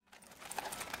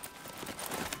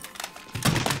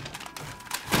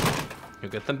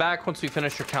You'll get them back once we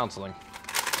finish your counseling.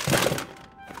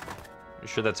 You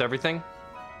sure that's everything?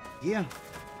 Yeah.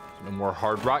 No more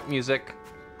hard rock music.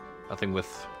 Nothing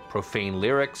with profane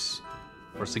lyrics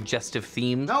or suggestive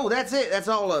themes. No, that's it. That's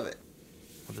all of it.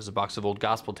 Well, there's a box of old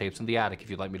gospel tapes in the attic if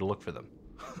you'd like me to look for them.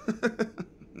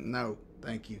 No,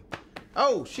 thank you.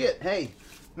 Oh, shit. Hey,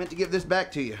 meant to give this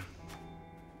back to you.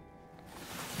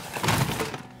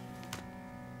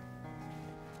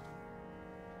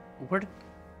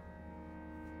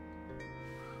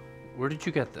 Where did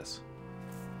you get this?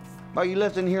 Oh, you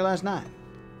left it in here last night.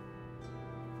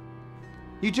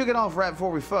 You took it off right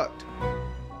before we fucked.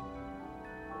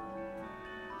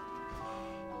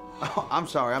 Oh, I'm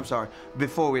sorry.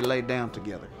 Before we laid down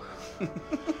together.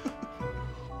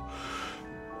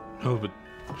 No, but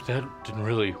that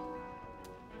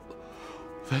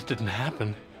didn't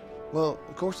happen. Well,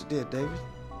 of course it did, David.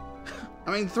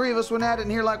 I mean, 3 of us went at it in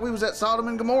here like we was at Sodom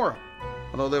and Gomorrah.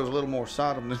 Although there was a little more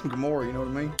Sodom than Gomorrah, you know what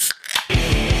I mean?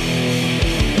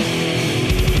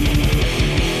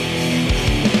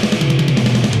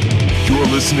 You're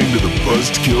listening to the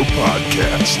Buzzkill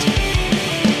Podcast.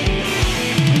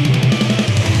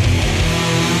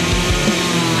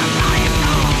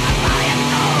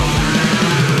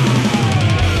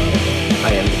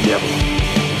 I am the devil,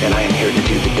 and I am here to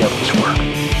do the devil's work.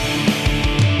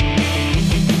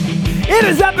 It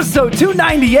is episode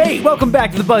 298. Welcome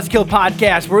back to the Buzzkill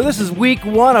Podcast, where this is week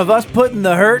 1 of us putting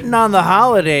the hurtin' on the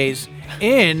holidays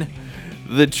in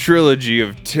the Trilogy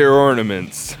of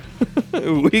Terrornaments.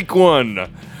 Week 1.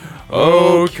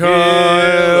 Oh,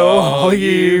 kill all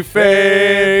ye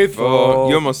faithful.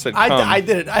 You almost said come. I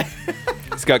did it.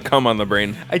 It's got cum on the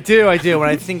brain. I do. When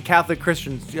I sing Catholic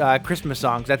Christian Christmas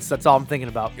songs, that's all I'm thinking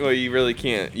about. Well, you really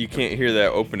can't. You can't hear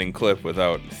that opening clip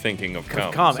without thinking of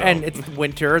cum. So. And it's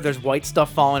winter. There's white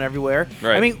stuff falling everywhere.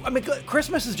 Right. I mean,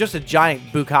 Christmas is just a giant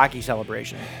bukkake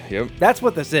celebration. Yep. That's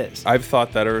what this is. I've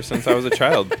thought that ever since I was a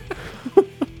child.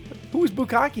 Who is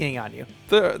bukkakeing on you?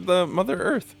 The Mother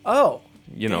Earth. Oh.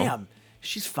 You know. Damn.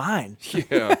 She's fine.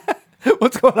 Yeah.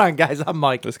 What's going on, guys? I'm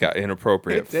Mike. This got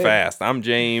inappropriate fast. I'm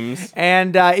James.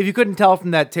 And if you couldn't tell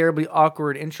from that terribly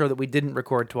awkward intro that we didn't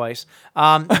record twice,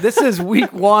 this is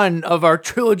week 1 of our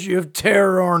trilogy of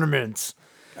Terrornaments.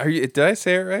 Did I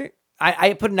say it right?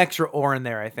 I put an extra "or" in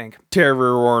there, I think.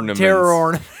 Terrornaments.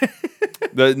 Terrornaments.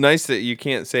 The nice that you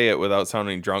can't say it without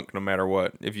sounding drunk no matter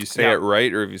what. If you say it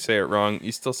right or if you say it wrong,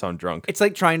 you still sound drunk. It's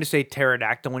like trying to say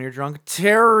pterodactyl when you're drunk.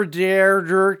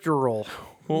 Pterodactyl.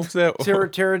 What was that?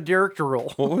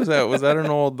 Pterodactyl. What was that? Was that an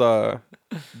old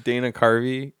Dana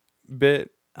Carvey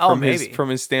bit? Oh, maybe. From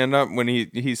his stand-up when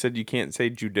he said you can't say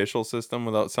judicial system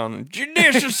without sounding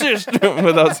judicial system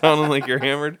without sounding like you're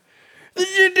hammered. The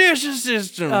judicial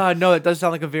system. No, it does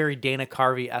sound like a very Dana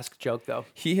Carvey-esque joke, though.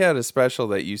 He had a special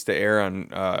that used to air on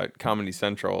Comedy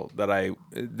Central that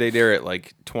they'd air it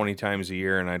like 20 times a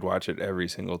year, and I'd watch it every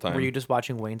single time. Were you just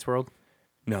watching Wayne's World?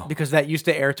 No. Because that used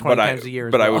to air 20 times a year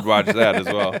as But well. I would watch that as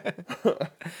well.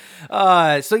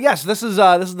 So yes, this is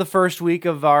the first week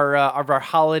of our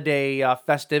holiday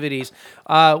festivities.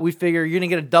 We figure you're gonna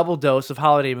get a double dose of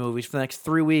holiday movies for the next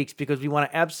 3 weeks because we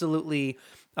want to absolutely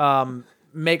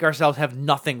make ourselves have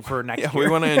nothing for next year. We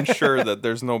want to ensure that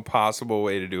there's no possible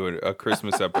way to do a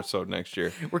Christmas episode next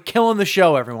year. We're killing the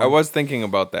show, everyone. I was thinking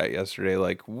about that yesterday.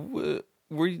 Like we're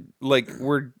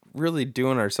really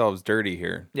doing ourselves dirty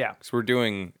here. Yeah, because we're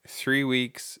doing 3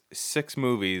 weeks, 6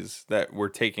 movies that we're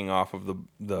taking off of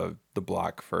the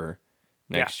block for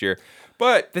next year.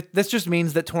 But this just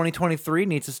means that 2023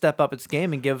 needs to step up its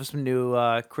game and give us some new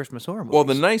Christmas horror movies. Well,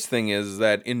 the nice thing is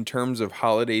that in terms of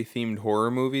holiday-themed horror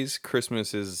movies,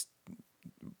 Christmas is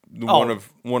one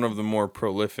of the more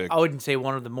prolific. I wouldn't say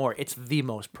one of the more. It's the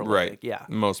most prolific. Right. Yeah.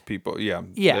 Most people. Yeah.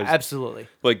 Yeah, absolutely.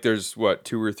 Like there's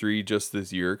 2 or 3 just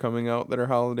this year coming out that are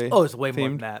holiday. Oh, it's way themed. more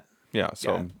than that. Yeah.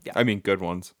 So Yeah. I mean, good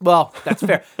ones. Well, that's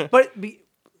fair. But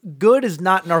good is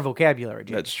not in our vocabulary,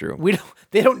 James. That's true.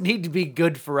 They don't need to be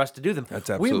good for us to do them. That's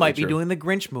absolutely We might be true. doing the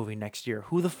Grinch movie next year.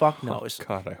 Who the fuck knows? Oh,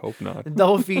 God, I hope not. The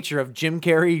double feature of Jim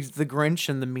Carrey's The Grinch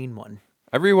and The Mean One.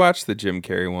 I rewatched the Jim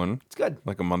Carrey one. It's good.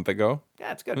 Like a month ago.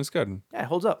 Yeah, it's good. It was good. Yeah, it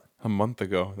holds up. A month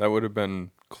ago. That would have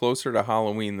been closer to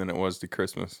Halloween than it was to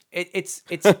Christmas. It's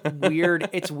weird.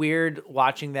 It's weird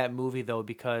watching that movie though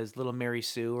because Little Mary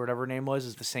Sue or whatever her name was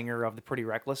is the singer of the Pretty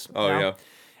Reckless. Oh now. yeah.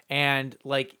 And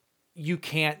like you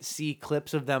can't see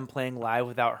clips of them playing live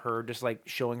without her just like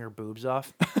showing her boobs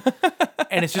off.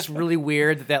 And it's just really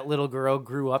weird that little girl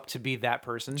grew up to be that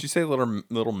person. Did you say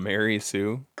little Mary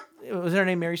Sue? Was her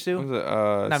name Mary Sue? Was it,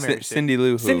 Not Mary Sue. Cindy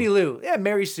Lou. Who? Cindy Lou. Yeah,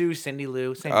 Mary Sue, Cindy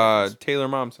Lou. Same difference. Taylor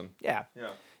Momsen. Yeah. Yeah,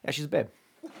 she's a babe.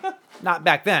 Not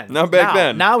back then. Not back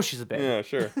then. Now she's a babe. Yeah,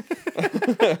 sure.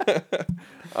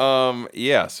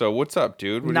 Yeah. So what's up,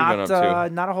 dude? What have you been up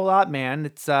to? Not a whole lot, man.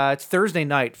 It's Thursday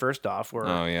night. First off, we're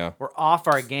off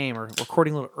our game. We're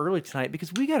recording a little early tonight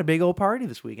because we got a big old party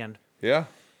this weekend. Yeah.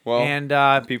 Well,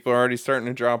 and people are already starting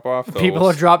to drop off. Though. People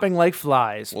are dropping like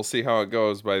flies. We'll see how it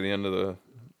goes by the end of the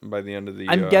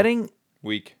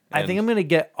week. I think I'm gonna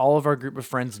get all of our group of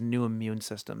friends new immune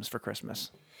systems for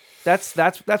Christmas. That's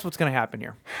what's gonna happen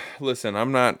here. Listen,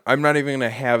 I'm not even gonna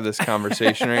have this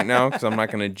conversation right now because I'm not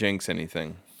gonna jinx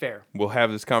anything. Fair. We'll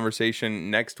have this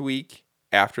conversation next week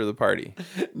after the party.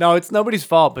 No, it's nobody's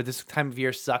fault, but this time of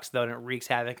year sucks though, and it wreaks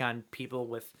havoc on people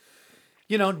with,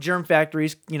 germ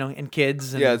factories, and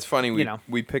kids. And, yeah, it's funny.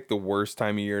 We picked the worst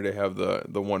time of year to have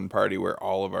the one party where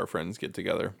all of our friends get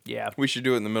together. Yeah. We should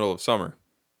do it in the middle of summer.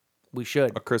 We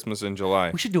should. A Christmas in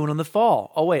July. We should do it in the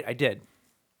fall. Oh wait, I did.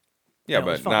 Yeah,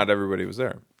 but not everybody was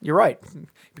there. You're right,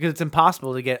 because it's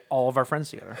impossible to get all of our friends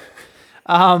together.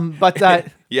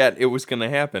 But yet it was gonna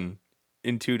happen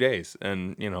in 2 days,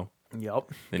 and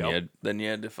Yep. Then you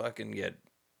had to fucking get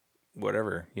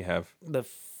whatever you have. The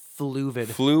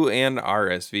flu and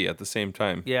RSV at the same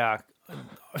time. Yeah.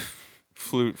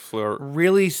 Flu.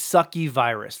 Really sucky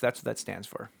virus. That's what that stands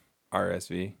for.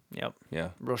 RSV. Yep. Yeah.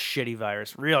 Real shitty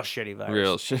virus. Real shitty virus.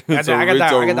 Real shit. I got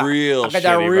that real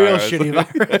shitty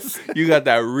virus. You got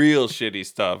that real shitty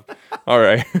stuff. All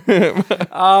right.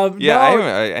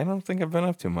 I don't think I've been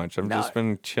up too much. I've just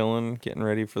been chilling, getting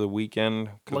ready for the weekend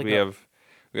because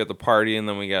we got the party and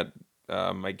then we got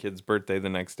my kid's birthday the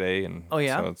next day, and so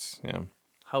it's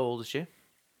How old is she?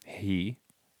 He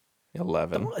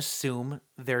 11. Don't assume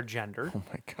their gender. Oh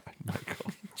my God,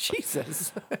 Michael.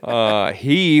 Jesus.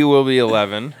 He will be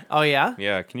 11. Oh yeah?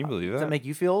 Yeah, can you believe that? Does that make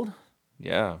you feel old?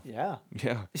 Yeah. Yeah.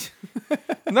 Yeah.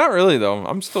 Not really though.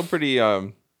 I'm still pretty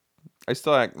I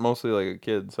still act mostly like a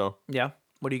kid, so. Yeah.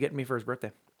 What are you getting me for his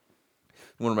birthday?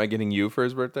 What am I getting you for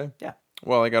his birthday? Yeah.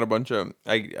 Well, I got a bunch of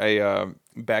I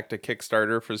backed a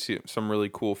Kickstarter for some really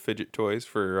cool fidget toys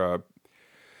for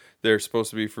they're supposed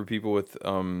to be for people with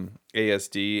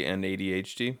ASD and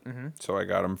ADHD. Mm-hmm. So I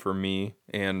got them for me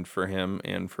and for him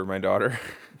and for my daughter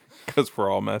because we're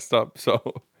all messed up.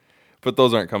 So, but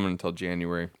those aren't coming until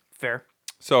January. Fair.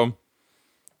 So,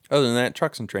 other than that,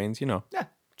 trucks and trains, Yeah,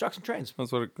 trucks and trains.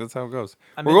 That's how it goes.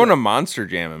 We're going to Monster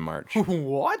Jam in March.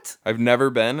 What? I've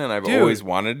never been, and I've always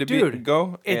wanted to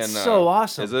go. It's so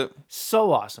awesome. Is it?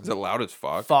 So awesome. Is it loud as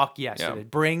fuck? Fuck yes, Yeah. it is.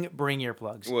 Bring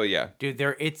earplugs. Well, yeah. Dude,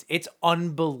 it's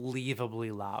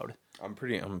unbelievably loud.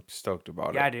 I'm stoked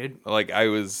about it. Yeah, dude. Like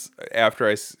after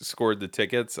I scored the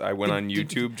tickets, I went on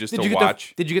YouTube just to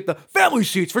watch. Did you get the family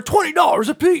seats for $20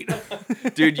 a piece?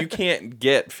 Dude, you can't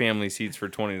get family seats for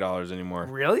 $20 anymore.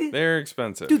 Really? They're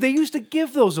expensive. Dude, they used to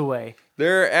give those away.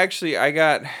 They're actually, I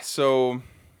got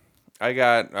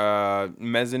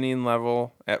mezzanine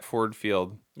level at Ford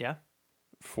Field. Yeah.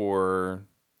 For,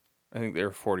 I think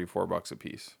they're $44 a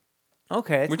piece.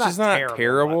 Okay, which is not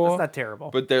terrible. It's not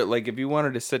terrible. But they're like, if you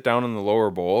wanted to sit down in the lower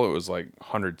bowl, it was like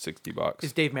 $160.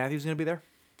 Is Dave Matthews going to be there?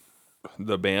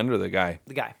 The band or the guy?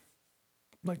 The guy.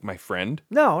 Like my friend?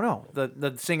 No,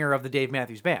 the singer of the Dave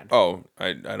Matthews Band. Oh,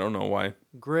 I don't know why.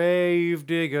 Grave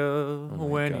digger,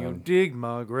 when you dig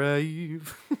my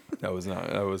grave. That was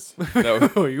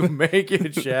You make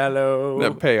it shallow.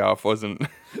 That payoff wasn't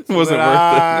so worth it.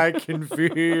 I can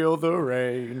feel the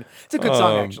rain. It's a good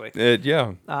song, actually.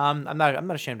 Yeah. I'm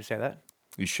not ashamed to say that.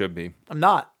 You should be. I'm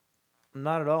not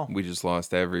at all. We just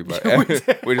lost everybody.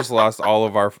 We just lost all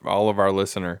of our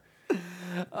listener.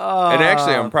 And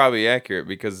actually, I'm probably accurate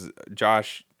because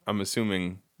Josh, I'm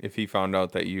assuming if he found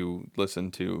out that you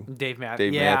listened to Dave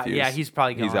Matthews, he's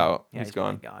probably gone. He's out. Yeah, he's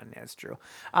gone. Yeah, it's true.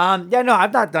 No,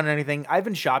 I've not done anything. I've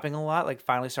been shopping a lot. Like,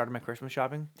 finally started my Christmas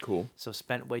shopping. Cool. So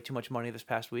spent way too much money this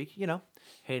past week.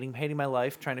 Hating my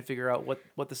life, trying to figure out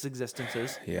what this existence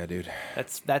is. Yeah, dude.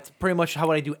 That's pretty much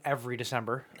what I do every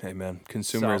December. Hey, man,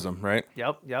 consumerism, right?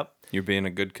 Yep. You're being a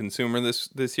good consumer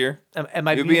this year. Am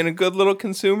I being a good little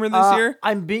consumer this year?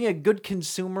 I'm being a good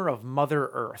consumer of Mother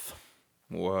Earth.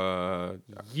 What?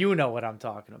 You know what I'm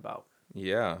talking about.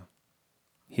 Yeah.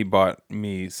 He bought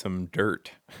me some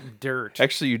dirt.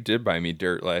 Actually, you did buy me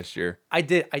dirt last year. I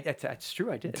did. That's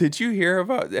true. I did.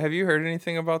 Have you heard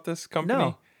anything about this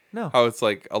company? No. How it's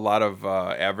like a lot of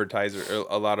advertisers,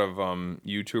 a lot of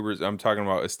YouTubers. I'm talking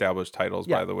about established titles,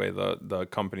 by the way. The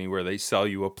company where they sell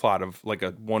you a plot of like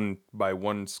a 1 by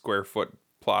 1 square foot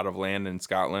plot of land in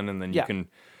Scotland, and then you can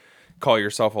call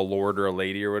yourself a lord or a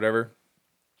lady or whatever.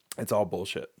 It's all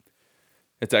bullshit.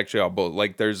 It's actually all bull.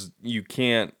 Like you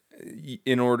can't,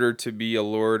 in order to be a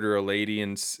lord or a lady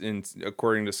in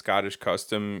according to Scottish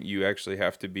custom, you actually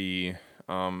have to be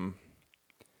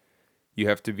you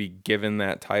have to be given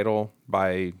that title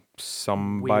by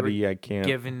somebody. I can't.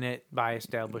 Given it by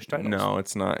established titles. No,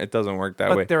 it's not. It doesn't work that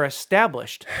but way. they're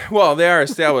established. Well, they are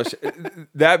established.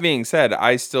 That being said,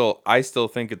 I still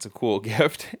think it's a cool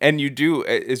gift. And you do,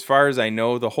 as far as I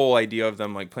know, the whole idea of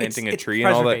them like planting a tree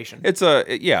and all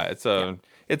that.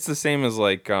 It's the same as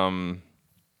like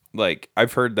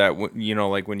I've heard that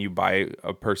like when you buy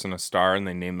a person a star and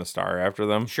they name the star after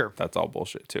them. Sure, that's all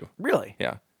bullshit too. Really?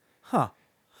 Yeah. Huh.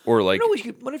 Or like, what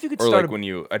if you could or start like when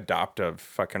you adopt a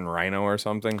fucking rhino or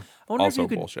something. Also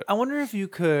bullshit. I wonder if you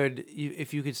could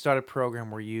start a program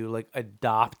where you like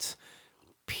adopt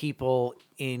people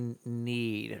in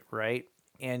need, right?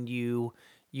 And you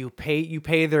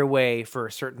pay their way for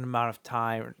a certain amount of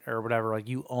time or whatever. Like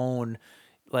you own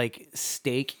like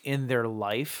stake in their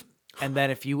life. And then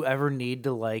if you ever need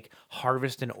to like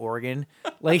harvest an organ,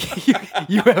 like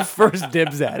you have first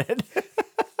dibs at it.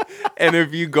 And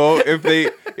if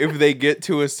they get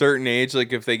to a certain age,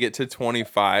 like if they get to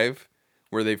 25,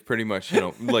 where they've pretty much,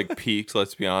 like peaked,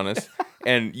 let's be honest,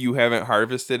 and you haven't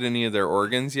harvested any of their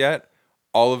organs yet,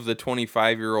 all of the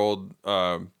 25-year-old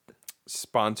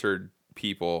sponsored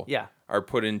people are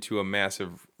put into a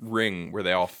massive ring where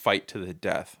they all fight to the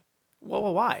death.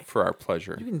 Well, why? For our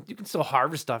pleasure. You can still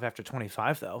harvest stuff after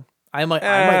 25 though. I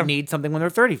might need something when they're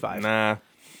 35. Nah.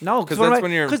 No, because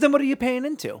then what are you paying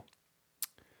into?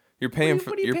 You're paying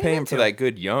for that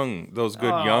good young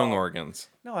organs.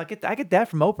 No, I get that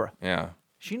from Oprah. Yeah.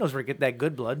 She knows where to get that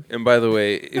good blood. And by the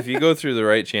way, if you go through the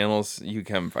right channels, you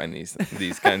can find these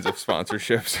kinds of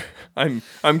sponsorships. I'm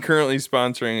currently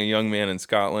sponsoring a young man in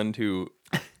Scotland who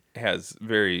has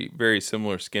very, very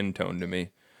similar skin tone to me.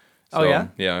 So,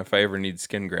 yeah, if I ever need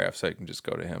skin grafts, I can just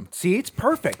go to him. See, it's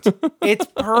perfect. It's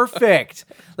perfect.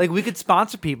 Like we could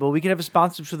sponsor people. We could have a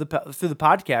sponsor through the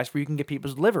podcast where you can get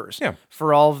people's livers. Yeah.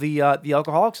 For all of the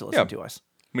alcoholics that listen to us.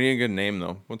 We need a good name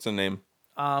though. What's the name?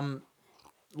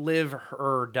 Live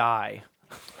or die.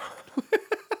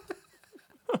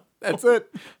 That's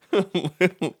it.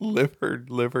 Live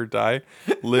or die.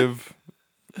 Live.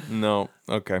 No.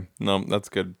 Okay. No, that's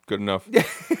good. Good enough.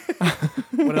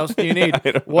 What else do you need?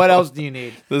 What else do you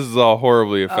need? This is all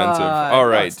horribly offensive. All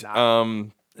right. No,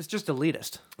 it's just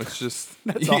elitist. It's just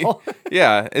that's all.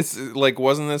 Yeah, it's like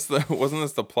wasn't this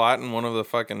the plot in one of the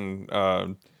fucking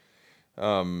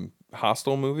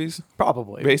Hostel movies?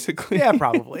 Probably. Basically. Yeah,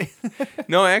 probably.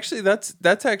 No, actually that's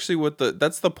actually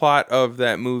that's the plot of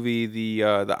that movie, The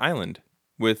Island,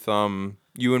 with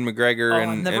Ewan McGregor and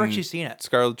I've never actually seen it.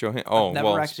 Scarlett Johansson. Oh,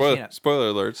 well,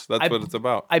 spoiler alerts. That's what it's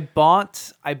about. I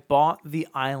bought The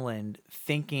Island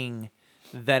thinking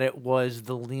that it was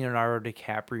the Leonardo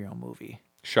DiCaprio movie.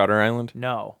 Shutter Island?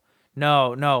 No.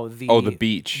 The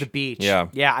Beach. The Beach. Yeah.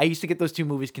 Yeah, I used to get those two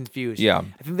movies confused. Yeah.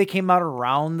 I think they came out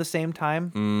around the same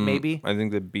time, maybe. I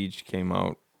think The Beach came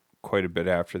out quite a bit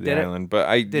after The Did it? Island, but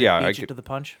I Did it beat you to the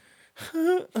punch?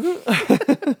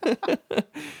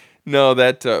 No,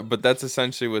 but that's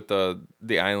essentially what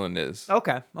the island is.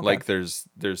 Okay. Like there's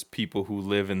people who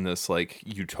live in this like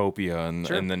utopia and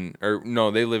then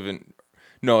they live in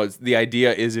it's the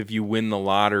idea is if you win the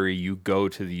lottery you go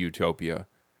to the utopia.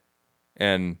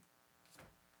 And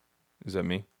is that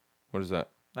me? What is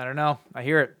that? I don't know. I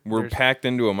hear it. We're packed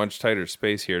into a much tighter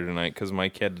space here tonight because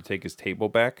Mike had to take his table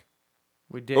back.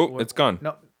 We did. Oh, it's gone.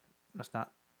 No, it's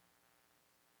not.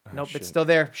 Nope, shit. It's still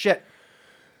there. Shit.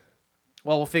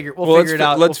 Well, we'll figure it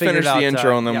out. Let's finish the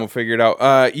intro and then we'll figure it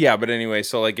out. Yeah, but anyway,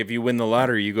 so like if you win the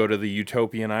lottery, you go to the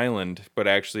utopian island. But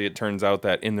actually, it turns out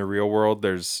that in the real world,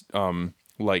 there's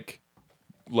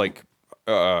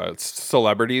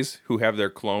celebrities who have their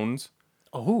clones.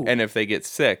 Oh. And if they get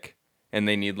sick and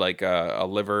they need like a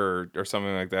liver or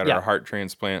something like that or a heart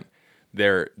transplant,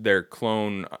 their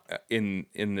clone in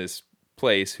this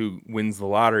place who wins the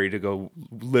lottery to go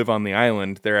live on the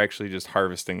island, they're actually just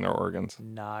harvesting their organs.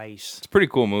 Nice. It's a pretty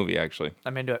cool movie, actually.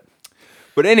 I'm into it.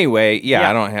 But anyway,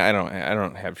 I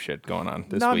don't have shit going on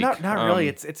this week. Not really.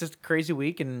 It's just a crazy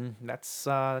week, and that's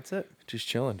it. Just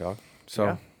chilling, dog.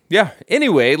 So yeah.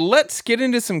 Anyway, let's get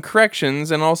into some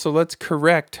corrections, and also let's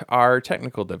correct our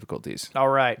technical difficulties. All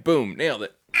right. Boom, nailed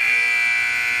it.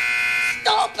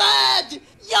 Stupid!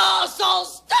 You're so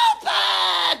stupid!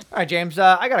 All right, James,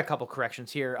 I got a couple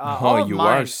corrections here.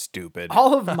 Are stupid.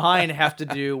 All of mine have to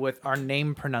do with our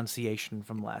name pronunciation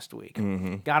from last week.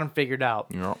 Mm-hmm. Got them figured out.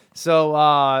 Yep. So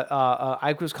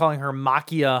I was calling her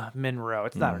Makia Monroe.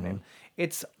 It's not her name.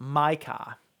 It's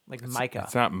Micah. Like Micah.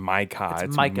 It's not Micah.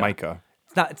 It's Micah.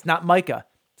 It's not Micah.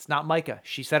 It's not Micah.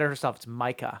 She said it herself. It's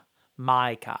Micah.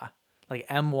 Micah. Like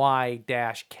MY-KAA.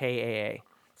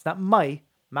 It's not my.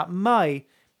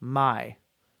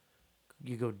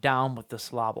 You go down with the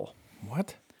slobble.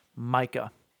 What?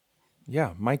 Micah.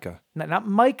 Yeah, Micah. Not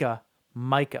Micah,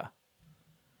 Micah.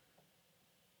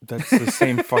 That's the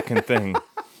same fucking thing.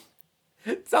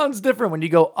 It sounds different when you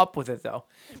go up with it, though.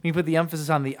 When you put the emphasis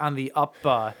on the up,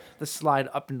 the slide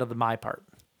up into the my part.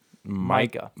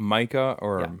 Micah. Micah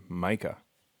or Yeah. Micah.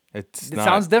 It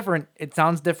sounds different. It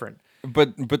sounds different.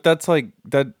 But that's like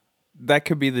that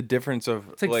could be the difference of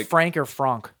It's like Frank or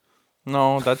Frank.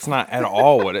 No, that's not at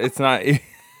all what it's not.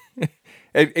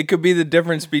 It could be the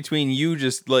difference between you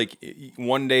just like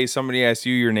one day somebody asks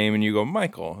you your name and you go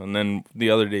Michael, and then the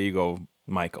other day you go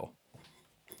Michael.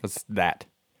 That's that.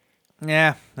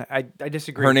 Yeah, I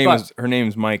disagree. Her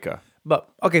name's Micah. But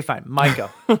okay, fine,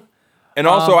 Micah. And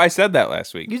also, I said that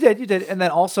last week. You did, and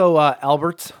then also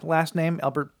Albert's last name,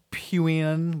 Albert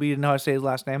Puen. We didn't know how to say his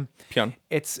last name. Pien.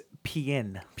 It's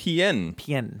Pien.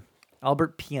 Pien.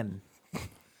 Albert Pien.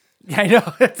 Yeah, I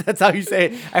know. That's how you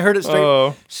say it. I heard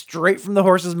it straight from the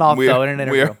horse's mouth, though, in an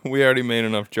interview. We already made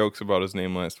enough jokes about his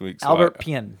name last week. So Albert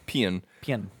Pien. Pien.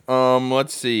 Pien.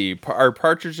 Let's see. Are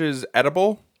partridges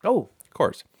edible? Oh, of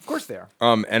course. Of course they are.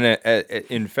 And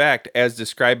in fact, as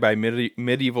described by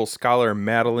medieval scholar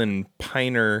Madeline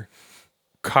Piner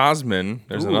Cosman,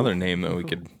 there's another name that we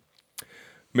could.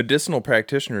 Medicinal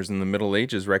practitioners in the Middle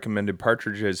Ages recommended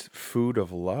partridge as food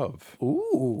of love.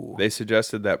 Ooh. They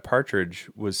suggested that partridge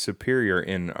was superior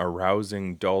in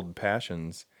arousing dulled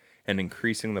passions and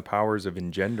increasing the powers of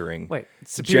engendering. Wait,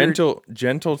 superior...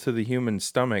 gentle to the human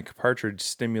stomach, partridge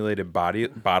stimulated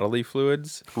bodily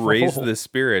fluids, raised the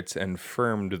spirits, and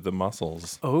firmed the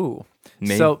muscles. Oh,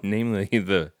 namely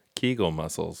the Kegel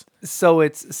muscles. So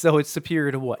it's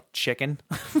superior to what? Chicken?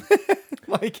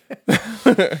 Like,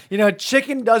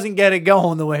 chicken doesn't get it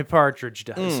going the way partridge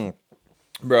does.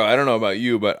 Bro, I don't know about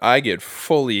you, but I get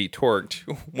fully torqued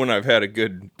when I've had a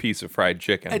good piece of fried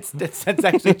chicken. That's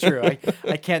actually true.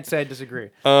 I can't say I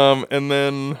disagree. And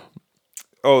then,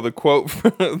 the quote,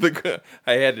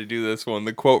 I had to do this one.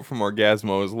 The quote from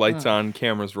Orgasmo is lights on,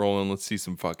 cameras rolling, let's see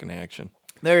some fucking action.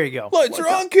 There you go. Lights are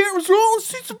on, cameras rolling, let's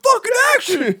see some fucking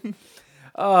action.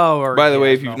 Orgasmo. By the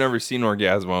way, if you've never seen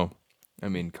Orgasmo, I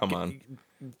mean, come on.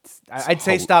 I'd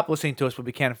say stop listening to us, but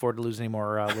we can't afford to lose any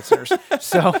more listeners.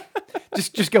 So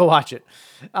just go watch it.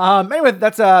 Anyway,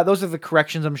 that's those are the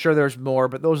corrections. I'm sure there's more,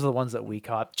 but those are the ones that we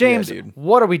caught. James,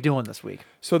 what are we doing this week?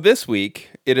 So this week,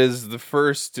 it is the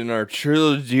first in our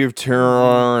trilogy of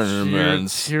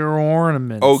Terrornaments.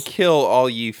 Terrornaments. Oh, kill all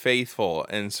ye faithful.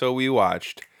 And so we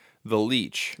watched The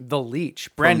Leech. The Leech.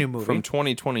 Brand new movie. From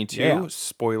 2022. Yeah.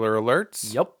 Spoiler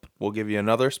alerts. Yep. We'll give you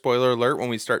another spoiler alert when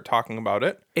we start talking about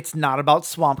it. It's not about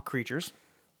swamp creatures.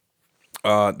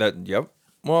 Yep.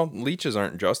 Well, leeches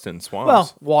aren't just in swamps.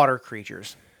 Well, water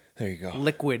creatures. There you go.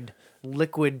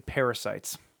 Liquid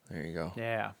parasites. There you go.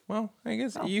 Yeah. Well, I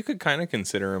guess you could kind of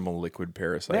consider him a liquid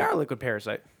parasite. They are a liquid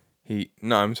parasite.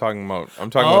 I'm talking about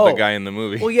the guy in the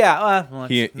movie. Well, yeah.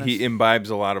 He imbibes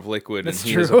a lot of liquid, and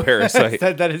he true. is a parasite.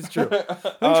 that is true.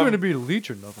 I'm trying to be a leech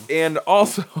or nothing. And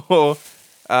also,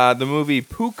 the movie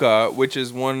Puka, which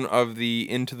is one of the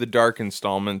Into the Dark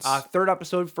installments. Third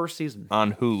episode, first season.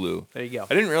 On Hulu. There you go.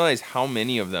 I didn't realize how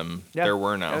many of them there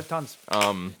were now. There's tons.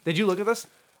 Did you look at this?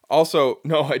 Also,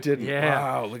 no, I didn't. Yeah.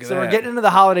 Wow, look at that. So we're getting into the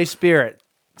holiday spirit.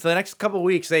 So the next couple of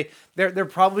weeks, they're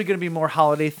probably going to be more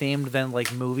holiday themed than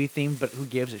like movie themed, but who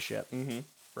gives a shit? Mm-hmm.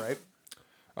 Right?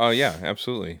 Oh, yeah,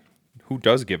 absolutely. Who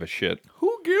does give a shit?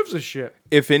 Who gives a shit?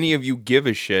 If any of you give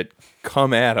a shit,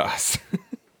 come at us.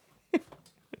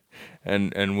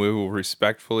 And we will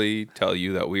respectfully tell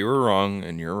you that we were wrong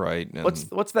and you're right. And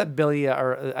What's that Billy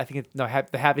or I think the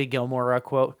Happy Gilmore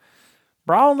quote?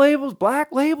 Brown labels,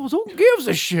 black labels, who gives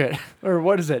a shit? Or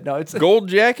what is it? No, it's gold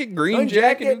jacket, green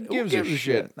jacket, who gives a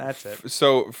shit? That's it.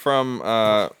 So from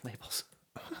labels.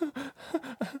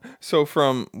 So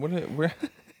from where?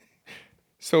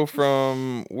 So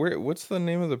from where? What's the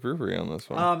name of the brewery on this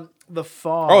one? The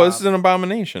Fog. Oh, this is an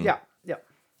abomination. Yeah.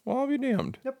 Well, I'll be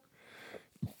damned. Yep.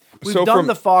 We've done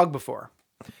the Fog before.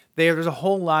 There's a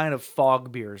whole line of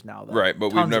Fog beers now, though. Right,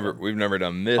 but we've never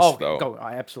done this though. Oh,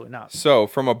 absolutely not. So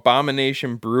from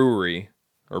Abomination Brewery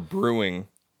or Brewing,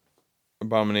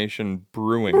 Abomination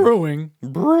Brewing.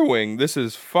 This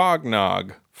is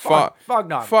Fognog.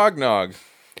 Fognog.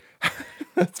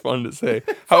 That's fun to say.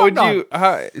 How would you?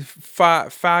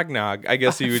 Fognog. I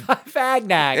guess you would.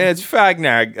 Fagnog. It's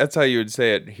Fagnog. That's how you would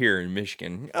say it here in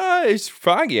Michigan. It's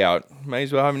foggy out. Might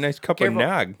as well have a nice cup of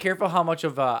nog. Careful how much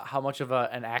of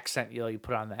an accent you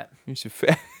put on that. It's a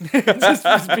fag.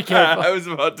 just be careful. I was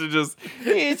about to just.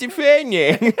 It's a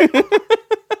fagnog.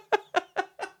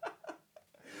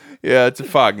 Yeah, it's a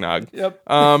fognog.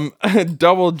 Yep.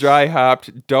 Double dry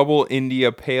hopped, double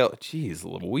India pale. Jeez,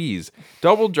 Louise.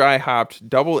 Double dry hopped,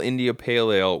 double India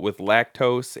pale ale with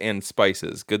lactose and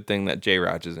spices. Good thing that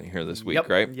J-Raj isn't here this week,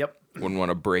 right? Yep. Wouldn't want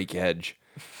to break edge.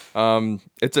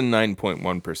 It's a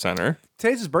 9.1%er.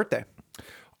 Today's his birthday.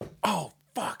 Oh,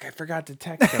 fuck. I forgot to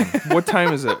text him. What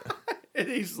time is it?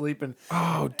 He's sleeping.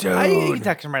 Oh, You dude. can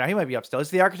text him right now. He might be up still.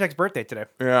 It's the architect's birthday today.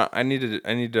 Yeah, I need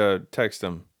to text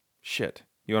him. Shit.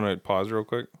 You want to pause real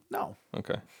quick? No.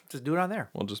 Okay. Just do it on there.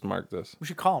 We'll just mark this. We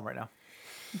should call him right now.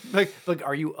 Like,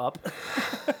 are you up?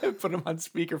 Put him on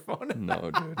speakerphone.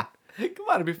 No, dude. Come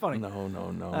on, it'd be funny. No.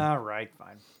 All right,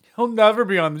 fine. He'll never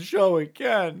be on the show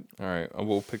again. All right.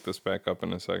 We'll pick this back up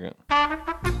in a second.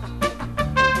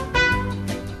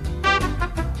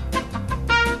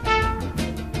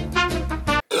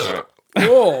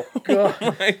 Oh, God.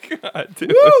 Oh my God,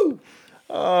 dude. Woo!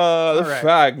 The right.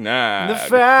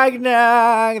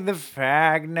 fagnog. The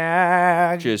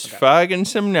fagnog. Just fogging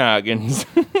some noggins.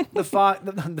 The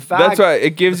fag. That's why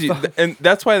it gives you, and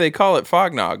that's why they call it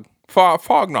fognog.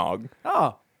 Fognog.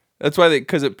 Oh, That's why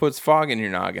because it puts fog in your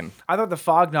noggin. I thought the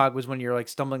fognog was when you're like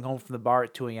stumbling home from the bar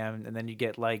at 2 a.m. and then you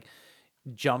get like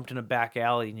jumped in a back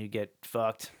alley and you get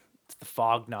fucked. It's the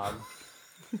fognog.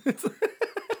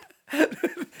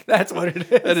 That's what it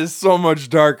is. That is so much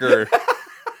darker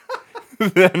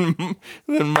than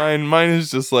mine. Mine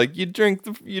is just like you drink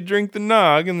the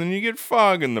nog and then you get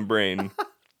fog in the brain.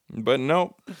 But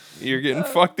nope, you're getting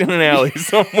fucked in an alley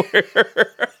somewhere.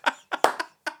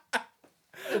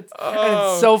 And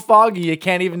it's so foggy you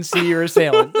can't even see your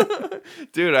assailant.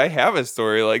 Dude, I have a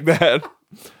story like that.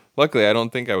 Luckily, I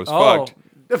don't think I was fucked,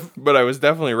 but I was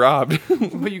definitely robbed.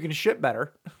 But you can shit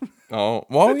better. Oh,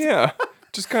 well, yeah.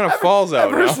 Just kind of falls out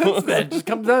Ever now. since then, it just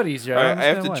comes out easier. All right, I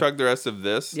have understand to why. chug the rest of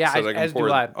this. Yeah, so that I can as pour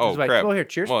do I. Oh, As do I. crap. Well, here,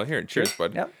 cheers. Well, here, cheers,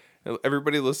 bud. Yep.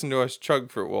 Everybody listen to us chug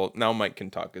for, well, now Mike can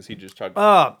talk because he just chugged.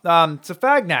 It's a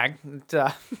fagnag.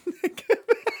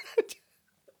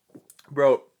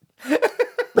 Bro.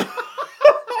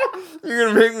 You're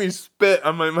going to make me spit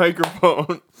on my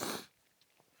microphone.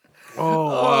 Oh,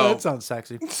 wow. That sounds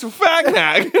sexy. It's a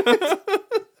fagnog.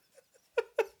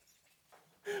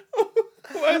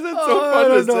 Why is that so fun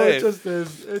to say? It just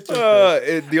is. It just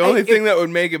is. The only thing that would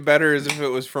make it better is if it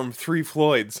was from Three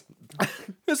Floyds.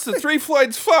 It's the Three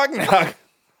Floyds Fognog.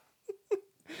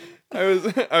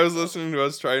 I was listening to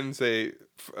us try and say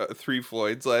Three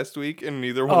Floyds last week, and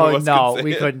neither one of us could say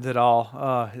we it. couldn't at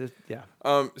all.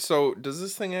 Yeah. So does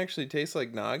this thing actually taste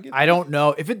like nog? I don't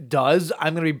know. If it does,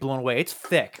 I'm gonna be blown away. It's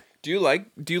thick. Do you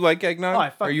like eggnog? Oh, I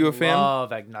fucking Are you a fan?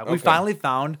 love eggnog. We Okay. finally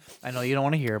found. I know you don't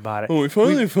want to hear about it. Oh, we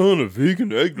finally found a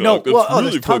vegan eggnog that's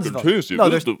really there's tons fucking of them. tasty. No,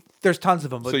 This there's tons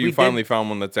of them. But so we you did- finally found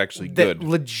one that's actually that good.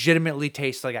 legitimately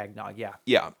tastes like eggnog. Yeah.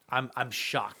 Yeah. I'm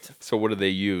shocked. So what do they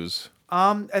use?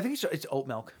 I think it's oat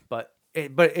milk, but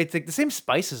it's like the same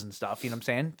spices and stuff. You know what I'm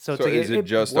saying? So it's So like, is it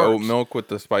just works. oat milk with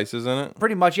the spices in it?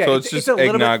 Pretty much, yeah. So it's just a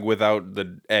little eggnog bit, without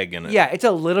the egg in it. yeah, it's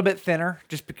a little bit thinner,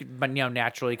 just because, but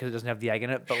naturally because it doesn't have the egg in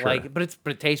it. But Sure. but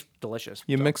it tastes delicious.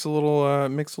 You so. mix a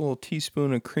little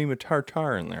teaspoon of cream of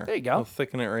tartar in there. There you go. It'll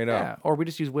thicken it right Yeah, up. or we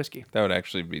just use whiskey. That would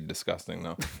actually be disgusting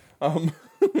though.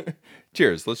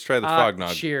 Cheers. Let's try the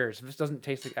fognog. Cheers. If this doesn't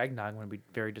taste like eggnog, I'm gonna be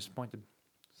very disappointed.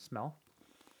 Smell.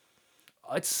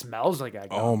 Oh, it smells like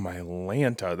eggnog. Oh my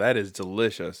Lanta, that is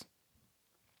delicious.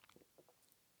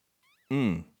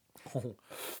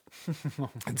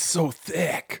 It's so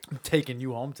thick. I'm taking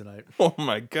you home tonight. Oh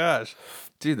my gosh.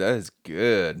 Dude, that is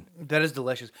good. That is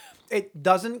delicious. It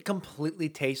doesn't completely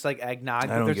taste like eggnog.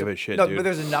 I don't there's give a shit, No, dude. but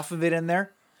there's enough of it in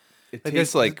there. It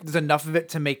There's enough of it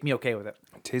to make me okay with it.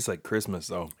 tastes like Christmas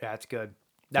though. Yeah, it's good.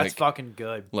 That's Like- fucking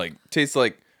good. Like tastes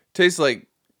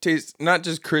not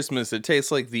just Christmas, it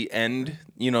tastes like the end,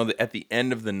 at the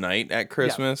end of the night at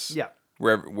Christmas. Yeah.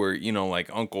 Where like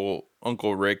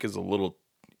Uncle Rick is a little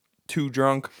too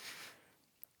drunk.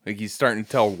 Like he's starting to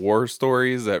tell war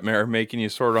stories that are making you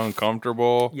sort of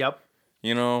uncomfortable. Yep.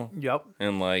 Yep.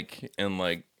 And like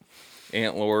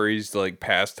Aunt Lori's like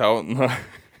passed out in the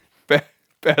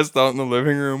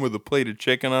living room with a plate of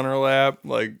chicken on her lap.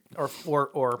 Like Or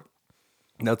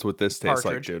that's what this tastes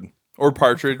Partridge. like, dude. Or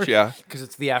partridge, yeah. because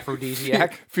it's the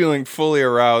aphrodisiac. Feeling fully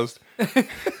aroused.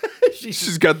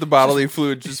 She's got the bodily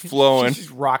fluid just flowing. She's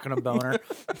rocking a boner.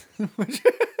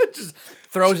 Just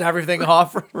throws everything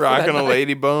off. Rocking a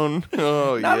lady bone.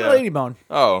 Oh, Not yeah. a lady bone.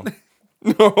 Oh.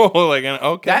 No,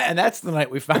 okay. And that's the night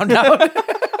we found out.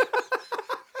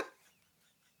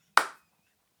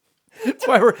 That's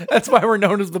why we're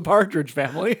known as the Partridge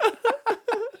Family.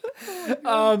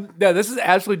 Yeah, this is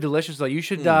absolutely delicious though. You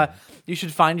should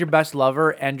find your best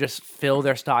lover and just fill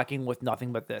their stocking with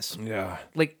nothing but this. Yeah.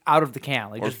 Like out of the can.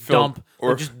 Like just fill-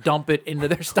 dump it into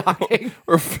their stocking.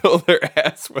 Or fill their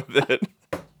ass with it.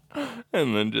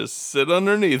 And then just sit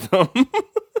underneath them.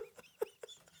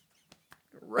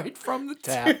 Right from the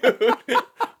tap.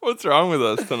 What's wrong with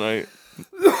us tonight?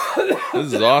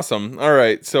 This is awesome. All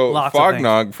right, so Lots of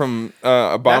Fognog from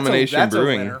Abomination That's a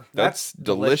Brewing. winner. That's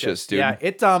delicious, dude. Yeah,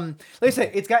 it's like I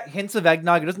say, it's got hints of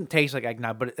eggnog. It doesn't taste like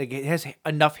eggnog, but it has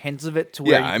enough hints of it to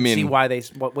where Yeah, you I can mean, see why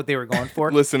what they were going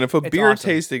for. Listen, if a It's beer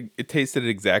awesome. tasted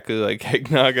exactly like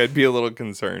eggnog, I'd be a little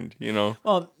concerned, you know?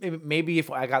 Well, maybe if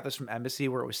I got this from Embassy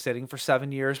where it was sitting for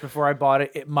 7 years before I bought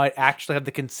it, it might actually have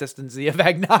the consistency of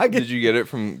eggnog. Did you get it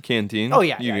from Canteen? Oh,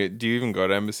 yeah, yeah. Do you even go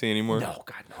to Embassy anymore? No,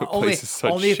 God, The no. place is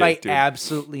such Only if shit, I dude.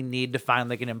 absolutely need to find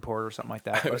like an import or something like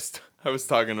that. I was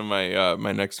talking to my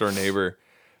my next door neighbor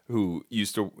who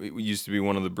used to be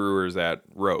one of the brewers at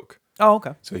Roke. Oh,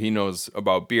 okay. So he knows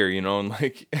about beer, you know, and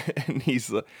like, and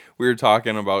we were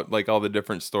talking about like all the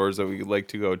different stores that we like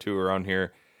to go to around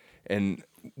here, and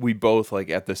we both like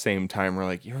at the same time were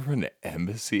like, "You ever been to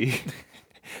Embassy?"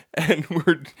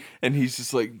 and he's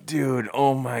just like, dude,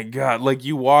 oh my god! Like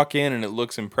you walk in and it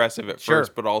looks impressive at Sure.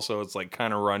 first, but also it's like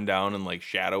kind of run down and like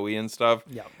shadowy and stuff.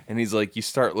 Yep. And he's like, you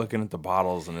start looking at the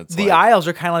bottles and it's The like, aisles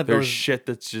are kind of like there's those. shit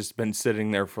that's just been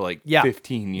sitting there for like Yeah.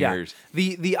 15 years.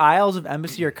 Yeah. The aisles of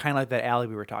Embassy are kind of like that alley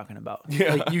we were talking about.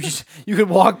 Yeah. Like you could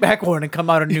walk back one and come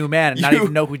out a new man and not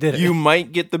even know who did it. You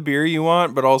might get the beer you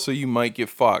want, but also you might get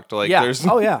fucked. Like Yeah. there's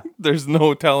Oh, yeah. there's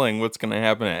no telling what's gonna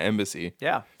happen at Embassy.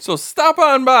 Yeah. So stop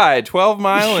on by 12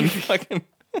 Mile and fucking.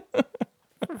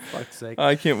 Fuck's sake.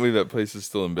 I can't believe that place is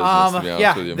still in business. To be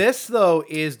honest with you. This though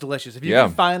is delicious. If you Yeah.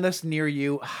 can find this near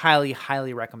you,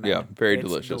 highly recommend. Yeah, very It's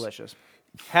delicious. Delicious.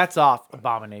 Hats off,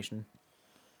 Abomination.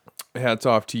 Hats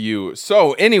off to you.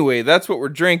 So anyway, that's what we're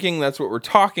drinking. That's what we're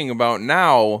talking about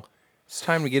now. It's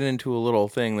time to get into a little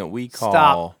thing that we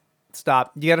call.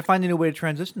 Stop. You got to find a new way to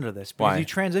transition to this because Why? you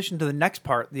transition to the next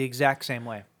part the exact same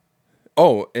way.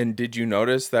 Oh, and did you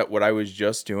notice that what I was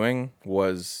just doing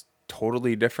was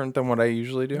totally different than what I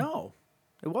usually do? No,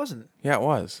 it wasn't. Yeah, it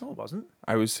was. No, it wasn't.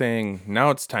 I was saying now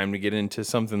it's time to get into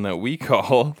something that we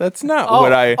call. That's not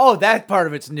what I. Oh, that part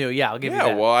of it's new. Yeah, I'll give you Yeah,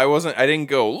 that. well, I didn't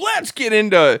go. Let's get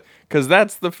into because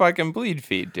that's the fucking bleed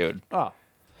feed, dude. Oh.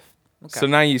 Okay. So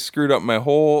now you screwed up my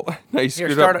whole. Now you Here,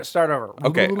 screwed up. start over.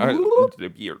 Okay.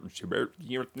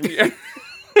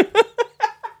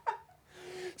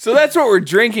 So that's what we're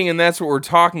drinking and that's what we're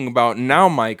talking about now,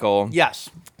 Michael. Yes.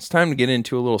 It's time to get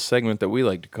into a little segment that we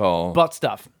like to call Butt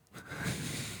stuff.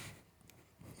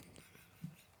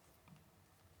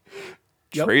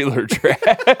 Trailer Trash.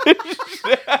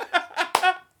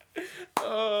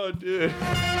 Oh, dude.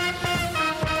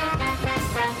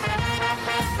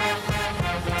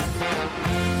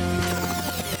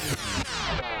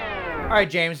 All right,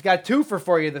 James, got two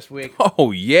for you this week.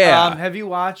 Oh, yeah. Have you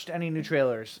watched any new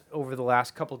trailers over the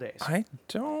last couple days? I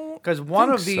don't. Because one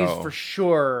think of these, so. for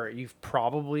sure, you've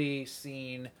probably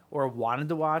seen or wanted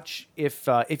to watch if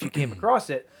you came across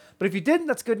it. But if you didn't,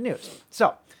 that's good news.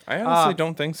 So, I honestly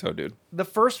don't think so, dude. the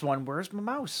first one, where's my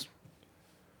mouse?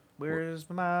 Where's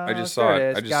my mouse? I just There saw it.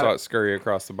 is. I just Got saw it scurry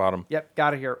across the bottom. Yep,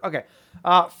 got it here. Okay.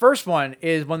 First one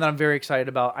is one that I'm very excited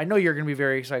about. I know you're going to be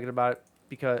very excited about it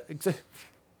because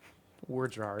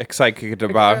words are hard. Excited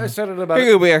about it. Excited about it.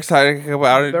 You'll be excited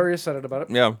about it. Very excited about it.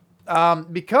 Yeah.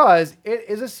 Because it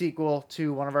is a sequel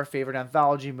to one of our favorite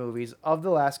anthology movies of the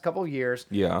last couple years.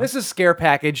 Yeah. This is Scare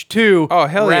Package 2. Oh,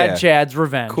 hell Rad yeah. Chad's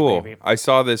Revenge. Cool. Baby. I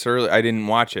saw this early. I didn't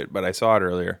watch it, but I saw it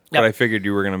earlier. Yep. But I figured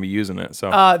you were going to be using it.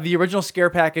 So The original Scare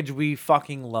Package we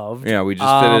fucking loved. yeah, we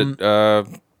just did it a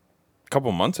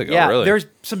couple months ago. Yeah, really. there's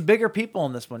some bigger people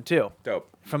in this one too. Dope.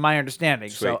 From my understanding.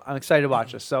 Sweet. So I'm excited to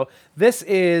watch this. So this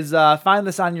is, find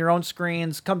this on your own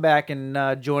screens. Come back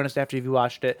and join us after you've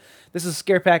watched it. This is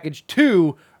Scare Package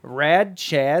 2, Rad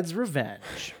Chad's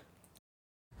Revenge.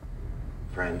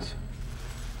 Friends,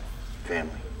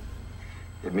 family,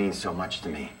 it means so much to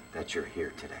me that you're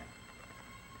here today.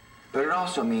 But it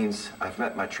also means I've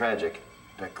met my tragic,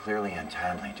 but clearly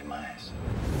untimely demise.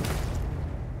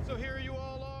 So here you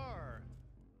all are.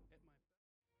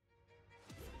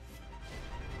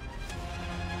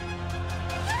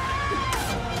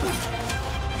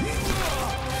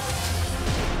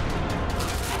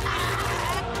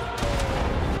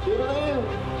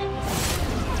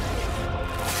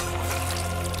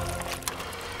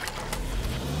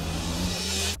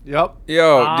 Yep.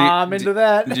 Yo, I'm into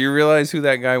that. Do you realize who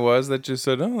that guy was that just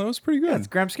said, "Oh, that was pretty good"? It's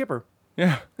Graham Skipper.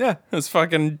 Yeah, Yeah. It's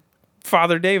fucking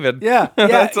Father David. Yeah,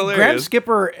 That's Graham hilarious.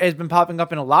 Skipper has been popping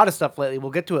up in a lot of stuff lately.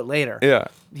 We'll get to it later. Yeah,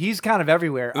 He's kind of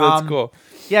everywhere. that's cool.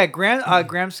 Yeah,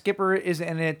 Graham Skipper is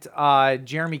in it.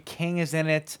 Jeremy King is in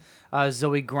it.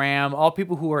 Zoe Graham, all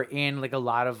people who are in like a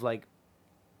lot of like,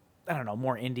 I don't know,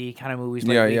 more indie kind of movies.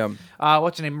 Lately. Yeah.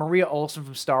 What's her name? Maria Olsen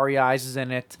from Starry Eyes is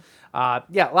in it.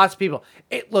 Yeah, lots of people.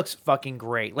 It looks fucking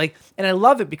great. Like, and I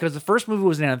love it because the first movie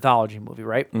was an anthology movie,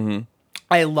 right? Mm-hmm.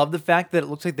 I love the fact that it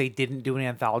looks like they didn't do an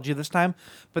anthology this time,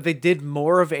 but they did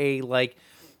more of a like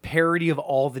parody of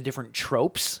all the different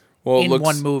tropes. In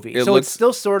one movie. So it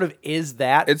still sort of is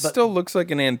that. It still looks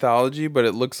like an anthology, but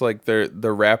it looks like the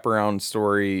wraparound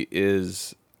story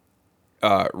is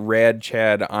Rad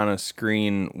Chad on a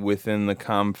screen within the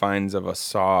confines of a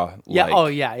Saw. Yeah.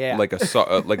 Yeah. Like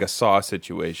a Saw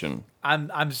situation.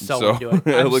 I'm so into it.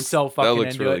 I'm so fucking into it.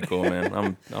 That looks really cool,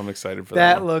 man. I'm excited for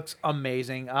that. That looks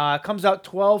amazing. Comes out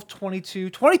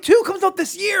 12/22. 22 comes out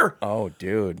this year. Oh,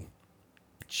 dude.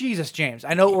 Jesus, James.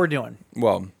 I know what we're doing.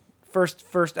 Well,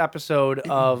 First episode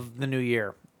of the new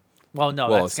year. Well, no,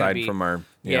 that's aside gonna be, from our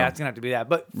yeah, it's gonna have to be that.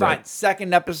 But fine, Right.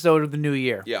 Second episode of the new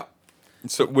year. Yeah.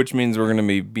 So which means we're gonna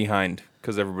be behind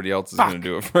because everybody else is gonna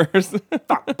do it first.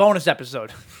 Fuck, bonus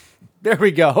episode. There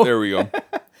we go. There we go.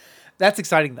 That's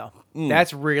exciting though.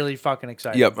 That's really fucking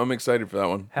exciting. Yep, I'm excited for that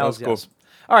one. Hell's That's cool. yes.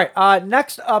 All right.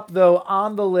 Next up though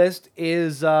on the list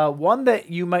is one that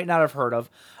you might not have heard of.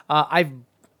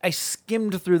 I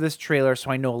skimmed through this trailer, so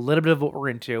I know a little bit of what we're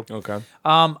into. Okay.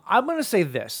 I'm going to say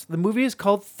this. The movie is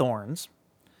called Thorns,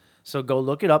 so go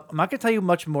look it up. I'm not going to tell you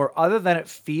much more other than it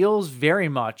feels very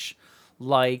much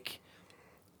like...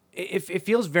 It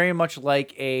feels very much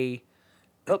like a...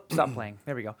 Oh, stop playing.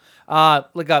 There we go.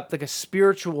 Like a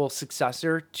spiritual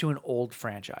successor to an old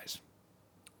franchise.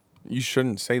 You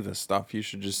shouldn't say this stuff. You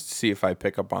should just see if I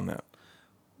pick up on that.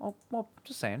 Well,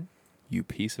 just saying. You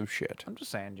piece of shit. I'm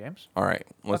just saying, James. All right,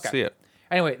 let's see it.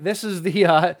 Anyway, this is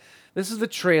the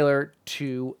trailer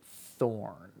to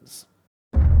Thorns.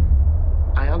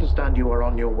 I understand you are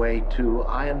on your way to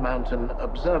Iron Mountain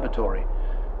Observatory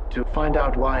to find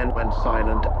out why and went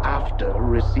silent after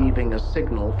receiving a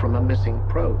signal from a missing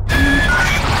probe.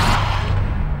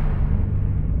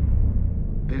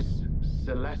 This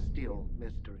celestial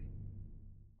mystery.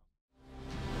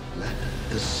 Let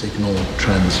the signal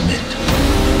transmit.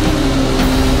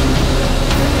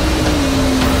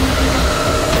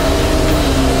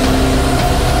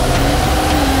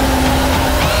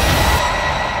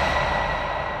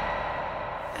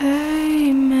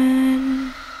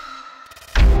 Amen.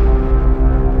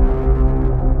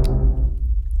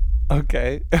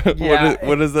 Okay. Yeah,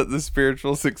 what is that the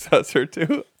spiritual successor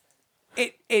to?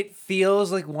 It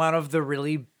feels like one of the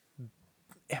really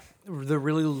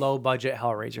low budget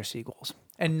Hellraiser sequels.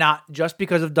 And not just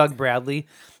because of Doug Bradley.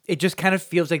 It just kind of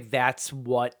feels like that's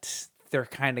what they're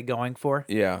kind of going for.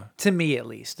 Yeah. To me at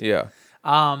least. Yeah.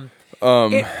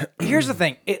 Here's the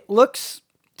thing. It looks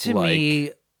to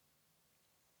me,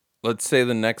 let's say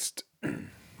the next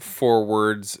 4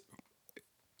 words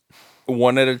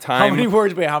one at a time. How many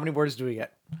words do we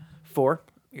get? 4?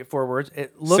 You get 4 words.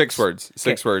 It looks 6 words.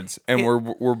 6 words. And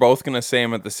we're both going to say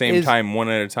them at the same time, one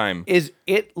at a time. Is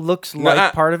it looks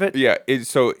like part of it? Yeah,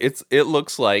 it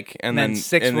looks like and then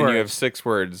 6 and words. then you have 6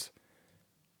 words.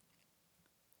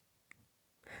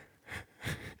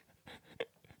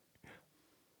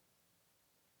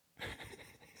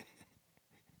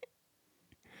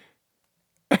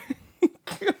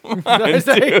 Come on, dude.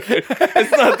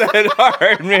 It's not that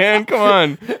hard, man. Come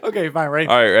on. Okay, fine. Ready?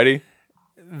 All right, ready?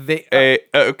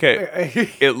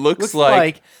 Okay. It looks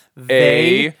like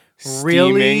they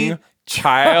really steaming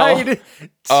child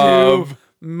to of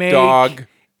make dog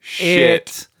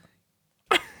shit.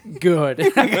 Good.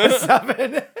 I got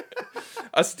 7.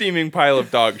 A steaming pile of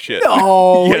dog shit.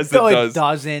 No, yes, no, it does. It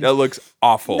doesn't. That looks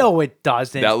awful. No, it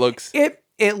doesn't. That looks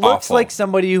It looks awful. like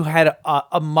somebody who had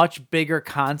a much bigger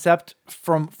concept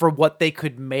for what they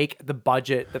could make, the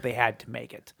budget that they had to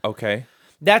make it. Okay.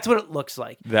 That's what it looks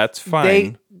like. That's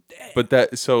fine. But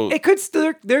it could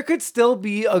still there could still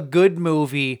be a good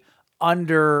movie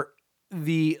under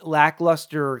the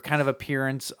lackluster kind of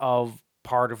appearance of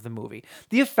part of the movie.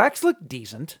 The effects look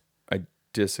decent. I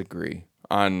disagree.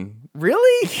 On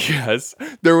really? Yes.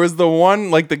 There was the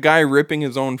one like the guy ripping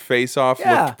his own face off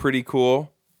looked pretty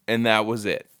cool. And that was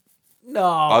it. No.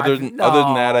 Other than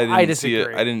that, I didn't see it.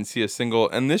 disagree. I didn't see a single.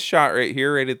 And this shot right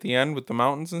here, right at the end with the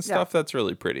mountains and stuff, that's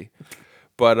really pretty.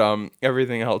 But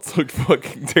everything else looked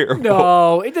fucking terrible.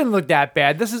 No, it didn't look that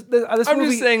bad. This I'm movie,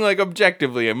 just saying, like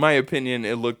objectively, in my opinion,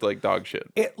 it looked like dog shit.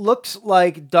 It looks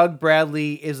like Doug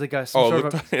Bradley is like a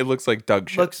It looks like dog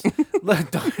shit.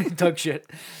 Dog shit.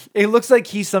 It looks like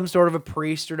he's some sort of a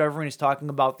priest or whatever, and he's talking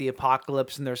about the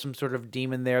apocalypse, and there's some sort of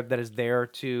demon there that is there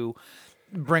to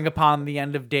bring upon the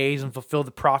end of days and fulfill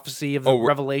the prophecy of the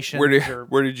revelation. Where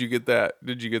did you get that?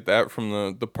 Did you get that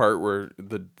from the part where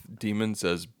the demon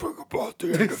says, "Bring about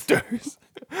the end of days"?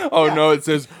 Oh yeah. No, it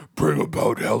says, "Bring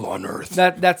about hell on earth."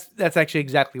 That's actually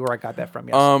exactly where I got that from.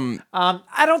 Yes.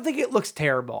 I don't think it looks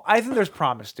terrible. I think there's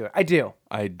promise to it. I do.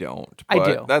 I don't. I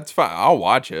do. That's fine. I'll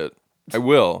watch it. I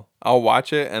will. I'll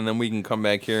watch it, and then we can come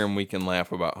back here and we can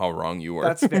laugh about how wrong you were.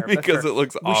 That's fair. Because it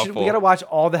looks awful. We got to watch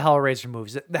all the Hellraiser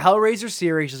movies. The Hellraiser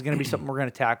series is going to be something we're going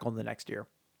to tackle in the next year.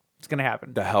 It's going to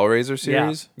happen. The Hellraiser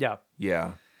series? Yeah.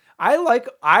 Yeah. I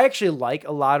actually like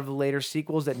a lot of the later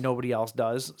sequels that nobody else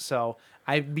does. So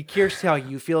I'd be curious to see how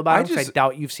you feel about them, because I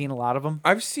doubt you've seen a lot of them.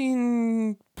 I've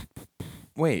seen...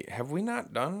 Wait, have we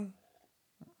not done...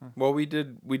 Well, we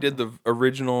did the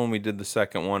original and we did the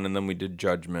second one, and then we did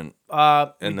Judgment. We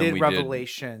did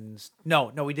Revelations.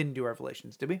 No, we didn't do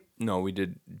Revelations, did we? No, we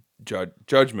did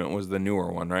Judgment was the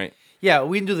newer one, right? Yeah,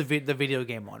 we didn't do the video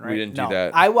game one, right? We didn't do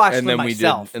that. I watched them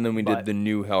myself. And then we did the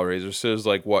new Hellraiser. So there's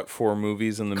like, what, 4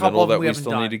 movies in the middle that we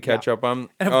still need to catch up on?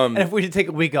 And if we take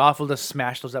a week off, we'll just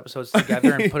smash those episodes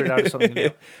together and put it out as something new.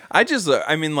 I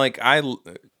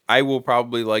will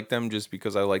probably like them just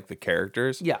because I like the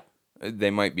characters. Yeah.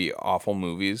 They might be awful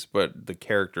movies, but the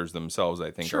characters themselves, I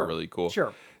think, are really cool.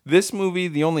 Sure. This movie,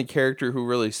 the only character who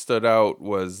really stood out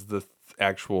was the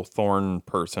actual Thorn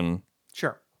person.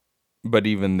 Sure. But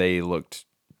even they looked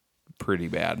pretty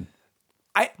bad.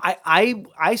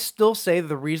 I still say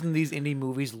the reason these indie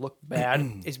movies look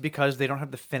bad is because they don't have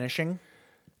the finishing.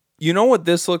 You know what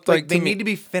this looked like? They need to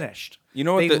be finished. You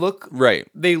know what they look right?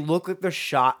 They look like they're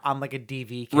shot on like a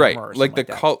DV camera, right? Or like the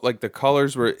the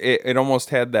colors were. It almost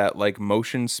had that like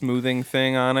motion smoothing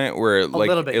thing on it, where it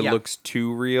looks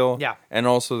too real. Yeah, and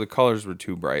also the colors were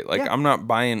too bright. Like I'm not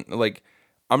buying. Like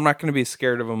I'm not going to be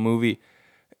scared of a movie.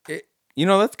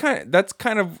 That's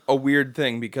kind of a weird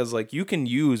thing, because like you can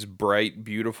use bright,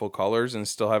 beautiful colors and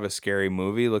still have a scary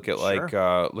movie. Look at look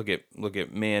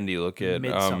at Mandy. Look at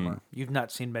Midsommar. You've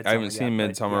not seen Midsommar. I haven't seen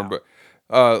Midsommar, but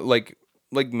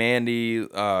like Mandy.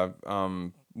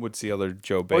 What's the other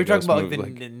Joe Begos you're talking about movie?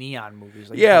 like the neon movies.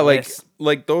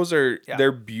 Like those are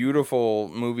they're beautiful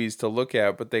movies to look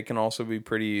at, but they can also be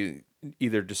pretty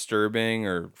either disturbing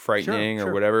or frightening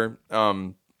or whatever.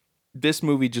 This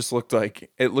movie just looked like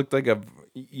a.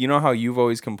 You know how you've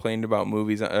always complained about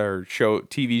movies or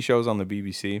TV shows on the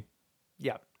BBC?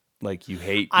 Yeah. Like you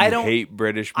hate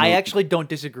British I movies. actually don't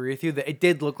disagree with you that it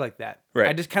did look like that. Right.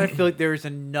 I just kind of feel like there's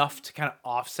enough to kind of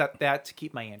offset that to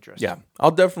keep my interest. Yeah.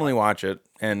 I'll definitely watch it,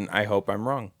 and I hope I'm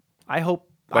wrong. I hope.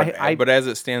 But as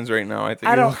it stands right now, I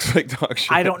think it looks like dog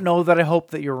shit. I don't know that I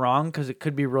hope that you're wrong, because it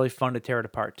could be really fun to tear it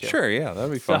apart too. Sure, yeah,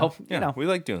 that'd be fun. So, yeah, we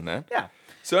like doing that. Yeah.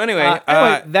 So anyway,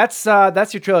 that's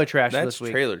your trailer trash that's this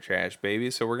week. Trailer trash,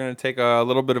 baby. So we're gonna take a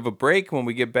little bit of a break. When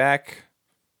we get back,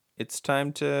 it's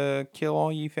time to kill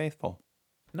all ye faithful.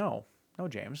 No,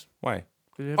 James. Why?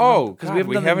 Because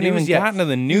we haven't even gotten to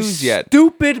the news yet.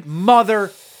 Stupid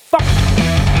motherfucker.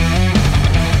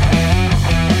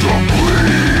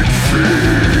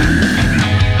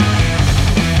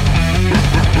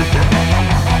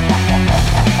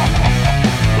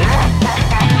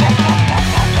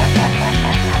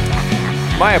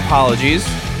 My apologies.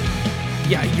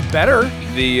 Yeah, you better.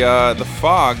 The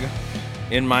fog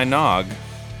in my nog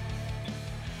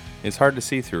is hard to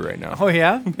see through right now. Oh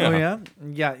yeah?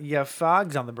 Yeah,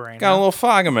 fog's on the brain. Got a little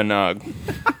fog in my nog.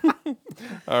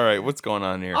 All right, what's going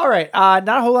on here? All right, not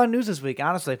a whole lot of news this week,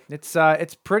 honestly.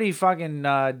 It's pretty fucking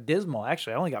dismal,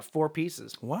 actually. I only got 4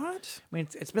 pieces. What? I mean,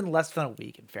 it's been less than a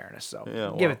week, in fairness,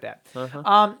 so give it that.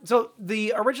 So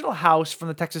the original house from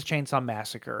the Texas Chainsaw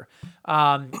Massacre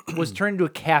was turned into a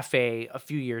cafe a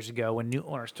few years ago when new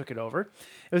owners took it over.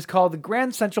 It was called the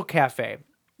Grand Central Cafe.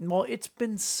 Well, it's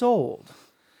been sold.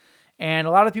 And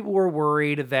a lot of people were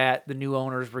worried that the new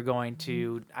owners were going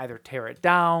to either tear it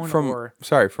down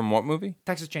from what movie?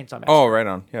 Texas Chainsaw Massacre. Oh, right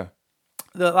on. Yeah.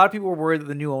 A lot of people were worried that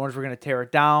the new owners were going to tear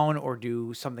it down or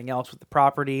do something else with the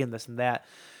property and this and that.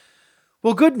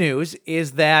 Well, good news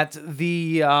is that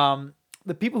the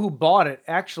people who bought it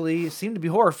actually seem to be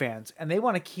horror fans, and they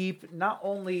want to keep not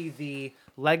only the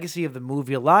legacy of the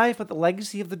movie alive, but the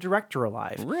legacy of the director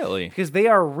alive. Really? Because they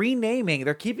are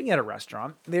they're keeping it a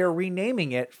restaurant. They are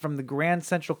renaming it from the Grand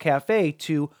Central Cafe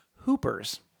to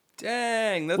Hooper's.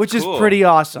 Dang, that's which cool. is pretty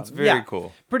awesome. That's very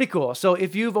cool. Pretty cool. So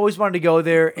if you've always wanted to go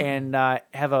there and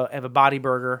have a body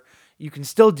burger, you can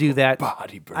still do that.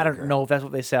 Body burger. I don't know if that's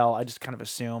what they sell. I just kind of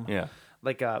assume. Yeah.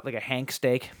 Like a Hank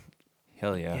steak.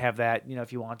 Hell yeah. You have that,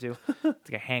 if you want to. It's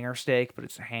like a hanger steak, but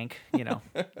it's a Hank,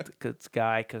 it's a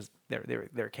guy because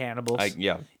they're cannibals.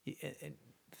 Yeah.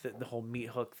 The whole meat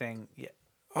hook thing. Yeah.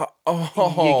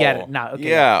 Oh, you get it now. Okay.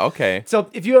 Yeah. Okay. So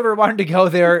if you ever wanted to go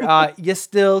there, you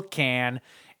still can.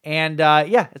 And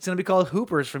it's gonna be called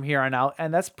Hoopers from here on out,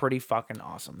 and that's pretty fucking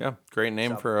awesome. Yeah, great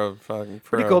name for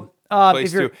pretty cool.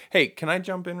 Place too. Hey, can I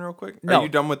jump in real quick? No. Are you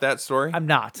done with that story? I'm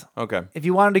not. Okay. If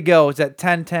you wanted to go, it's at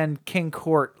 1010 King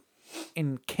Court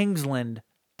in Kingsland,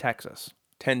 Texas.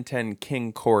 1010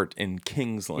 King Court in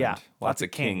Kingsland. Yeah, lots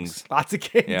of kings. Lots of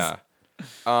kings. Yeah.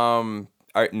 All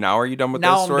right, now are you done with that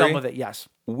Now story? I'm done with it. Yes.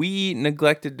 We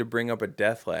neglected to bring up a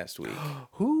death last week.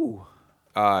 Who?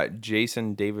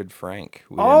 Jason David Frank.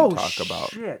 We didn't talk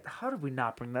about. Shit! How did we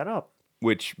not bring that up?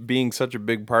 Which, being such a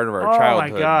big part of our Oh, my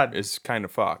childhood, God. is kind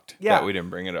of fucked Yeah. that we didn't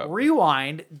bring it up.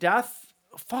 Rewind. Death.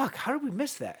 Fuck. How did we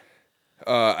miss that?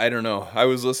 I don't know. I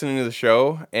was listening to the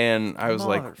show and I was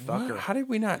like, Motherfucker. what? How did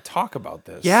we not talk about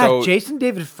this? Yeah, So, Jason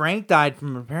David Frank died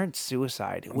from apparent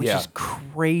suicide, which Yeah. is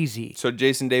crazy. So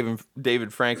Jason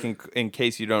David Frank, in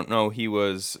case you don't know, he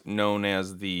was known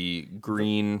as the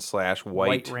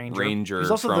green/white Ranger.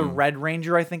 He's also the Red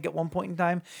Ranger, I think, at one point in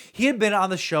time. He had been on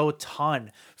the show a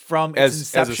ton from its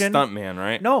inception. As a stuntman,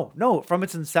 right? No, from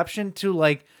its inception to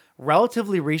like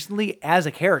relatively recently as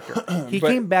a character. He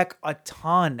came back a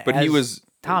ton. But as he was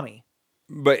Tommy.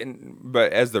 But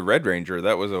as the Red Ranger,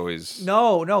 that was always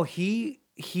No, he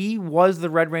was the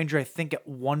Red Ranger, I think, at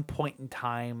one point in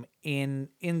time in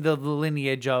the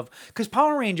lineage of, because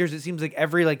Power Rangers, it seems like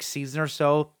every like season or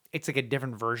so, it's like a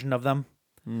different version of them.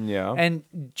 Yeah. And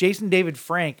Jason David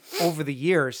Frank over the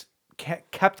years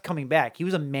kept coming back. He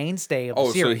was a mainstay of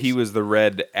the series. So he was the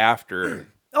red after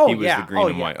he was the green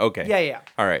and white. Okay. Yeah.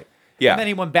 All right. Yeah. And then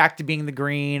he went back to being the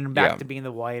green, and back to being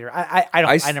the white. Or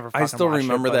I never. I still watched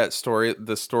remember it, but that story,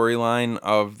 the storyline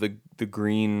of the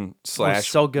green /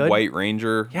 so good. white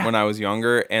ranger Yeah. when I was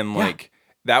younger, and like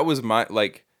that was my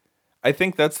like. I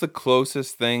think that's the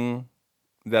closest thing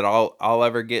that I'll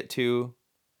ever get to,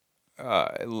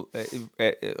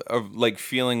 of like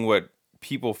feeling what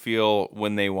people feel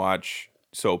when they watch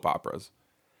soap operas.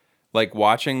 Like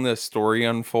watching the story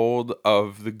unfold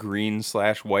of the green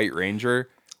 / white ranger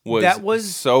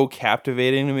was so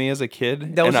captivating to me as a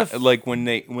kid. That was and like when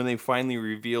they finally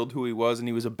revealed who he was, and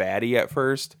he was a baddie at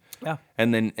first. Yeah.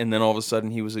 And then all of a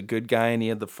sudden he was a good guy, and he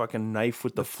had the fucking knife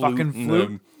with the flute, fucking and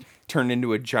flute. turned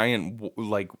into a giant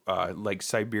like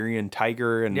Siberian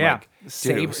tiger, and yeah, like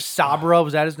Saber Sabra,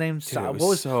 was that his name? it What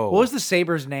was was the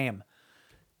saber's name?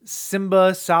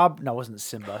 Simba No, it wasn't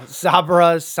Simba.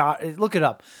 Sabra. Look it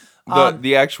up.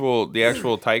 the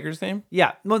actual tiger's name?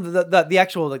 Yeah, no, the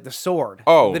actual like the sword.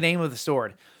 Oh. The name of the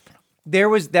sword. That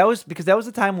was because that was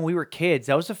the time when we were kids.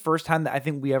 That was the first time that I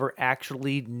think we ever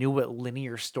actually knew what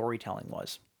linear storytelling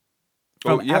was.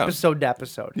 From episode to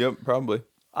episode. Yep, probably.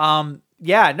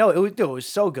 Yeah, no, it was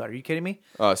so good. Are you kidding me?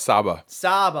 Saba.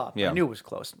 Yeah. I knew it was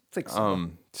close. It's like Saba.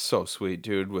 So sweet,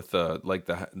 dude, with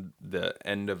the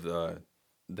end of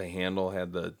the handle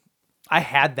had the I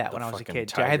had that when I was a fucking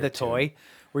kid. I had the tiger, toy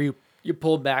where you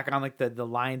pulled back on like the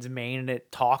lion's mane and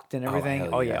it talked and everything. hell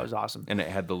Oh yeah, yeah. it was awesome. and it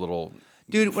had the little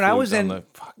Dude, when I was flute on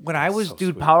dude, so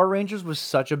sweet. Power Rangers was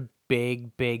such a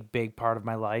big part of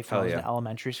my life when I was in yeah.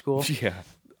 elementary school. Yeah.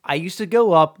 I used to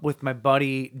go up with my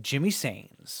buddy Jimmy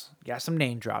Sains. Got some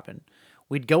name dropping.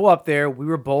 We'd go up there. We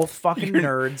were both fucking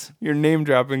nerds. You're name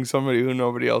dropping somebody who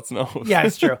nobody else knows. Yeah,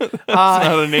 it's true. It's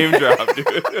not a name drop,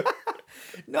 dude.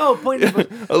 No, point is,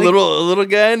 a little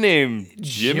guy named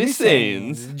Jimmy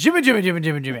Sains. Jimmy.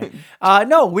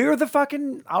 No, we were the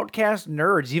fucking outcast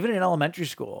nerds, even in elementary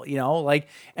school,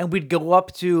 and we'd go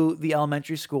up to the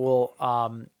elementary school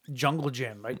jungle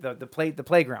gym, right? The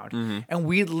playground. Mm-hmm. And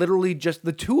we literally just,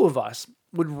 the two of us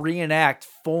would reenact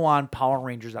full-on Power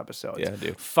Rangers episodes. Yeah,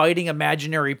 dude. Fighting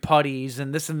imaginary putties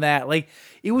and this and that. Like,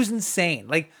 it was insane.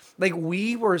 Like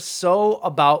we were so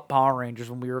about Power Rangers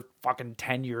when we were fucking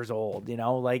 10 years old,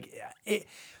 Like, it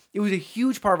was a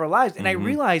huge part of our lives. And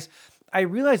Mm-hmm. I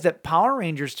realized that Power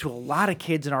Rangers, to a lot of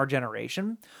kids in our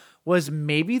generation, was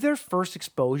maybe their first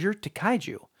exposure to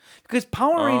kaiju. Because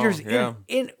Power Rangers, yeah.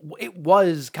 it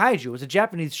was kaiju. It was a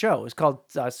Japanese show. It was called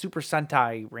Super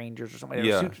Sentai Rangers or something. Like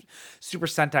that. Yeah. Super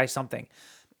Sentai something.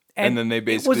 And then they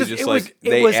basically it was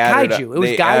kaiju. It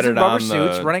was guys in rubber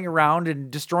suits running around and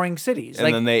destroying cities.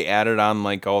 And then they added on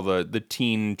like all the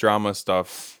teen drama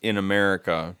stuff in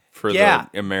America for the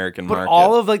American but market. But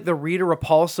all of like the Rita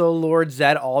Repulso, Lord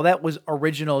Zed, all that was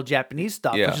original Japanese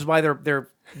stuff, Yeah. which is why they're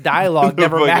dialogue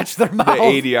never Fucking- matched their mouth.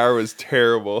 The ADR was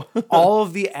terrible. All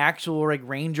of the actual like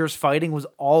Rangers fighting was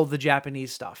all the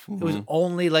Japanese stuff. It was Mhm.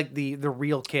 only like the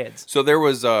real kids. So there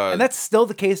was And that's still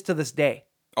the case to this day.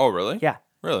 Oh, really? Yeah.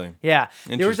 Really? Yeah.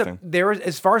 Interesting. There was,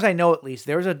 as far as I know at least,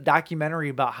 there was a documentary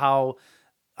about how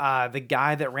the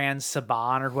guy that ran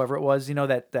Saban or whoever it was,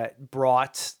 that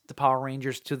brought the Power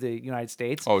Rangers to the United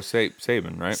States. Oh,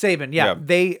 Saban, right? Saban, yeah.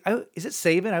 Is it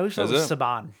Saban? I always thought it was Is it?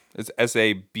 Saban. It's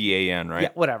Saban, right? Yeah,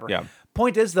 whatever. Yeah.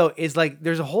 Point is though, is like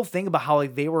there's a whole thing about how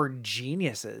like they were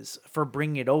geniuses for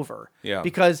bringing it over. Yeah.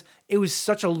 Because it was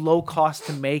such a low cost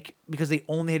to make because they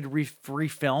only had to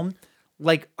refilm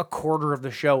like a quarter of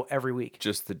the show every week.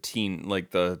 Just the teen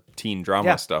drama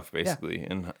Yeah. stuff, basically.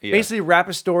 And yeah. Basically wrap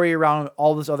a story around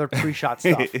all this other pre-shot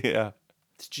stuff. Yeah.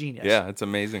 It's genius. Yeah, it's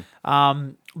amazing.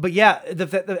 But yeah,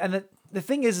 the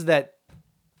thing is that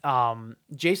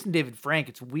Jason David Frank,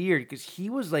 it's weird because he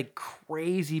was like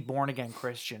crazy born again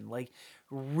Christian, like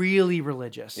really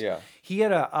religious. Yeah. He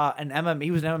had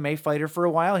he was an MMA fighter for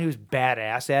a while. He was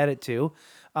badass at it too.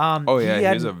 Oh yeah,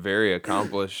 he was a very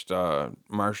accomplished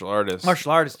martial artist.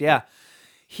 Martial artist, yeah.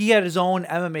 He had his own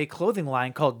MMA clothing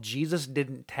line called Jesus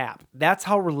Didn't Tap. That's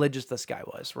how religious this guy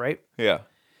was, right? Yeah.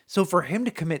 So for him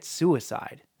to commit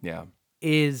suicide Yeah.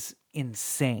 is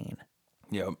insane.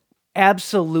 Yep.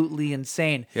 Absolutely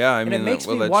insane. Yeah, I And mean, it makes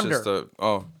me that's wonder. just a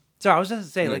Sorry, I was going to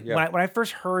say, Yeah, like, yeah. when I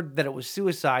first heard that it was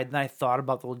suicide, and I thought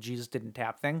about the whole Jesus Didn't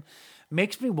Tap thing,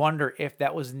 makes me wonder if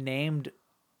that was named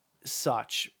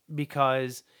such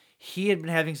because he had been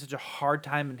having such a hard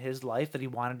time in his life that he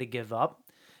wanted to give up.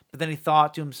 But then he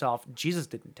thought to himself, Jesus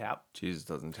didn't tap. Jesus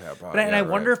doesn't tap out. But I Yeah,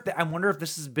 wonder right. if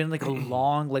this has been like a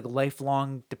long, like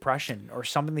lifelong depression or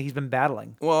something that he's been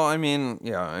battling. Well, I mean,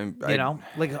 yeah,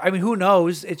 Who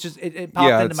knows? It's just it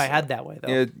popped into my head that way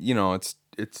though.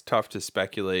 It's tough to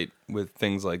speculate with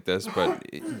things like this, but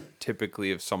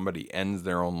typically, if somebody ends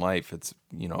their own life, it's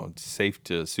safe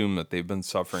to assume that they've been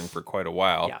suffering for quite a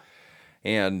while. Yeah.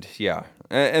 And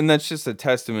and that's just a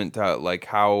testament to like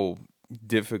how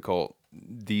difficult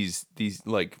these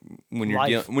like when you're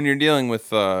Life. when you're dealing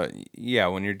with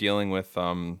when you're dealing with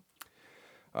when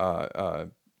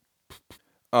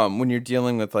you're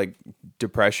dealing with like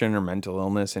depression or mental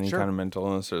illness, any Sure. kind of mental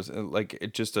illness, or like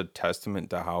it's just a testament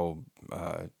to how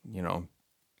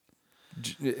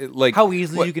like How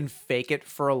easily you can fake it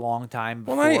for a long time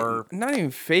before. well, not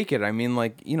even fake it. I mean,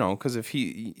 like, because if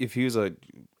he was a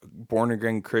born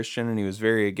again Christian and he was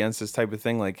very against this type of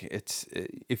thing, like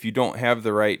if you don't have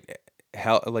the right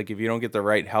help, like if you don't get the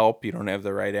right help, you don't have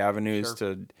the right avenues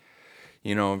to,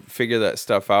 figure that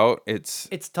stuff out. It's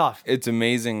tough. It's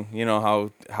amazing,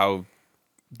 how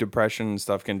depression and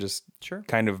stuff can just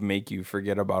kind of make you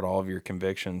forget about all of your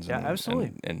convictions. Yeah, and,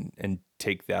 absolutely. And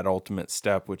take that ultimate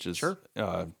step, which is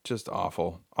just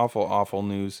awful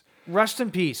news. Rest in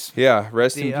peace. Yeah,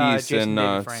 rest in peace. Jason David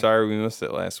And Frank. sorry we missed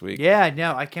it last week. Yeah,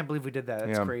 no, I can't believe we did that.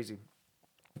 That's Yeah. crazy.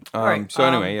 So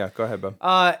anyway, go ahead,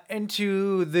 Bob.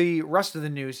 Into the rest of the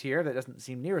news here. That doesn't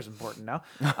seem near as important now.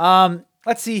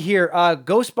 Let's see here.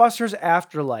 Ghostbusters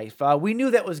Afterlife. We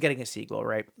knew that was getting a sequel,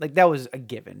 right? Like that was a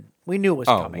given. We knew it was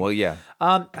Oh, coming. well, yeah.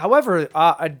 However,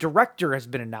 a director has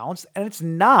been announced, and it's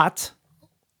not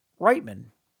Reitman.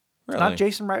 It's Really? not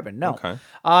Jason Reitman. No. Okay.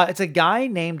 It's a guy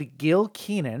named Gil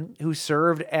Keenan who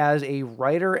served as a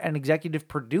writer and executive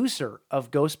producer of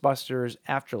Ghostbusters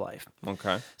Afterlife.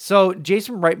 Okay. So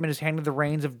Jason Reitman has handed the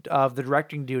reins of the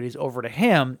directing duties over to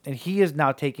him, and he is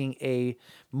now taking a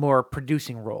more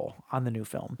producing role on the new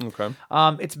film. Okay.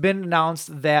 It's been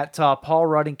announced that Paul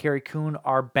Rudd and Carrie Coon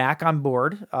are back on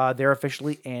board. They're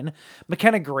officially in.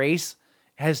 McKenna Grace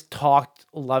has talked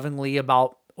lovingly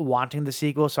about wanting the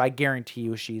sequel, so I guarantee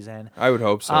you she's in. I would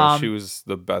hope so. Um, She was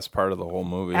the best part of the whole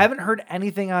movie. I haven't heard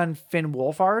anything on Finn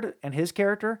Wolfhard and his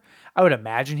character. I would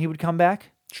imagine he would come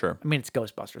back. Sure. I mean, it's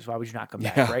Ghostbusters. Why would you not come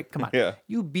back, Yeah. right? Come on. Yeah.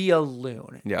 You be a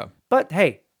loon. Yeah. But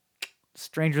hey,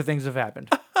 stranger things have happened.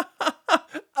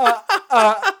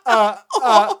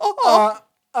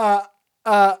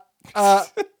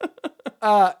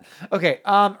 Okay.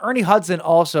 Ernie Hudson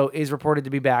also is reported to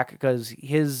be back because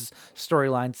his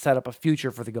storyline set up a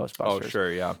future for the Ghostbusters. Oh,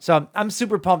 sure, yeah. So I'm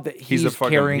super pumped that he's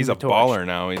carrying he's the a torch. baller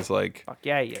now. He's like, Fuck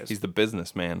yeah, he is. he's the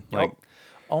businessman. Yep. Like,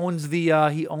 he owns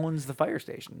the fire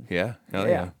station. yeah, hell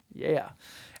yeah. Yeah.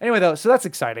 Anyway, though, so that's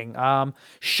exciting.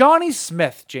 Shawnee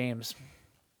Smith, James.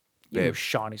 You know who Babe.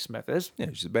 Shawnee Smith is. Yeah,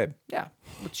 she's a babe. Yeah.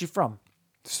 What's she from?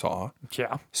 Saw.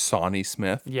 Yeah. Sawney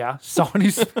Smith. Yeah. Shawnee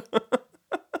Smith.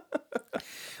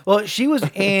 Well, she was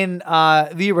in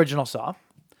the original Saw.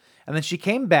 And then she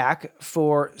came back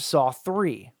for Saw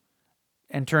 3.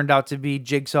 and turned out to be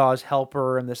Jigsaw's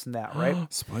helper and this and that,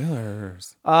 right?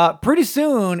 Spoilers. Pretty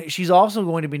soon, she's also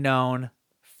going to be known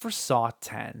for Saw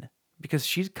 10 because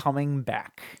she's coming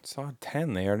back. Saw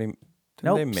 10. They already.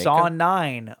 Nope. Saw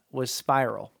 9 was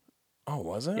Spiral. Oh,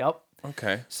 was it? Yep.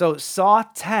 Okay. So So Saw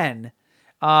 10,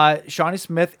 Shawnee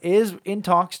Smith is in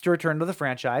talks to return to the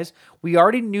franchise. We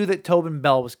already knew that Tobin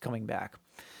Bell was coming back.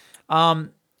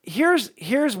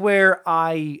 Here's where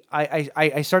I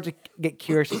start to get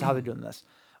curious as to how they're doing this.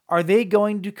 Are they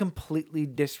going to completely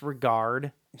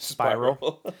disregard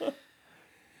Spiral?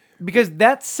 Because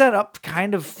that's set up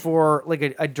kind of for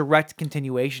like a direct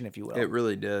continuation, if you will. It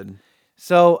really did.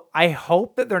 So I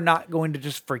hope that they're not going to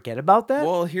just forget about that.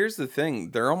 Well, here's the thing.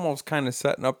 They're almost kind of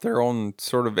setting up their own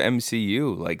sort of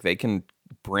MCU. Like they can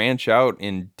branch out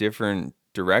in different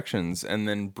directions and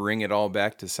then bring it all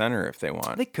back to center if they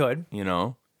want. They could. You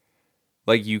know?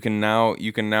 Like you can now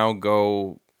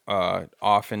go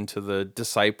off into the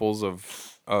disciples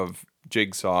of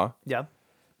Jigsaw. Yeah.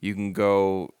 You can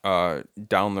go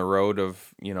down the road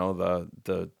of,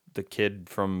 the kid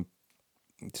from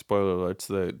spoiler alerts,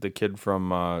 the kid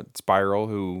from Spiral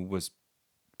who was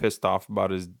pissed off about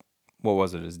his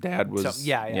dad was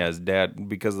his dad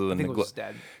because of the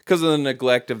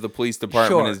neglect of the police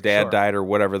department. His dad died or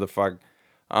whatever the fuck.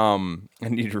 I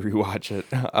need to rewatch it.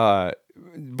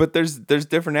 But there's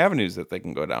different avenues that they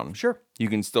can go down. Sure. You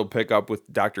can still pick up with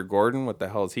Dr. Gordon. What the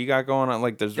hell has he got going on?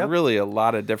 Like there's really a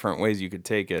lot of different ways you could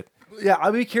take it. Yeah,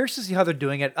 I'll be curious to see how they're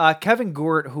doing it. Kevin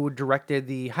Gort, who directed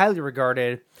the highly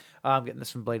regarded, I'm getting this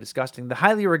from Blade Disgusting, the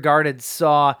highly regarded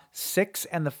Saw 6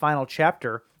 and the final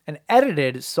chapter, and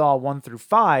edited Saw 1 through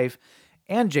 5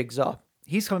 and Jigsaw.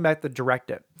 He's coming back to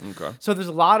direct it. Okay. So there's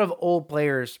a lot of old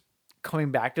players coming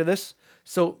back to this.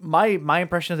 So my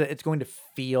impression is that it's going to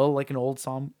feel like an old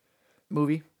Saw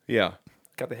movie. Yeah.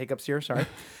 Got the hiccups here, sorry.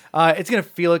 It's going to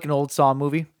feel like an old Saw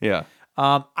movie. Yeah.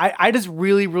 I just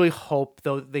really, really hope,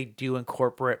 though, they do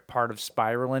incorporate part of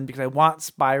Spiral in, because I want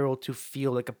Spiral to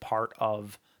feel like a part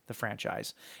of the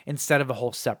franchise instead of a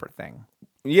whole separate thing.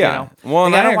 Yeah. You know? Well,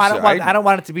 like, I don't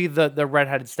want it to be the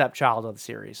redheaded stepchild of the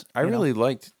series. I really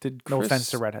liked. No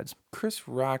offense to redheads. Chris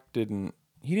Rock didn't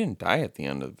die at the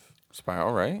end of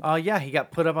Spiral, right? Yeah, he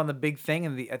got put up on the big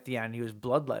thing at the end. He was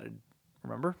bloodletted.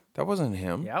 Remember? That wasn't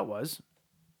him. Yeah, it was.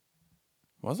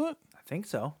 Was it? I think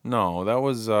so. No, that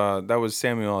was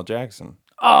Samuel L. Jackson.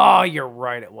 Oh, you're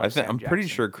right. It was. I'm pretty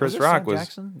sure Chris was Rock Sam was.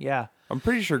 Jackson? Yeah. I'm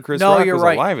pretty sure Chris Rock was alive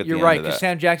at the end of that. You're right, because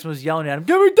Sam Jackson was yelling at him,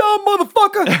 "Get me down,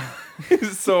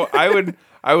 motherfucker!" So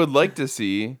I would like to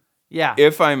see. Yeah.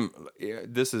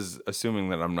 This is assuming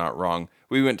that I'm not wrong.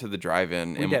 We went to the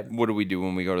drive-in, and did. what do we do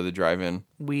when we go to the drive-in?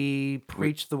 We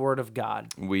preach the word of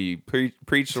God. We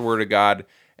preach the word of God,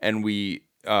 and we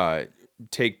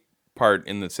take part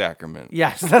in the sacrament.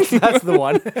 Yes, that's the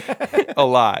one. A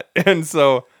lot, and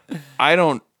so I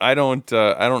don't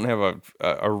have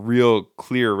a real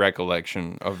clear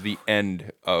recollection of the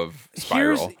end of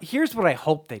Spiral. Here's what I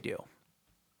hope they do.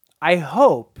 I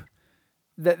hope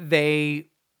that they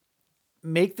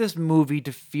make this movie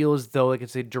to feel as though like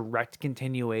it's a direct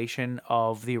continuation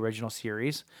of the original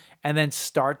series, and then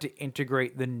start to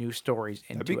integrate the new stories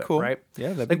into That'd be it. cool. Right? Yeah,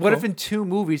 that'd like be what cool. if in 2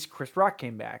 movies Chris Rock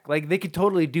came back? Like they could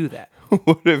totally do that.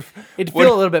 What if It'd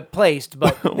feel a little bit placed,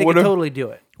 but they could totally do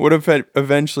it. What if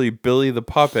eventually Billy the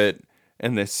Puppet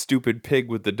and this stupid pig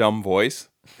with the dumb voice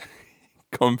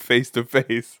come face to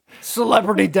face?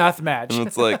 Celebrity death match. And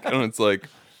it's like,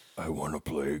 I want to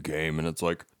play a game, and it's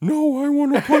like, no, I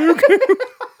want to play a game.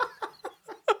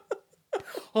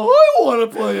 I want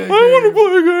to play a game. I want to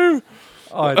play a game.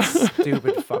 Oh, it's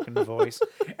stupid fucking voice.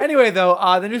 Anyway, though,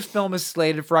 the new film is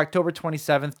slated for October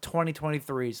 27th,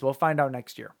 2023. So we'll find out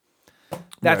next year.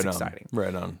 That's exciting.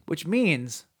 Right on. Which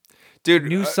means, dude,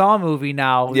 new Saw movie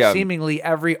now, seemingly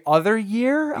every other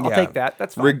year. I'll take that.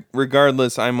 That's fine.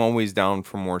 Regardless, I'm always down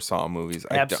for more Saw movies.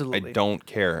 Absolutely. I don't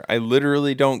care. I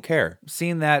literally don't care.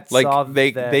 Seen that. Like saw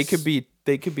they this. could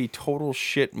be total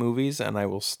shit movies, and I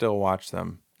will still watch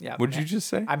them. Yeah. What'd you just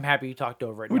say? I'm happy you talked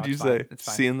over it. What'd you say? It's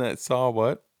fine. Seeing that Saw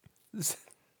what?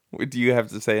 What do you have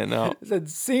to say it now? I said,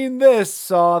 seen this,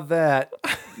 saw that.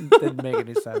 Didn't make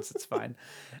any sense. It's fine.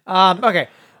 Okay.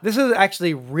 This is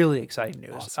actually really exciting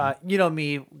news. Awesome. You know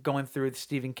me going through the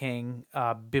Stephen King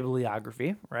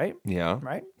bibliography, right? Yeah.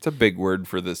 Right? It's a big word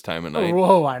for this time of night.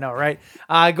 Whoa, I know, right?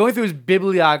 Going through his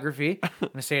bibliography. I'm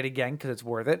going to say it again because it's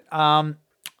worth it.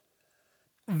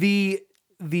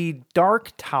 The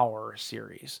Dark Tower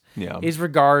series is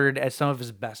regarded as some of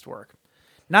his best work.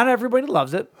 Not everybody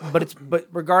loves it, but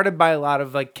regarded by a lot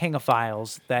of like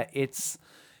Kingophiles that it's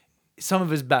some of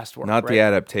his best work. Not the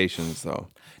adaptations though.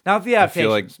 Not the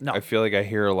adaptations. I feel like I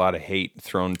hear a lot of hate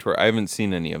thrown toward. I haven't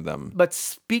seen any of them. But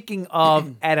speaking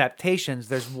of adaptations,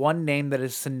 there's one name that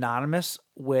is synonymous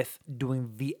with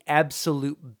doing the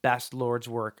absolute best Lord's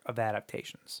work of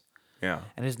adaptations. Yeah.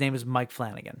 And his name is Mike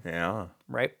Flanagan. Yeah.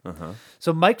 Right?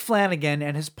 So Mike Flanagan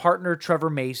and his partner Trevor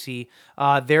Macy,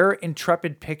 their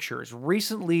Intrepid Pictures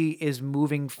recently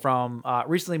moved from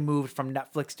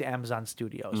Netflix to Amazon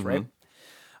Studios, right?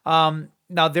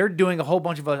 Now they're doing a whole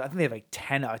bunch of other, I think they have like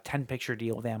a 10 picture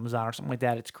deal with Amazon or something like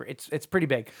that. It's pretty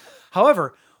big.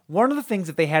 However, one of the things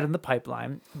that they had in the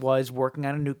pipeline was working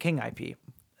on a new King IP.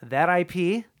 That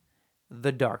IP,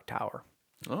 The Dark Tower.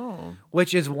 Oh.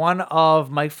 Which is one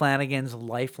of Mike Flanagan's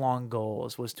lifelong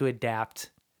goals, was to adapt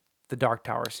the Dark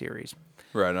Tower series.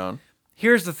 Right on.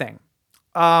 Here's the thing.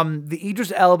 The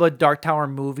Idris Elba Dark Tower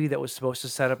movie that was supposed to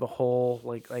set up a whole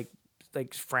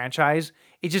like franchise,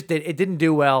 it didn't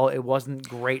do well. It wasn't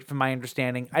great from my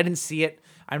understanding. I didn't see it.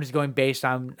 I'm just going based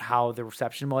on how the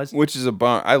reception was. Which is a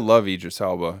bummer. I love Idris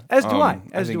Elba. As do I.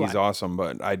 I think he's awesome,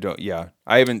 but I don't. Yeah,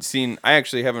 I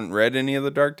actually haven't read any of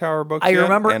the Dark Tower books. I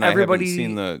remember and everybody I haven't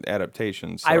seen the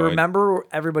adaptations. So I remember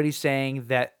everybody saying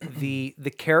that the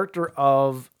character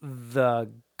of the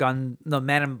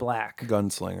Man in Black,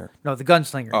 Gunslinger. No, the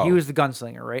gunslinger. Oh. He was the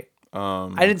gunslinger, right?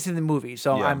 I didn't see the movie,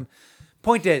 so yeah.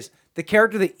 Point is, the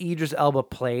character that Idris Elba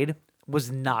played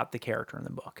was not the character in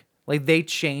the book. Like, they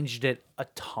changed it a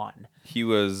ton. He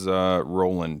was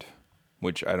Roland,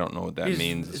 which I don't know what that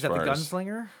means. Is that the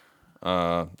gunslinger?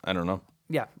 I don't know.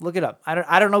 Yeah, look it up.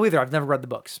 I don't know either. I've never read the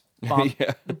books.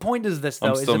 Yeah. The point is this, though.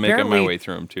 I'm still making my way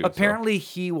through them, too. Apparently,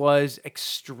 he was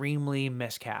extremely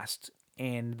miscast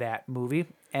in that movie,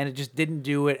 and it just didn't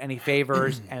do it any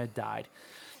favors, and it died.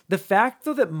 The fact,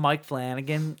 though, that Mike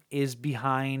Flanagan is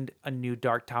behind a new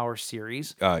Dark Tower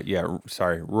series.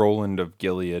 Roland of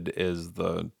Gilead is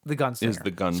the gunslinger. Is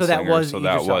the gunslinger. So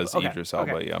that was Idris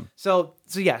Elba. Okay.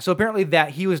 Yeah. So apparently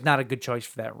that he was not a good choice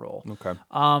for that role. Okay.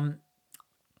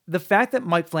 The fact that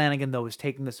Mike Flanagan, though, is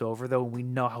taking this over, though, we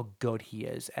know how good he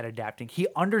is at adapting. He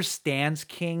understands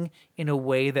King in a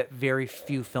way that very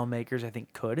few filmmakers, I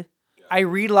think, could. I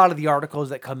read a lot of the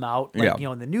articles that come out,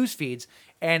 in the news feeds,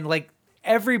 and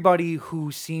everybody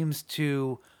who seems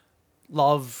to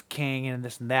love King and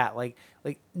this and that,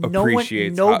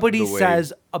 nobody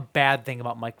says a bad thing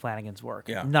about Mike Flanagan's work.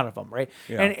 Yeah. None of them, right?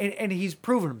 Yeah. And he's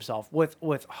proven himself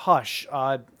with Hush.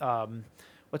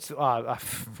 What's the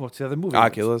other movie?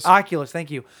 Oculus. Oculus,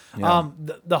 thank you. Yeah.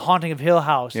 The Haunting of Hill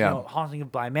House. Yeah. Haunting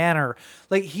of Bly Manor.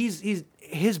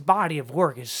 His body of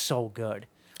work is so good.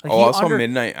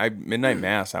 Midnight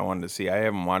Mass. I wanted to see. I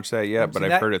haven't watched that yet, but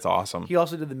I've heard it's awesome. He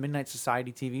also did the Midnight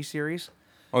Society TV series.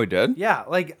 Oh, he did? Yeah,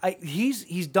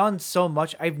 he's done so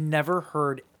much. I've never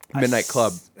heard Midnight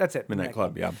Club. That's it. Midnight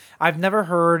Club. Yeah. I've never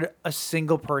heard a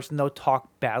single person though talk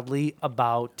badly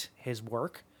about his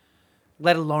work,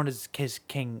 let alone his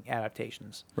King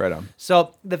adaptations. Right on.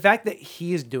 So the fact that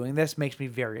he is doing this makes me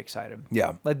very excited.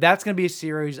 Yeah. That's going to be a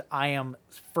series I am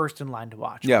first in line to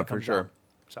watch. Yeah, for sure. Out.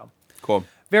 So cool.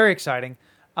 Very exciting.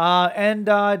 And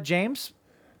James.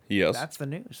 Yes. That's the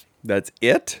news. That's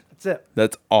it? That's it.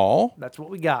 That's all? That's what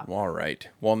we got. All right.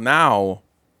 Well, now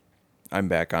I'm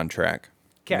back on track.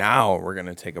 'Kay. Now we're going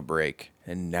to take a break.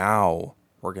 And now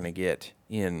we're going to get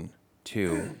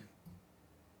into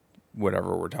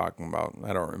whatever we're talking about.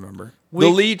 I don't remember. The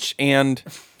Leech and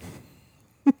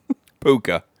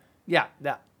Puka. Yeah,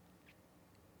 that.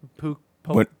 Poke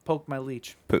my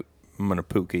leech. I'm going to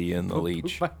Puka you in the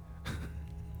leech. I'm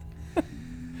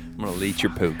going to leech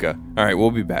your Puka. All right,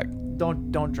 we'll be back.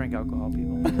 Don't drink alcohol,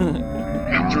 people.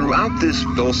 Throughout this,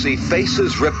 they'll see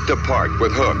faces ripped apart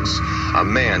with hooks, a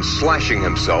man slashing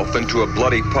himself into a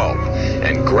bloody pulp,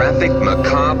 and graphic,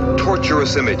 macabre,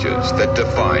 torturous images that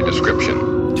defy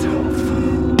description.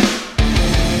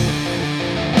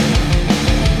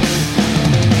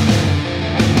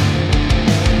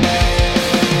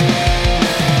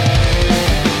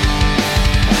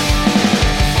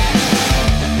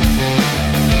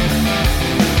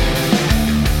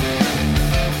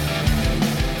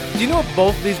 Do you know what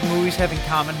both of these movies have in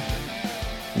common?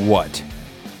 What?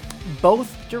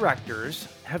 Both directors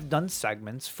have done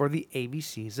segments for the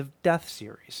ABCs of Death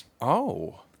series.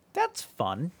 Oh. That's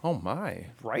fun. Oh, my.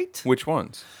 Right? Which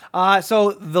ones?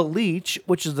 So The Leech,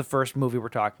 which is the first movie we're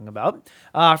talking about,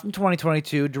 from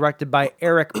 2022, directed by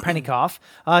Eric Pennycoff.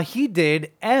 He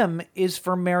did M is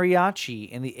for Mariachi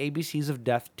in the ABCs of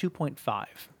Death 2.5.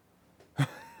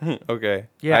 Okay.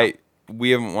 Yeah.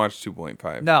 We haven't watched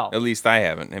 2.5. No. At least I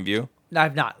haven't. Have you? No,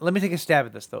 I've not. Let me take a stab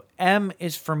at this, though. M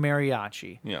is for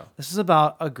Mariachi. Yeah. This is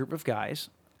about a group of guys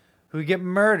who get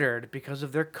murdered because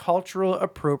of their cultural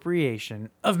appropriation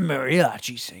of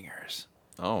mariachi singers.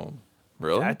 Oh,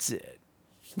 really? That's it.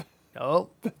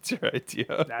 Nope. That's your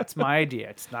idea. That's my idea.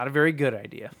 It's not a very good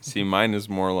idea. See, mine is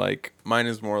more like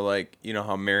you know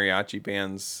how mariachi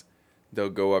bands, they'll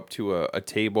go up to a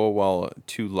table while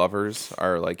two lovers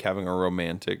are like having a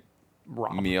romantic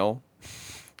meal,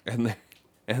 and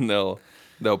they'll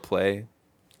play.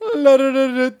 And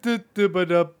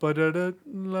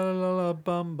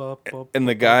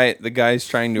the guy's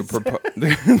trying to propose.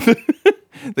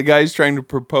 The guy's trying to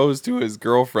propose to his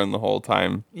girlfriend the whole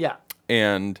time. Yeah.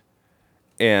 And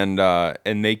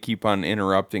they keep on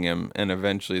interrupting him, and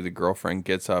eventually the girlfriend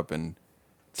gets up and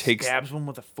stabs one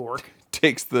with a fork.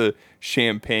 Takes the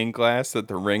champagne glass that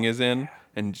the ring is in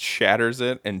and shatters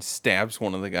it and stabs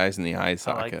one of the guys in the eye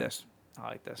socket. I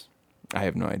like this. I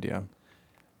have no idea.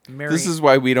 This is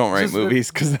why we don't write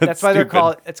movies, because that's why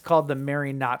stupid. it's called the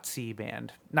Mary Nazi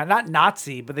Band. Not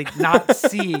Nazi, but they not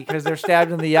see because they're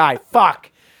stabbed in the eye. Fuck.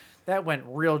 That went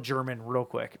real German real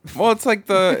quick. Well, it's like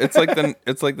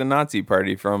the Nazi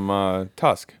party from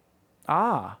Tusk.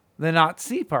 Ah, the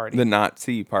Nazi party. The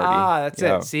Nazi party. Ah, that's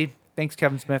it. See, thanks,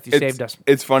 Kevin Smith. You saved us.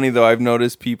 It's funny though. I've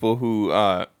noticed people who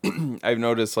I've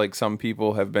noticed like some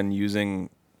people have been using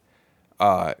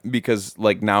because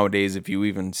like nowadays, if you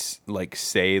even like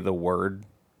say the word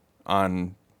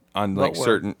on like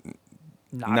certain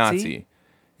Nazi,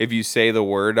 if you say the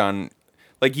word on.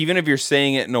 Like, even if you're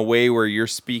saying it in a way where you're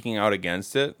speaking out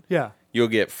against it, you'll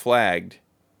get flagged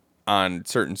on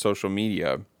certain social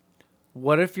media.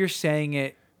 What if you're saying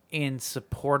it in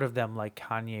support of them like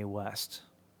Kanye West?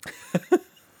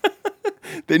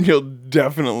 Then you'll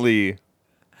definitely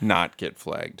not get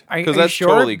flagged. Because that's sure?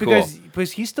 totally cool.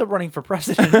 Because he's still running for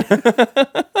president. Isn't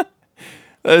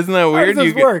that weird? How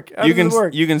does this work?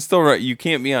 You can still run. You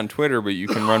can't be on Twitter, but you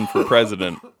can run for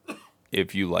president.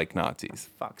 If you like Nazis.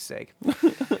 Fuck's sake.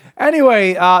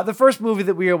 Anyway, the first movie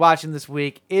that we are watching this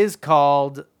week is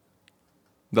called...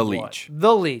 The Leech. What?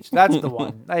 The Leech. That's the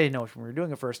one. I didn't know which one we were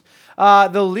doing it first.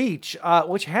 The Leech,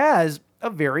 which has a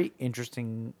very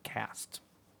interesting cast.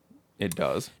 It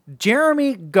does.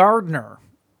 Jeremy Gardner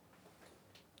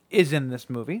is in this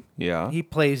movie. Yeah. He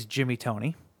plays Jimmy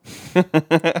Tony.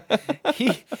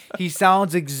 he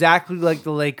sounds exactly like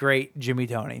the late great Jimmy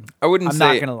Tony. I'm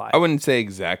not gonna lie. I wouldn't say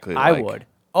exactly. I would.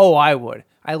 Oh, I would.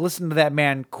 I listened to that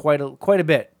man quite a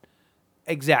bit.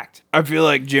 Exact. I feel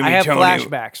like Jimmy Tony. I have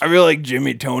flashbacks. I feel like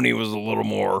Jimmy Tony was a little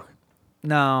more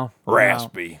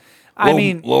raspy. I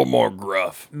mean, a little more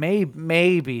gruff.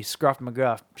 Maybe Scruff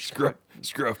McGruff.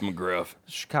 Scruff McGruff.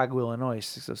 Chicago, Illinois,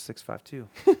 60652.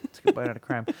 It's a good bite out of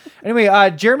crime.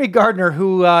 Anyway, Jeremy Gardner,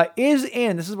 who is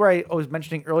in, this is where I was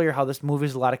mentioning earlier how this movie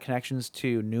has a lot of connections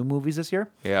to new movies this year.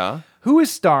 Yeah. Who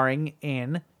is starring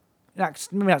in, maybe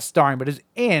not starring, but is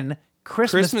in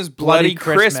Christmas Bloody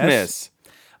Christmas.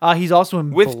 He's also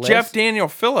in with Bliss. Jeff Daniel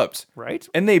Phillips. Right.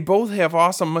 And they both have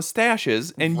awesome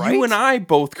mustaches. And you and I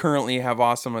both currently have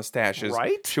awesome mustaches.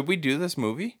 Right. Should we do this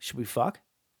movie? Should we fuck?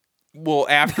 Well,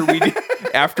 after we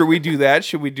do that,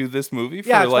 should we do this movie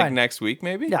for like next week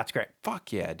maybe? Yeah, it's great.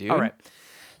 Fuck yeah, dude. All right.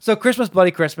 So Christmas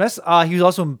Bloody Christmas. He was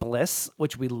also in Bliss,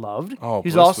 which we loved. Oh,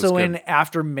 He's Bliss also was in good.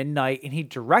 After Midnight, and he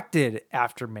directed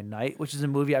After Midnight, which is a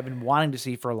movie I've been wanting to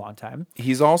see for a long time.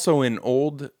 He's also in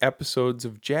old episodes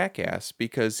of Jackass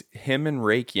because him and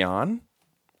Rake Yan,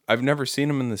 I've never seen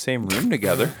them in the same room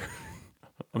together.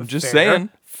 I'm just saying.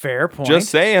 Fair point. Just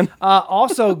saying.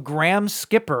 Also, Graham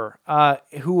Skipper,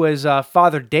 who was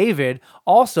Father David,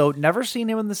 also never seen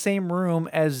him in the same room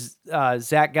as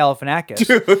Zach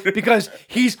Galifianakis because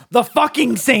he's the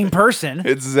fucking same person.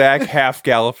 It's Zach half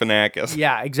Galifianakis.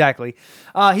 Yeah, exactly.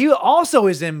 He also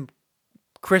is in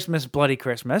Christmas Bloody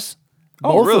Christmas.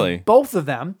 Really? Both of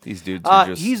them. These dudes are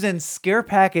just... He's in Scare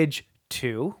Package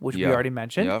 2, which we already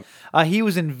mentioned. Yep. He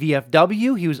was in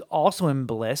VFW. He was also in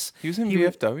Bliss. He was in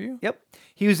VFW? Yep.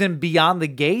 He was in Beyond the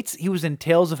Gates. He was in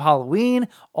Tales of Halloween,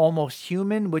 Almost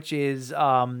Human, which is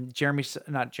not Jeremy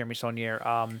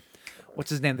Saunier.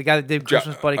 What's his name? The guy that did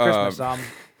Christmas Bloody Christmas. I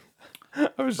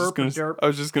was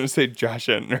just gonna say Josh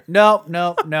Entner. No.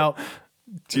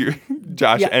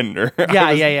 Josh Entner.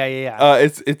 Yeah.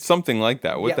 It's something like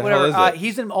that. What the hell is it?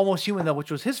 He's in Almost Human though, which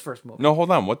was his first movie. No,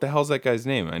 hold on. What the hell's that guy's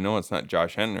name? I know it's not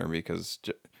Josh Entner because,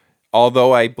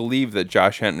 although I believe that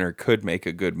Josh Entner could make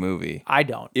a good movie, I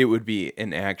don't. It would be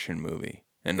an action movie,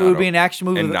 and it would be an action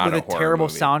movie with a horror terrible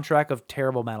movie. soundtrack of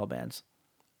terrible metal bands.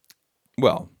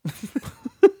 Well,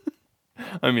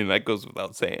 I mean that goes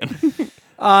without saying.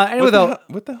 Anyway,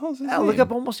 what the hell is his name? Look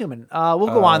up Almost Human. We'll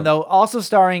go on though. Also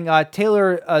starring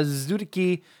Taylor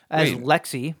Zudicki as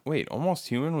Lexi. Wait, Almost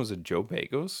Human was a Joe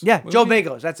Bagos? Yeah, Joe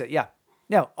Bagos. That's it. Yeah.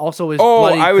 Yeah. Also, is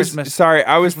Christmas, I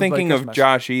was Christmas thinking Bloody of Christmas.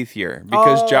 Josh Ethier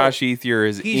because Josh Ethier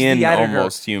is He's in the editor.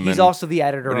 Almost Human. He's also the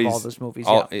editor but of he's all those movies.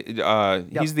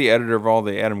 He's the editor of all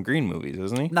the Adam Green movies,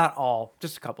 isn't he? Not all,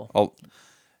 just a couple. Oh,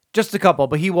 Just a couple,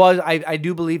 but he was. I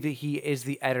do believe that he is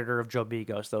the editor of Joe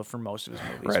Begos, though, for most of his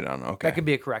movies. right on. Okay, That could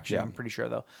be a correction. I'm pretty sure,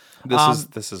 though.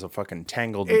 This is a fucking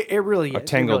tangled. It really is. A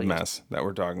tangled It really mess that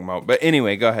we're talking about. But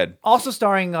anyway, go ahead. Also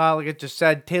starring, like I just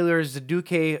said, Taylor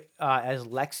Zaduke as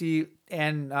Lexi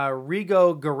and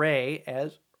Rigo Garay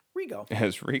as Rigo.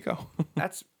 As Rico.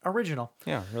 That's original.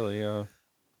 Yeah, really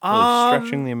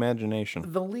stretching the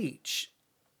imagination. The Leech.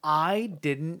 I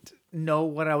didn't know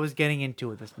what I was getting into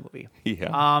with this movie.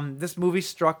 Yeah. This movie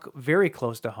struck very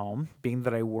close to home, being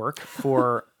that I work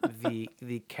for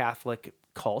the Catholic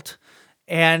cult.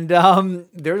 And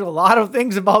there's a lot of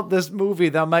things about this movie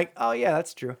that I'm like, oh yeah,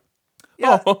 that's true.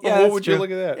 Yeah, what that's would true. you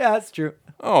look at that? Yeah, that's true.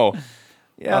 Oh.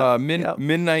 Yeah.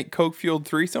 Midnight Coke fueled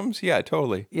threesomes? Yeah,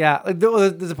 totally. Yeah. Like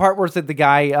there's a part where it's like the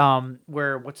guy,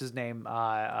 where what's his name?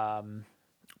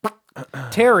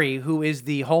 Terry, who is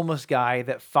the homeless guy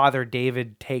that Father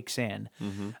David takes in.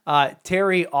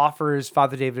 Terry offers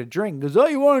Father David a drink. He goes, oh,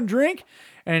 you want a drink?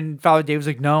 And Father David's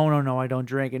like, no, I don't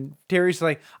drink. And Terry's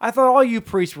like, I thought all you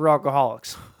priests were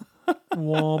alcoholics.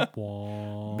 Womp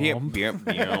womp.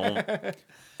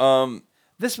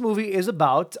 This movie is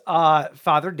about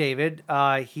Father David.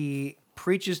 He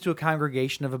preaches to a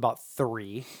congregation of about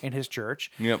 3 in his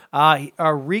church. Yep.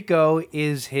 Rico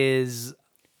is his...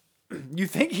 You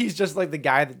think he's just like the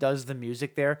guy that does the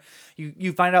music there.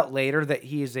 You find out later that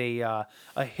he is a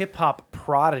hip hop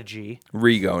prodigy.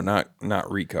 Rigo,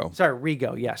 not Rico. Sorry,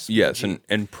 Rigo. Yes. Yes,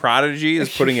 and prodigy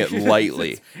is putting it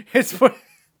lightly. it's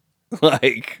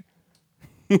like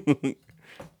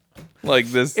like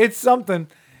this. It's something.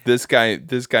 This guy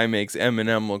makes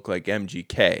Eminem look like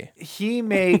MGK. He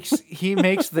makes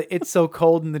the "It's So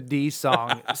Cold in the D"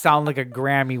 song sound like a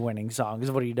Grammy-winning song.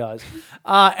 Is what he does.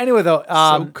 Anyway, though,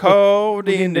 so cold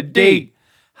in the D.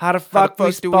 How the fuck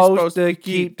we supposed to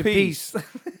keep the peace?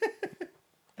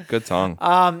 Good song.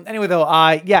 Anyway, though,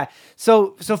 yeah.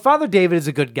 So Father David is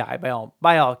a good guy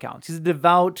by all accounts. He's a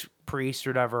devout priest or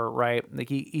whatever, right? Like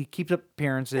he keeps up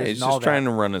appearances. Yeah, he's and all just trying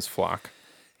to run his flock.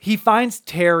 He finds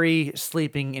Terry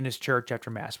sleeping in his church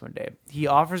after Mass one day. He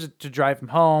offers to drive him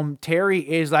home. Terry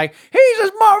is like, he's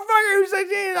this motherfucker who says,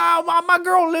 oh, my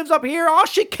girl lives up here. Oh,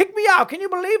 she kicked me out. Can you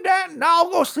believe that? And I'll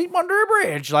go sleep under a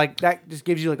bridge. Like, that just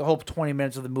gives you like a whole 20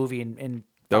 minutes of the movie in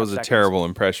That was seconds. A terrible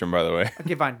impression, by the way.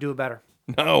 Okay, fine. Do it better.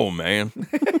 No, man.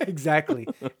 Exactly.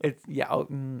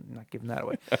 Not giving that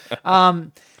away.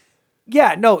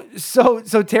 Yeah, no. So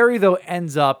Terry, though,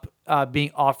 ends up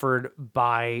being offered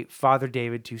by Father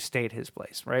David to stay at his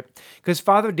place, right? Because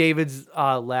Father David's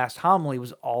last homily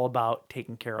was all about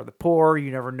taking care of the poor.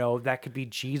 You never know. That could be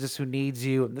Jesus who needs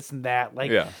you and this and that.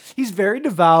 Like, he's very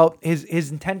devout.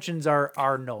 His intentions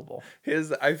are noble.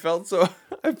 I felt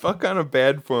kind of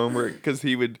bad for him because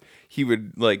he would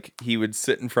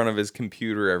sit in front of his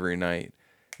computer every night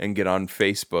and get on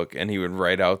Facebook and he would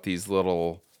write out these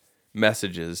little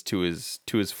messages to his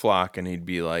flock and he'd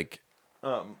be like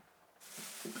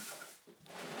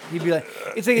he'd be like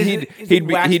it's like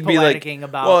he'd be like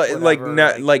about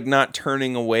not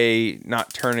turning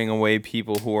away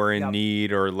people who are in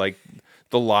need or like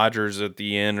the lodgers at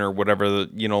the inn or whatever,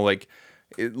 you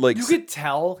could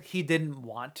tell he didn't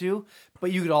want to,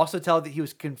 but you could also tell that he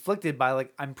was conflicted by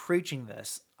like, I'm preaching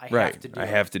this, I have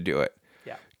to do it.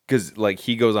 Yeah, because like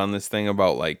he goes on this thing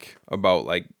about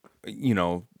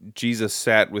Jesus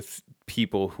sat with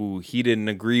people who he didn't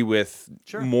agree with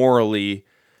morally,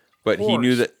 but he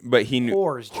knew that. But he knew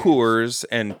whores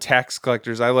and tax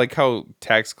collectors. I like how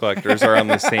tax collectors are on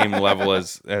the same level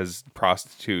as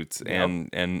prostitutes and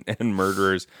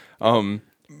murderers.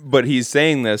 But he's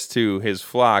saying this to his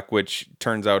flock, which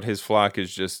turns out his flock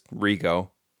is just Rigo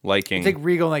liking. It's like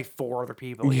Rigo and like 4 other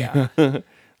people. Yeah,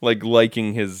 like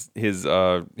liking his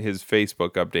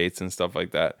Facebook updates and stuff like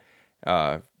that.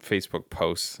 Facebook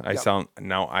posts. I sound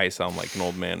like an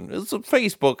old man. It's a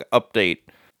Facebook update.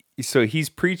 So he's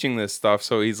preaching this stuff.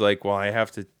 So he's like, well, I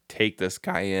have to take this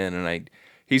guy in, and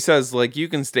he says like, you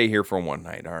can stay here for one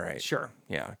night. All right, sure,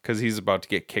 yeah, because he's about to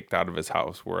get kicked out of his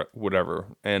house, or whatever.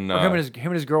 And him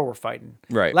and his girl were fighting.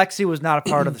 Right, Lexi was not a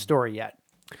part of the story yet.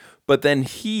 But then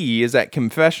he is at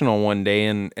confessional one day,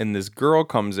 and this girl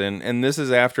comes in, and this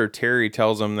is after Terry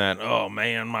tells him that, oh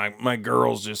man, my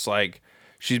girl's just like,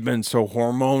 she's been so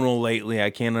hormonal lately.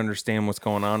 I can't understand what's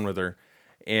going on with her.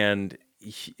 And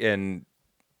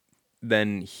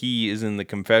then he is in the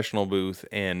confessional booth,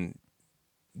 and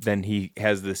then he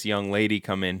has this young lady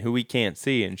come in who we can't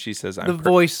see, and she says, the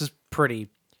voice is pretty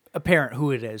apparent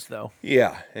who it is, though.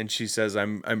 Yeah, and she says,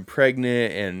 "I'm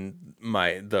pregnant, and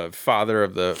the father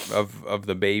of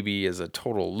the baby is a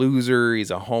total loser.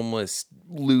 He's a homeless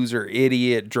loser,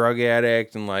 idiot, drug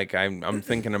addict, and like I'm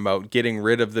thinking about getting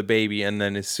rid of the baby." And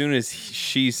then as soon as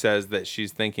she says that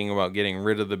she's thinking about getting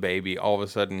rid of the baby, all of a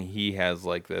sudden he has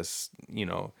like this,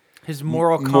 his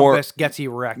moral compass gets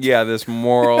erect. Yeah, this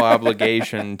moral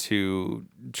obligation to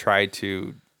try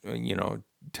to,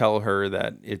 tell her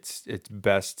that it's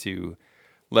best to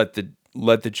let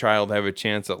the child have a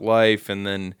chance at life, and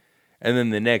then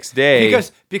the next day,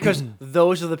 because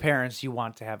those are the parents you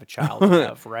want to have a child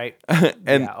have, right?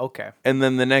 Yeah, okay. And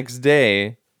then the next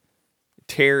day,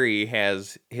 Terry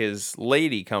has his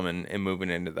lady coming and moving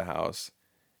into the house,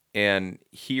 and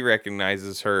he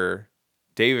recognizes her.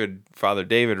 Father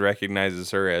David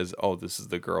recognizes her as, oh, this is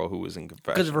the girl who was in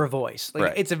confession because of her voice. Like,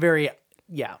 right. It's a very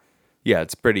yeah,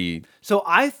 it's pretty. So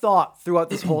I thought throughout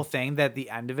this whole thing that at the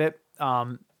end of it,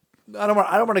 I don't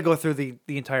want to go through the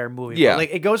entire movie. Yeah, but like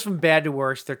it goes from bad to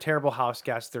worse. They're terrible house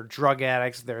guests. They're drug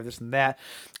addicts. They're this and that.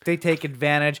 They take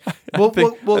advantage. I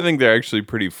think they're actually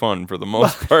pretty fun for the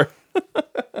most part.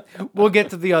 We'll get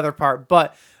to the other part,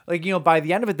 but like by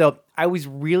the end of it though, I was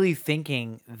really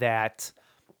thinking that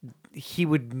he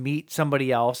would meet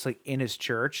somebody else like in his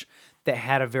church that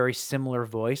had a very similar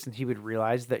voice, and he would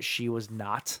realize that she was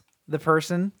not the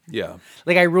person. Yeah.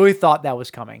 Like I really thought that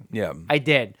was coming. Yeah. I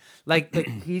did. Like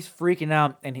he's freaking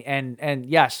out and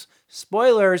yes,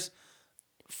 spoilers,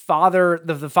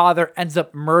 the father ends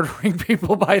up murdering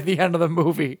people by the end of the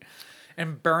movie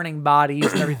and burning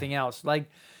bodies and everything else. Like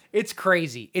it's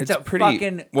crazy. It's a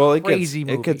fucking crazy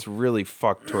movie. It gets really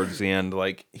fucked towards the end.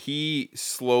 Like he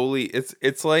slowly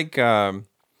it's like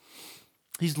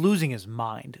he's losing his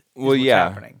mind. Well, yeah,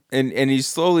 happening. And he's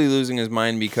slowly losing his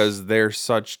mind because they're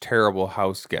such terrible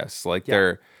house guests. Like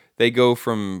they go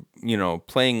from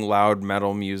playing loud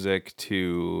metal music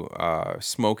to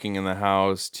smoking in the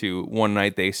house to one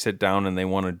night they sit down and they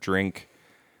want to drink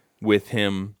with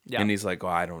him, and he's like, "Oh,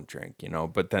 I don't drink,"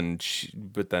 But then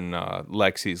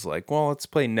Lexi's like, "Well, let's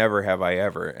play Never Have I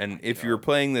Ever." And if you're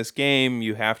playing this game,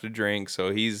 you have to drink.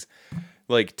 So he's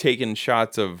like taking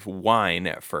shots of wine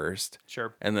at first.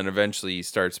 Sure. And then eventually he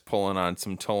starts pulling on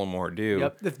some Tullamore Dew.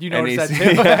 Yep. You notice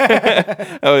that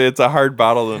too. Oh, it's a hard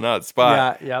bottle to nut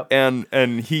spot. Yeah, yep.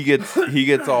 And he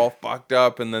gets all fucked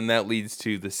up, and then that leads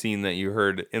to the scene that you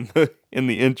heard in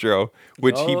the intro,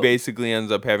 which he basically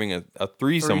ends up having a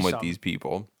threesome with these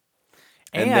people.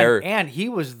 And he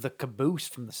was the caboose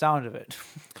from the sound of it.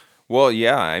 Well,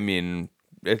 yeah, I mean,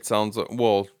 it sounds like,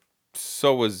 well,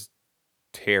 so was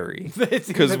Terry,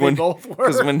 because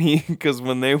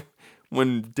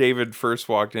when David first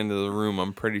walked into the room,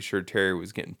 I'm pretty sure Terry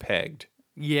was getting pegged.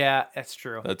 Yeah, that's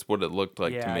true. That's what it looked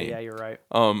like to me. Yeah, you're right.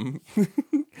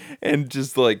 And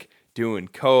just like doing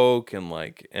coke and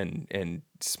like and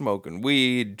smoking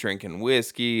weed, drinking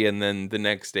whiskey, and then the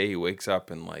next day he wakes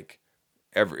up and like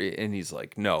and he's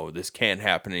like, no, this can't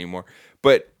happen anymore.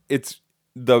 But it's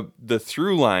the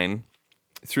through line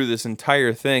through this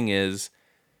entire thing is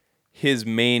his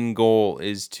main goal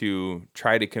is to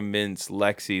try to convince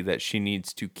Lexi that she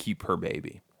needs to keep her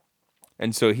baby.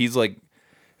 And so he's like,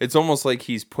 it's almost like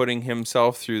he's putting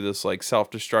himself through this like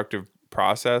self-destructive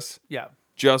process. Yeah.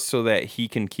 Just so that he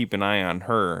can keep an eye on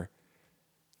her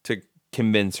to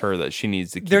convince her that she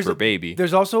needs to keep her baby.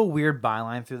 There's also a weird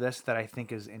byline through this that I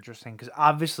think is interesting, because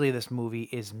obviously this movie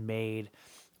is made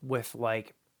with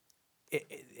like,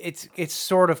 it's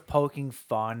sort of poking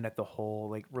fun at the whole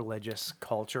like religious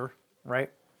culture,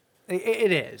 right?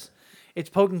 It is. It's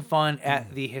poking fun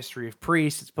at the history of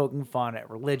priests. It's poking fun at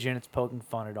religion. It's poking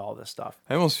fun at all this stuff.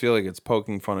 I almost feel like it's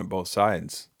poking fun at both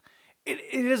sides.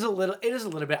 It is a little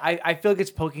bit. I feel like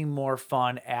it's poking more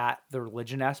fun at the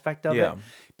religion aspect of it,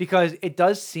 because it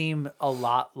does seem a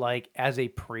lot like, as a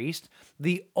priest,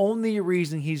 the only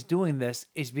reason he's doing this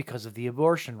is because of the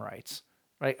abortion rights.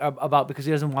 Right, because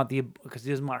he doesn't want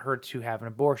her to have an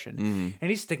abortion, and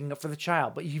he's sticking up for the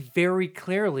child. But he very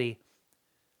clearly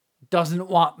doesn't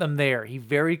want them there. He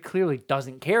very clearly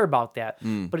doesn't care about that.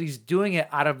 But he's doing it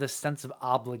out of this sense of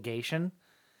obligation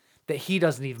that he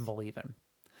doesn't even believe in.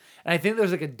 And I think there's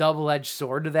like a double-edged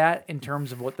sword to that in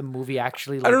terms of what the movie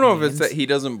actually. Like, I don't know means. if it's that he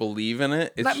doesn't believe in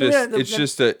it.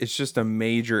 It's just a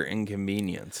major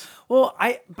inconvenience. Well,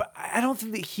 I don't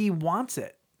think that he wants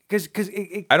it. Because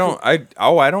I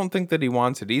don't think that he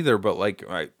wants it either. But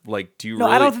do you? No,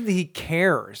 really... I don't think that he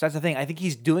cares. That's the thing. I think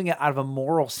he's doing it out of a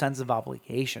moral sense of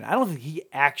obligation. I don't think he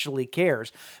actually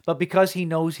cares. But because he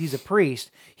knows he's a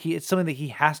priest, it's something that he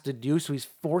has to do. So he's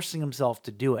forcing himself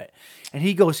to do it, and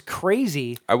he goes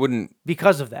crazy.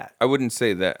 Because of that. I wouldn't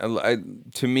say that.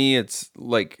 To me, it's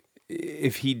like,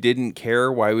 if he didn't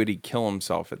care, why would he kill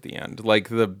himself at the end? Like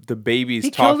the baby's.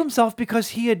 He killed himself because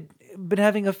he had been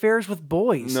having affairs with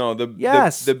boys. No,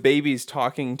 the baby's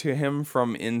talking to him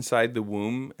from inside the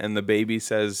womb, and the baby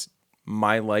says,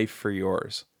 "My life for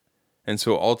yours." And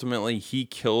so ultimately he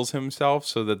kills himself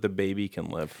so that the baby can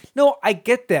live. No, I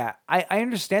get that. I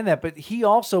understand that, but he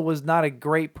also was not a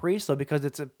great priest, though, because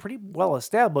it's a pretty well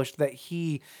established that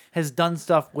he has done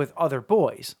stuff with other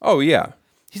boys. Oh, yeah.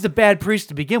 He's a bad priest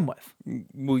to begin with.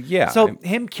 Well, yeah. So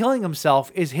him killing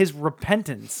himself is his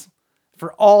repentance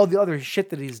for all the other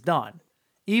shit that he's done,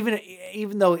 even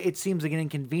though it seems like an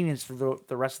inconvenience for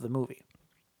the rest of the movie.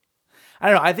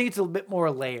 I don't know. I think it's a bit more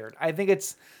layered. I think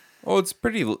it's. Oh, it's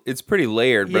pretty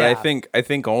layered, but Yeah. I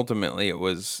think ultimately it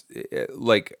was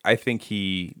like I think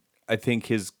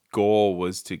his goal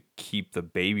was to keep the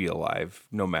baby alive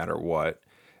no matter what,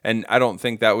 and I don't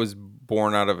think that was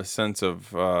born out of a sense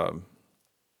of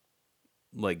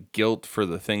like guilt for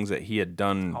the things that he had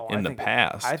done in the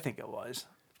past. I think it was.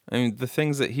 I mean, the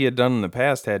things that he had done in the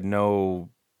past had no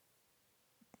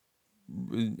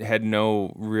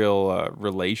real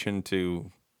relation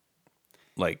to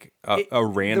like a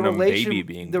random baby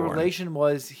being born. The relation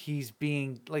was he's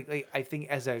being like I think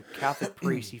as a Catholic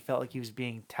priest, he felt like he was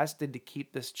being tested to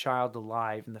keep this child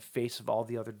alive in the face of all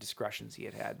the other discretions he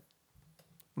had.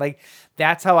 Like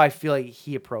that's how I feel like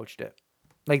he approached it.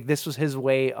 Like this was his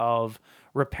way of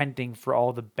repenting for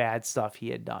all the bad stuff he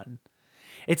had done.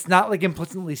 It's not like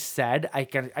implicitly said. I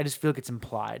just feel like it's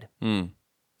implied.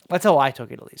 That's how I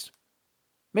took it, at least.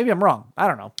 Maybe I'm wrong. I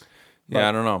don't know. Yeah,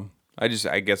 I don't know. I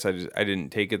guess I didn't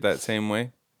take it that same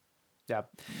way. Yeah,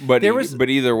 but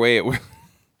either way, it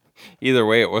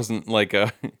wasn't like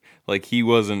he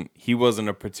wasn't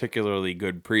a particularly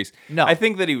good priest. No, I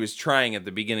think that he was trying at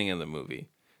the beginning of the movie,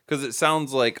 because it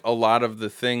sounds like a lot of the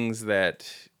things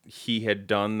that he had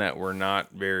done that were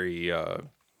not very,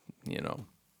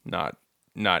 not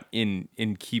in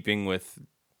keeping with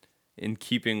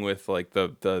like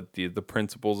the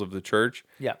principles of the church.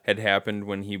 Yeah. Had happened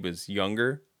when he was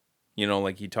younger.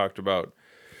 Like he talked about,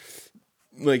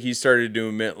 like he started to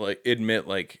admit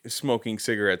like smoking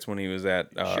cigarettes when he was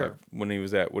at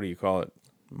what do you call it,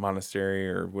 monastery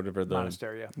or whatever the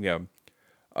monastery. Yeah.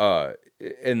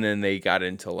 And then they got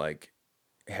into like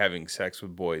having sex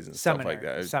with boys and stuff like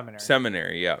that.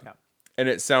 Seminary, yeah. And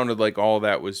it sounded like all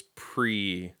that was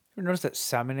pre. You notice that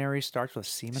seminary starts with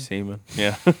semen? Semen,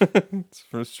 yeah. It's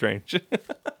strange.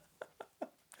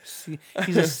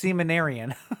 He's a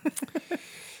seminarian.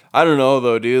 I don't know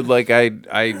though, dude. Like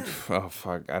oh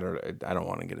fuck, I don't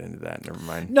want to get into that. Never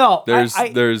mind. No, there's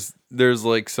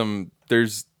like some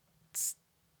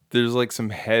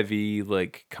heavy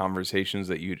like conversations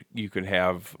that you could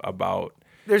have about.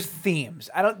 There's themes.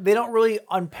 They don't really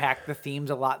unpack the themes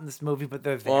a lot in this movie, but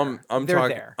they're there.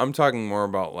 There. I'm talking more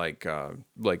about like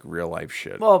real life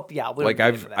shit. Well, yeah. Like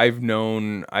I've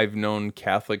known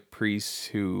Catholic priests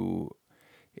who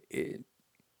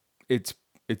it's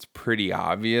pretty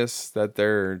obvious that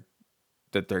they're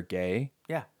gay.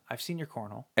 Yeah, I've seen your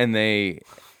cornhole. And they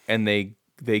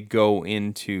go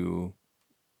into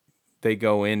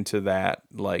that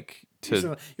like.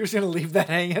 You're just gonna leave that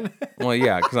hanging. Well,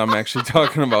 yeah, because I'm actually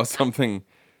talking about something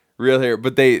real here.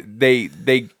 But they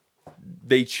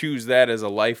choose that as a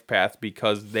life path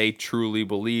because they truly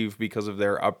believe, because of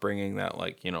their upbringing, that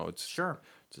it's a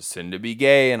sin to be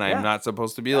gay, and I'm not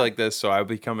supposed to be like this. So I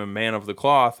become a man of the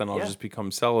cloth, and I'll just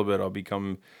become celibate.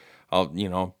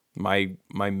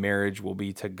 My marriage will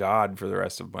be to God for the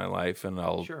rest of my life, and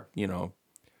I'll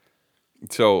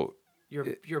So.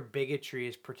 Your bigotry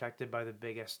is protected by the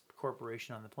biggest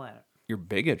corporation on the planet. Your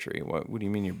bigotry? What do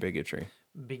you mean your bigotry?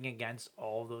 Being against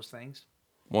all of those things?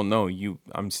 Well, no,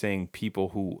 I'm saying people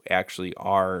who actually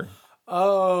are.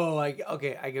 Oh,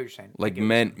 okay, I get what you're saying. Like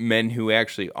men who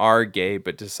actually are gay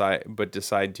but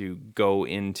decide to go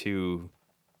into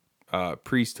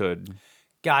priesthood.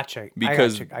 Gotcha.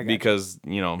 Because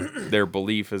their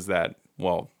belief is that,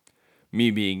 well,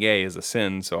 me being gay is a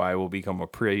sin, so I will become a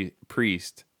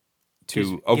priest.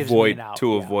 To avoid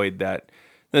that.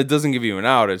 It doesn't give you an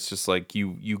out. It's just like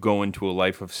you go into a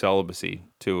life of celibacy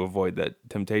to avoid that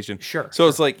temptation. Sure. So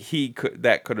it's like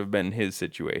that could have been his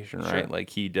situation, right? Sure. Like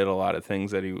he did a lot of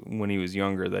things that when he was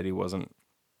younger that he wasn't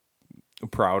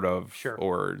proud of Sure.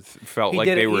 or felt like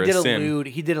they were a sin.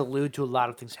 He did allude to a lot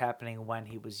of things happening when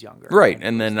he was younger. Right,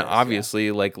 and then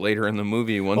obviously, like later in the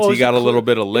movie, once he it got was a little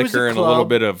bit of liquor and a little club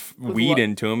bit of with weed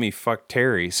into him, he fucked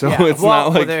Terry. So Yeah, it's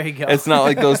well, not like there you go. it's not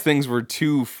like those things were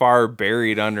too far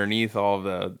buried underneath all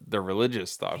the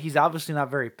religious stuff. He's obviously not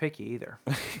very picky either.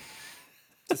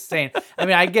 Just saying. I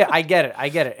mean, I get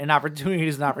it. An opportunity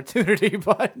is an opportunity,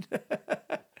 but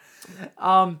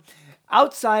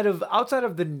outside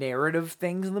of the narrative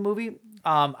things in the movie,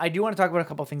 I do want to talk about a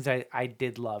couple of things I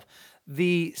did love.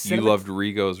 You loved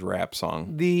Rigo's rap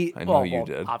song. I know you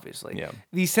did. Obviously. Yeah.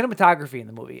 The cinematography in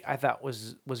the movie I thought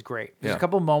was great. There's a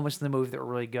couple moments in the movie that were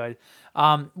really good.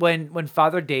 When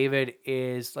Father David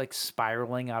is like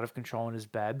spiraling out of control in his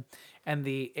bed, and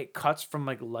it cuts from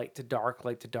like light to dark,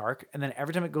 and then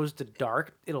every time it goes to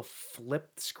dark, it'll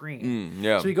flip the screen.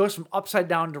 So he goes from upside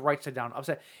down to right side down,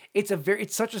 upside.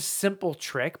 It's such a simple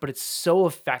trick, but it's so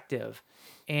effective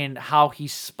in how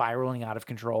he's spiraling out of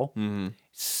control.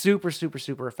 Super, super,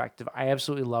 super effective. I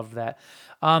absolutely loved that.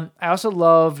 I also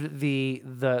loved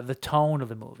the tone of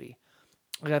the movie.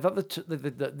 Like I thought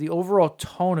the overall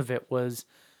tone of it was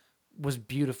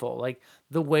beautiful. Like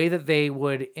the way that they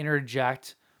would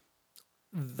interject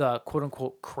the quote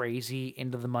unquote crazy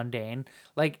into the mundane.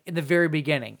 Like in the very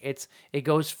beginning, it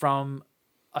goes from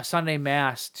a Sunday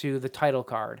mass to the title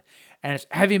card, and it's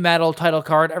heavy metal title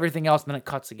card, everything else, and then it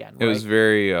cuts again. It was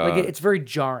very it's very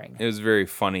jarring. It was very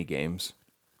Funny Games.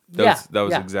 That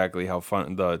was exactly how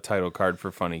fun the title card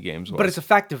for Funny Games was. But it's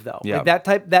effective though. Yeah. Like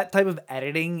that type of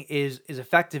editing is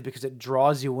effective because it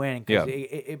draws you in. Because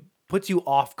it puts you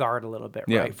off guard a little bit,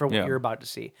 right, for what you're about to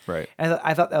see. Right. And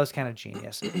I thought that was kind of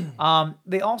genius.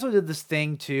 They also did this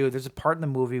thing too. There's a part in the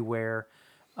movie where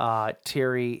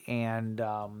Terry and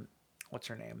what's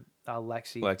her name,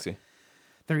 Lexi.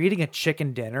 They're eating a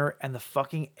chicken dinner, and the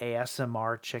fucking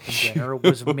ASMR chicken dinner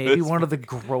was maybe one of the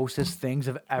grossest things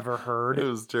I've ever heard. It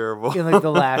was terrible. In like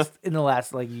the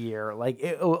last like year. Like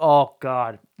oh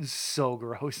god, it's so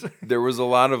gross. There was a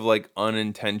lot of like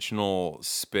unintentional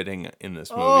spitting in this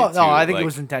movie. Oh no, I think like, it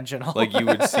was intentional. Like you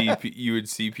would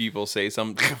see people say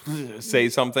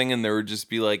something, and there would just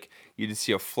be like you just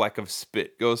see a fleck of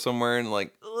spit go somewhere, and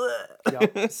like,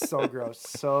 yep, so gross,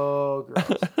 so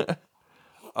gross.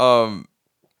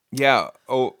 Yeah.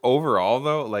 Overall,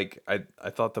 though, like I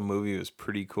thought the movie was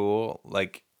pretty cool.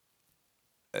 Like,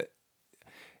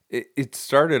 it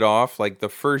started off like the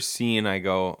first scene. I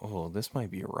go, oh, this might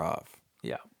be rough.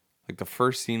 Yeah. Like the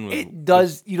first scene was. It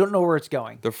does. You don't know where it's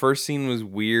going. The first scene was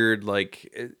weird.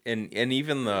 Like, and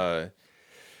even the.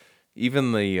 It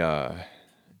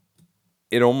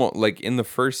almost like in the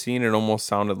first scene, it almost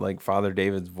sounded like Father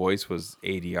David's voice was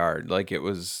ADR'd. Like it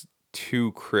was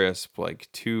too crisp. Like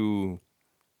too.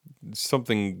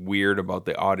 Something weird about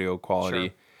the audio quality.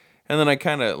 Sure. And then I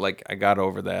kind of like I got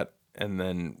over that, and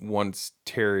then once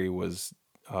Terry was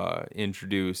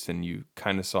introduced and you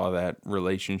kind of saw that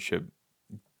relationship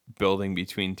building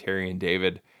between Terry and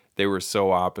David, they were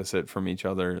so opposite from each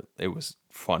other. It was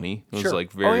funny. It was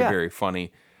like very very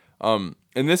funny. And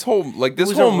this whole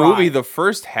movie, the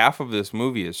first half of this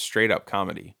movie is straight up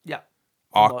comedy. Yeah.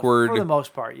 Awkward for the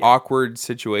most part, yeah. Awkward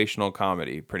situational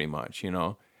comedy pretty much, you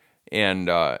know. And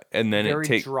then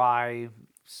very dry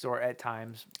sort at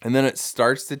times. And then it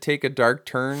starts to take a dark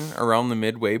turn around the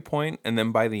midway point, and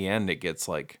then by the end it gets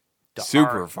like dark.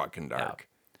 Super fucking dark.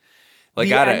 Yeah. Like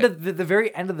the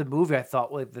very end of the movie, I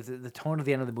thought like the tone of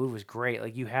the end of the movie was great.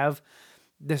 Like you have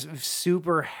this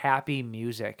super happy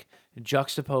music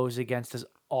juxtaposed against this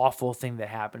awful thing that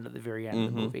happened at the very end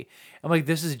of the movie. I'm like,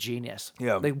 this is genius.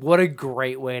 Yeah. Like what a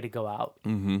great way to go out.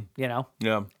 Mm-hmm. You know?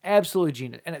 Yeah. Absolutely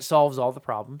genius. And it solves all the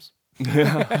problems.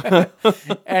 Yeah.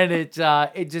 And it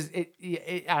I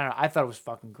don't know. I thought it was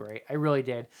fucking great. I really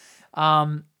did.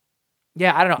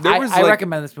 Yeah, I don't know. I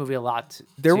recommend this movie a lot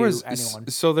to anyone.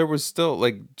 So there was still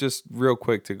like just real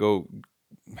quick to go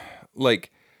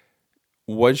like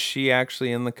was she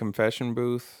actually in the confession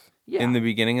booth in the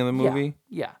beginning of the movie?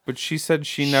 Yeah. But she said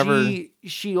she never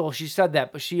she said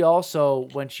that, but she also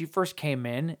when she first came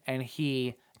in and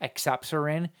he accepts her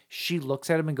in, she looks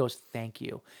at him and goes, "Thank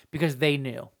you," because they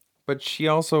knew. But she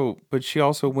also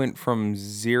went from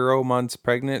 0 months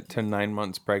pregnant to 9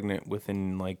 months pregnant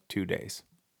within like 2 days.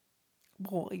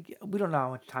 Well, we don't know how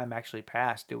much time actually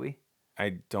passed, do we?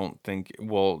 I don't think.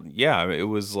 Well, yeah, it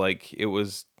was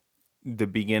the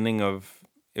beginning of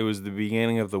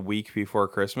the week before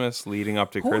Christmas, leading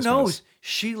up to Christmas. Who knows?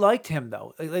 She liked him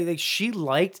though. Like she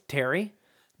liked Terry.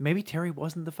 Maybe Terry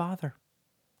wasn't the father.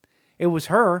 It was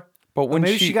her. But when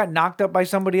maybe she got knocked up by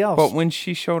somebody else. But when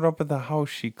she showed up at the house,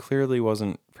 she clearly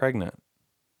wasn't pregnant.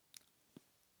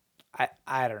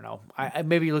 I don't know. I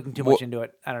maybe you're looking too much into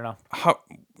it. I don't know.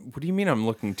 What do you mean I'm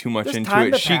looking too much There's into time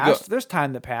it? that passed. There's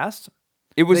time that passed.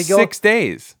 It was 6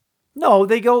 days. No,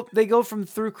 they go from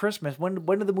through Christmas. When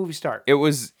did the movie start? It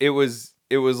was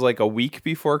like a week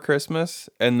before Christmas,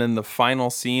 and then the final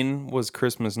scene was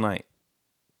Christmas night.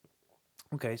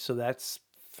 Okay, so that's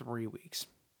 3 weeks.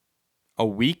 A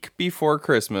week before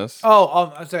Christmas.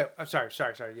 Oh, I'm sorry.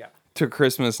 Yeah. To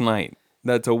Christmas night.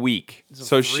 That's a week.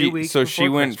 So she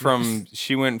went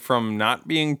from not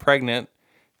being pregnant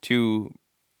to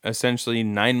essentially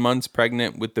 9 months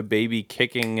pregnant with the baby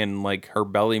kicking and like her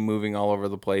belly moving all over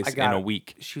the place in a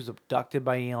week. She was abducted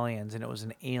by aliens, and it was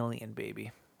an alien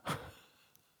baby.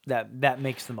 That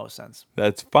makes the most sense.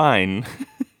 That's fine,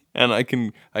 and I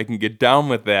can get down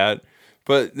with that.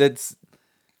 But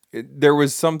there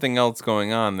was something else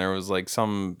going on. There was like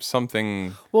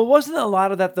something. Well, wasn't a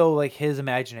lot of that though like his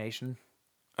imagination?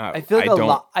 I feel like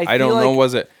I don't know.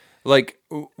 Was it like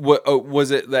what was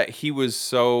it that he was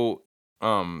so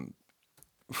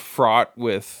fraught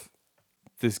with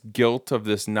this guilt of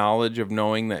this knowledge of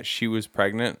knowing that she was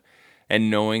pregnant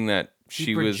and knowing that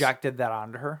he projected that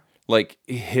onto her? Like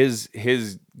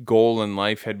his goal in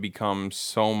life had become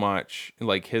so much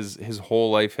like his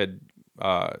whole life had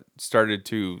started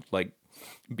to like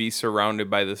be surrounded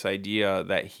by this idea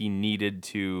that he needed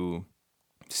to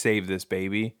save this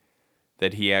baby,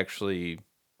 that he actually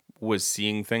was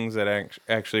seeing things that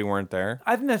actually weren't there.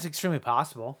 I think that's extremely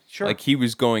possible. Sure. Like he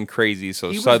was going crazy,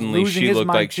 so suddenly she looked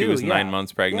like she was 9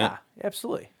 months pregnant. Yeah,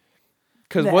 absolutely.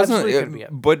 Because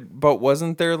but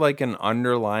wasn't there like an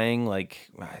underlying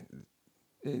like?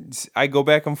 I go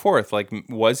back and forth. Like,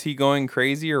 was he going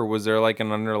crazy, or was there like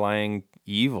an underlying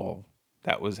evil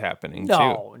that was happening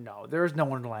too? No, there is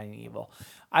no underlying evil.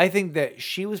 I think that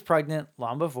she was pregnant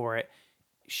long before it.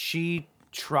 She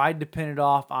tried to pin it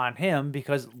off on him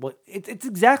because it's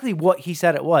exactly what he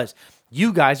said it was.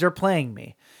 You guys are playing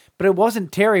me. But it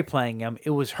wasn't Terry playing him. It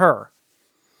was her.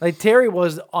 Like, Terry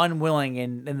was unwilling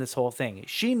in this whole thing.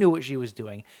 She knew what she was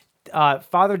doing.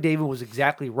 Father David was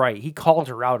exactly right. He called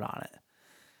her out on it.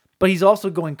 But he's also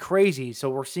going crazy, so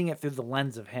we're seeing it through the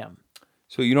lens of him.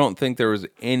 So you don't think there was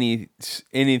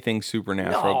anything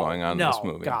supernatural going on in this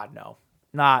movie? No, God, no.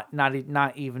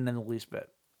 Not even in the least bit.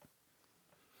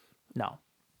 No.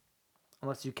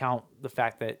 Unless you count the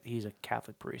fact that he's a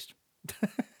Catholic priest.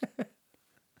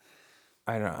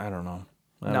 I don't know.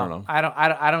 I don't know.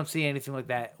 I don't see anything like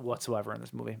that whatsoever in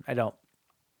this movie. I don't.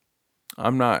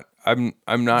 I'm not.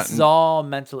 This is all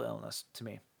mental illness to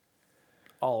me.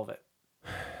 All of it.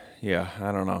 Yeah,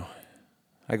 I don't know.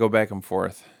 I go back and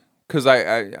forth because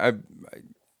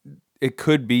it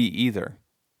could be either.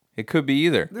 It could be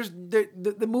either.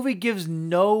 The movie gives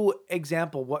no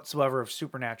example whatsoever of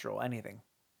supernatural anything.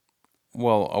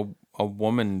 Well, a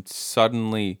woman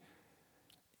suddenly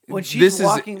when she's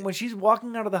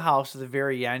walking out of the house at the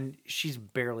very end, she's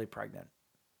barely pregnant.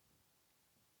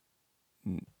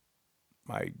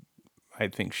 I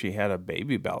think she had a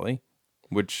baby belly,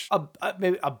 which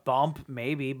maybe a bump,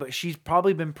 maybe, but she's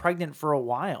probably been pregnant for a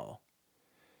while.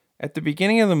 At the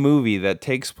beginning of the movie, that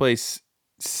takes place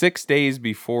 6 days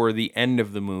before the end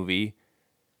of the movie,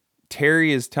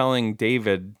 Terry is telling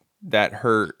David that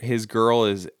his girl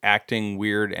is acting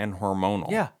weird and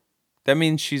hormonal. Yeah. That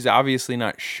means she's obviously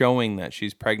not showing that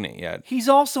she's pregnant yet. He's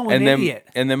also an idiot.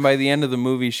 And then by the end of the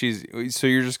movie, so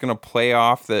you're just gonna play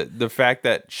off the fact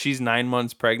that she's 9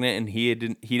 months pregnant and he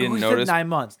didn't notice. Said 9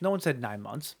 months. No one said 9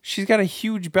 months. She's got a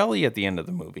huge belly at the end of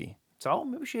the movie. So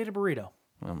maybe she ate a burrito.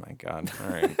 Oh my God! All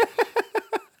right.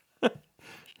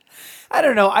 I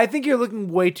don't know. I think you're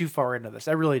looking way too far into this.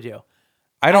 I really do.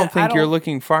 I don't think you're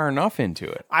looking far enough into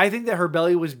it. I think that her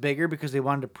belly was bigger because they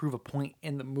wanted to prove a point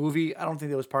in the movie. I don't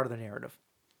think that was part of the narrative.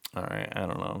 All right. I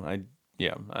don't know.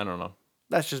 I don't know.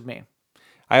 That's just me.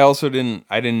 I also didn't.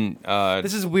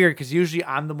 This is weird because usually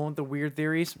I'm the one with the weird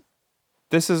theories.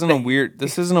 This isn't a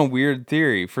weird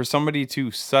theory. For somebody to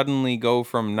suddenly go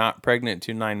from not pregnant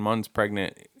to 9 months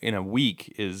pregnant in a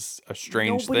week is a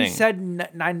strange thing. Nobody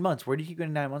said 9 months. Where do you keep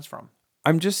getting 9 months from?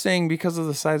 I'm just saying because of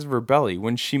the size of her belly.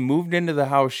 When she moved into the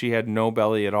house, she had no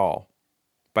belly at all.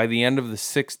 By the end of the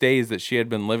 6 days that she had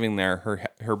been living there,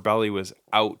 her belly was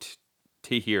out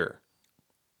to here.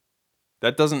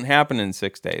 That doesn't happen in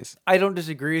 6 days. I don't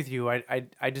disagree with you.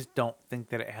 I just don't think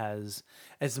that it has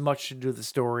as much to do with the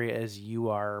story as you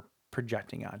are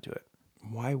projecting onto it.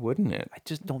 Why wouldn't it? I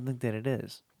just don't think that it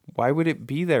is. Why would it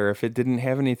be there if it didn't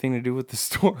have anything to do with the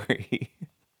story?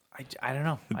 I don't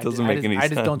know. It doesn't make any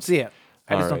sense. I just don't see it.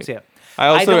 I just don't see it.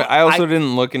 I also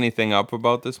didn't look anything up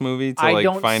about this movie to find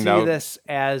out. I don't see this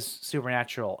as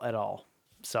supernatural at all.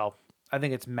 So I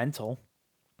think it's mental.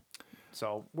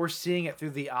 So we're seeing it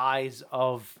through the eyes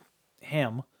of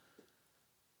him,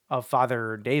 of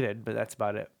Father David, but that's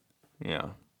about it. Yeah.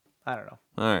 I don't know.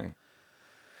 All right.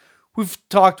 We've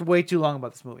talked way too long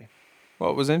about this movie. Well,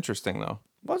 it was interesting, though.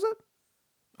 Was it?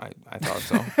 I thought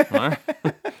so. All right.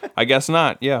 I guess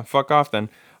not. Yeah, fuck off then.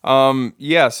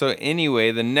 Yeah, so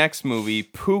anyway, the next movie,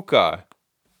 Puka.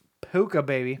 Puka,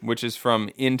 baby. Which is from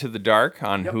Into the Dark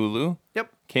on Hulu.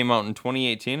 Yep. Came out in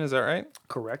 2018, is that right?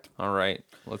 Correct. All right,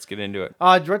 let's get into it.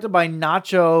 Directed by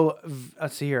Nacho,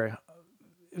 let's see here,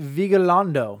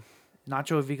 Vigalondo.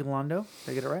 Nacho Vigalondo.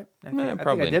 Did I get it right? I think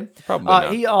I did. Probably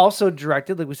not. He also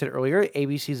directed, like we said earlier,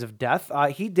 ABCs of Death.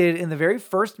 He did, in the very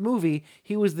first movie,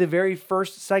 he was the very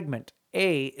first segment.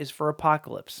 A is for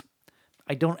Apocalypse.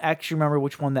 I don't actually remember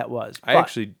which one that was. I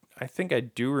think I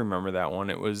do remember that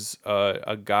one. It was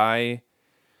a guy,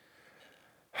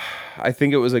 I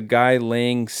think it was a guy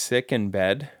laying sick in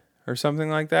bed or something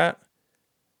like that.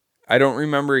 I don't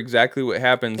remember exactly what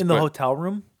happens. In the hotel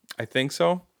room? I think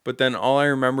so. But then all I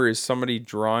remember is somebody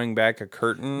drawing back a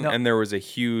curtain and there was a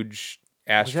huge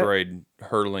asteroid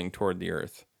hurtling toward the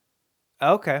Earth.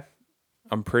 Okay.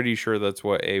 I'm pretty sure that's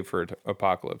what A for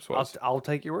Apocalypse was. I'll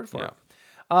take your word for it.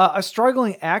 A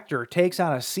struggling actor takes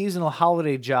on a seasonal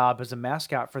holiday job as a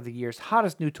mascot for the year's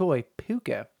hottest new toy,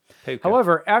 Puka.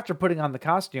 However, after putting on the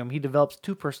costume, he develops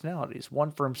two personalities,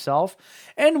 one for himself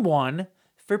and one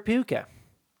for Puka.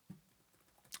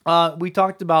 We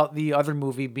talked about the other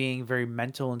movie being very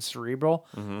mental and cerebral.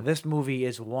 Mm-hmm. This movie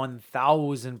is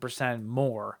 1,000%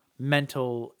 more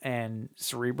mental and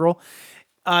cerebral.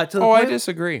 I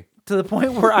disagree. To the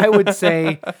point where I would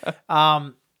say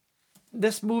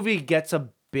this movie gets a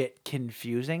bit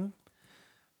confusing.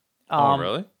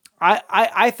 Really?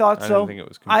 I thought so. I didn't think it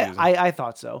was confusing. I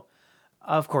thought so.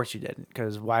 Of course you didn't,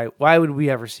 because why would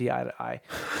we ever see eye to eye?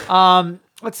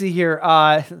 Let's see here.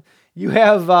 You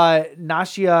have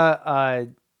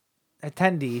Nashia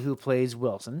Attendi, who plays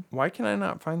Wilson. Why can I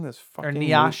not find this fucking Or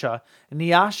Nyasha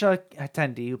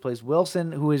Attendi, who plays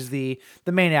Wilson, who is the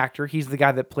main actor. He's the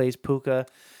guy that plays Puka.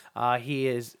 He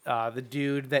is the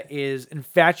dude that is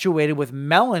infatuated with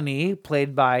Melanie,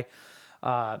 played by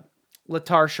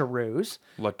Latarsha Rose.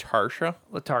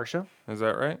 Latarsha? Is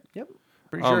that right? Yep.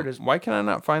 Pretty sure it is. Why can I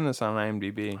not find this on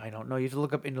IMDb? I don't know. You have to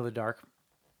look up Into the Dark.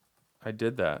 I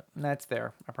did that. That's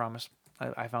there. I promise.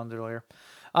 I found it earlier.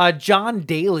 John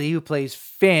Daly, who plays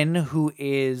Finn, who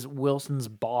is Wilson's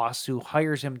boss, who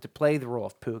hires him to play the role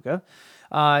of Puka.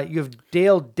 You have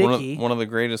Dale Dickey. One of the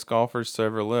greatest golfers to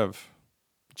ever live.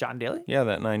 John Daly? Yeah,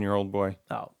 that 9-year-old boy.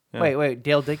 Oh. Yeah. Wait.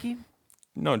 Dale Dickey?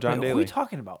 No, John Daly. Who are you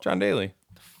talking about? John Daly.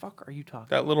 What the fuck are you talking about?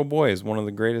 That little boy is one of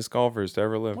the greatest golfers to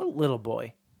ever live. What little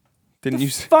boy? Didn't you?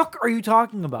 The fuck are you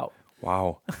talking about?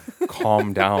 Wow.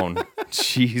 Calm down.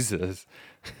 Jesus.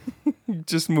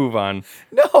 Just move on.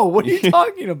 No, what are you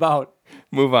talking about?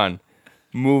 Move on.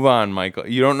 Move on, Michael.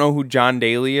 You don't know who John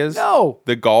Daly is? No.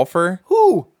 The golfer?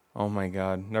 Who? Oh my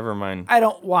God. Never mind. I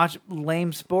don't watch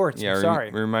lame sports. Yeah, I'm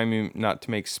sorry. Remind me not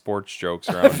to make sports jokes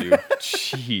around you.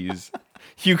 Jeez.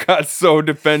 You got so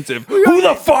defensive. Who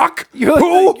the fuck? You're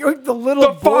the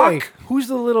little the boy. Fuck? Who's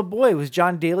the little boy? Was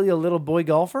John Daly a little boy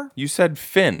golfer? You said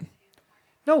Finn.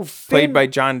 No, Finn. Played by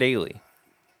John Daly.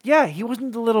 Yeah, he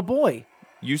wasn't the little boy.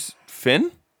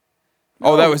 Finn?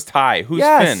 No. Oh, that was Ty. Who's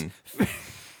Finn?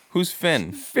 Who's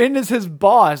Finn? Finn is his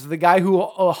boss, the guy who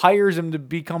hires him to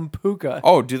become Puka.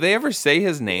 Oh, do they ever say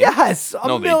his name? Yes.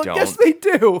 No, they don't. Yes, they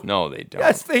do. No, they don't.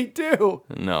 Yes, they do.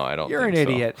 No, I don't You're think an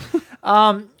so. idiot.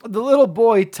 The little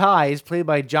boy, Ty, is played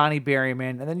by Johnny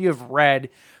Berryman. And then you have Red,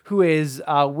 who is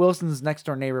Wilson's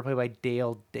next-door neighbor, played by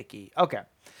Dale Dickey. Okay.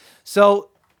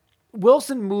 So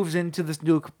Wilson moves into this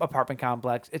new apartment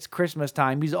complex. It's Christmas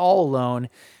time. He's all alone.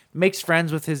 Makes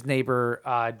friends with his neighbor,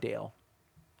 Dale.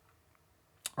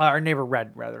 Or neighbor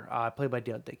Red, rather, played by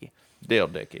Dale Dickey. Dale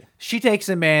Dickey. She takes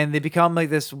him in. They become like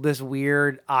this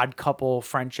weird odd couple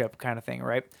friendship kind of thing,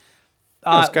 right?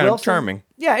 It's kind of charming.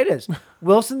 Yeah, it is.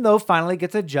 Wilson, though, finally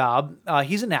gets a job.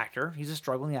 He's an actor. He's a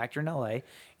struggling actor in L.A.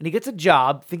 And he gets a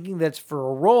job thinking that's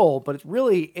for a role, but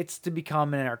it's to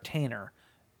become an entertainer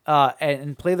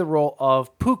and play the role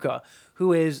of Puka,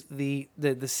 who is the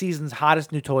season's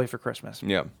hottest new toy for Christmas.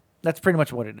 Yeah. That's pretty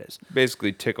much what it is.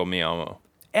 Basically, Tickle Me Elmo.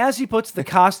 As he puts the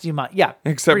costume on, yeah.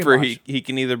 Except for he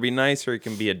can either be nice or he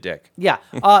can be a dick. Yeah.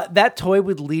 That toy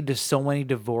would lead to so many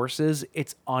divorces.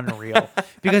 It's unreal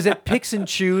because it picks and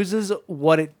chooses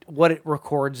what it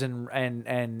records and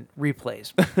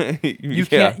replays.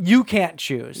 You can't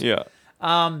choose. Yeah.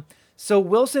 So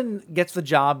Wilson gets the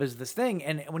job as this thing,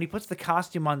 and when he puts the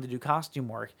costume on to do costume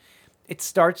work, it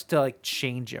starts to like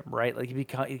change him, right? Like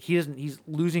he's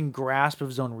losing grasp of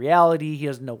his own reality. He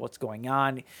doesn't know what's going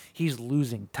on. He's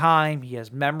losing time. He has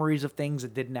memories of things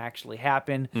that didn't actually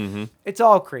happen. Mm-hmm. It's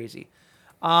all crazy.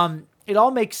 It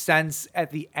all makes sense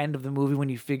at the end of the movie when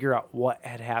you figure out what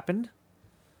had happened.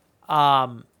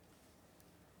 But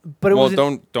it well,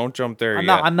 wasn't, don't jump there I'm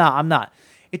yet. I'm not.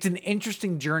 It's an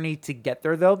interesting journey to get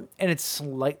there though, and it's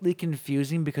slightly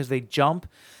confusing because they jump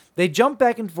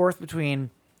back and forth between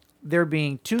there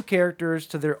being two characters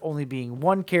to there only being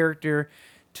one character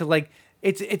to like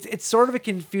it's sort of a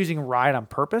confusing ride on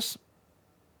purpose.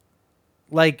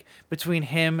 Like between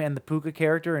him and the Puka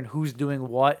character and who's doing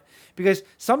what, because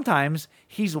sometimes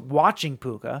he's watching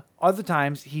Puka, other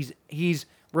times he's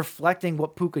reflecting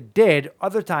what Puka did,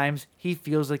 other times he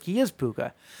feels like he is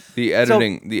Puka. The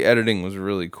editing was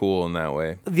really cool in that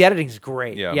way. The editing's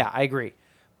great. Yeah, yeah, I agree.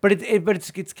 But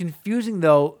it's confusing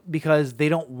though because they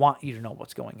don't want you to know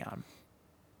what's going on.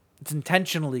 It's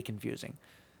intentionally confusing.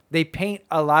 They paint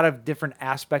a lot of different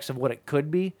aspects of what it could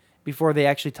be before they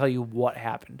actually tell you what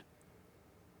happened.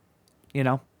 You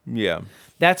know? Yeah.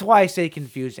 That's why I say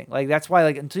confusing. Like that's why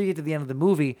like until you get to the end of the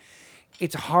movie,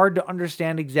 it's hard to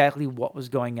understand exactly what was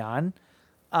going on.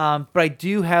 But I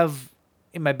do have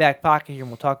in my back pocket here,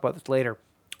 and we'll talk about this later,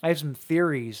 I have some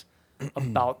theories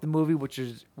about the movie, which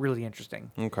is really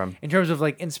interesting. Okay. In terms of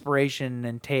like inspiration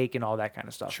and take and all that kind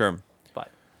of stuff. Sure. But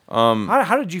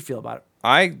how did you feel about it?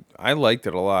 I liked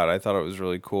it a lot. I thought it was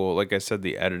really cool. Like I said,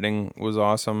 the editing was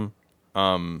awesome.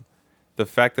 The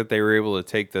fact that they were able to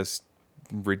take this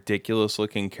ridiculous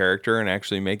looking character and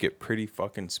actually make it pretty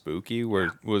fucking spooky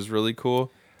was really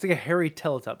cool. It's like a hairy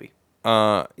Teletubby.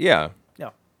 Yeah. Yeah.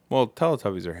 Well,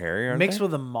 Teletubbies are hairy, aren't Mixed they?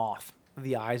 with a moth.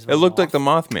 The eyes of It a looked moth. like the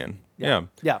Mothman. Yeah.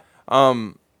 Yeah.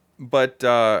 But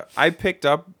I picked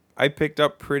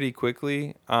up pretty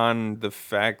quickly on the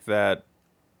fact that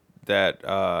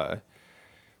what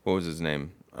was his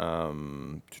name?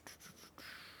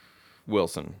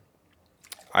 Wilson.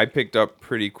 I picked up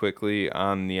pretty quickly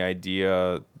on the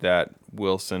idea that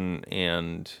Wilson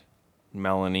and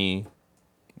Melanie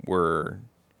were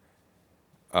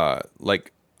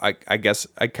like I guess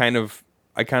I kind of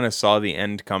saw the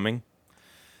end coming.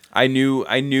 I knew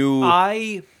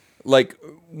like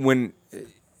when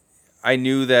I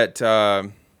knew that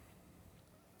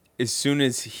as soon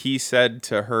as he said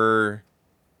to her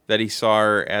that he saw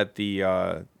her at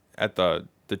the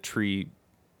tree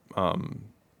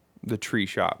the tree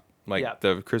shop, like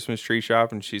the Christmas tree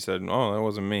shop, and she said, "Oh, that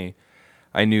wasn't me."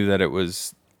 I knew that it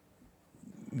was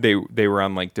they were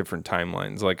on like different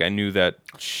timelines. Like I knew that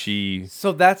she.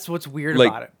 So that's what's weird like,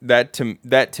 about it.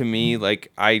 That to me,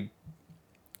 like I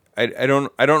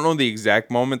don't know the exact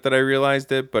moment that I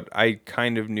realized it, but I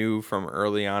kind of knew from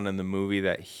early on in the movie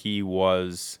that he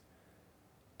was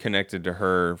connected to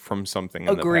her from something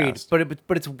in the past.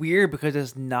 But it's weird because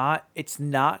it's not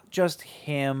just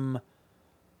him.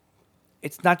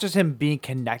 It's not just him being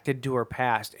connected to her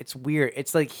past. It's weird.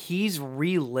 It's like he's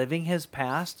reliving his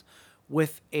past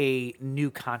with a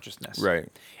new consciousness. Right.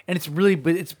 And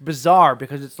it's bizarre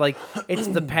because it's like it's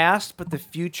the past but the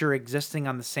future existing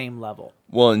on the same level.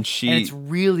 Well, and it's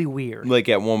really weird. Like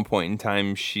at one point in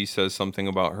time she says something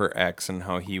about her ex and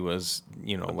how he was,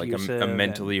 abusive, like a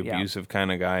mentally abusive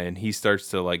kind of guy, and he starts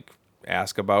to like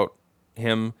ask about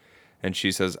him, and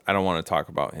she says, "I don't want to talk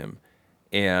about him."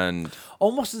 And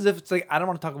almost as if it's like, I don't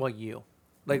want to talk about you.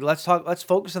 Like let's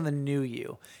focus on the new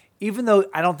you. Even though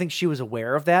I don't think she was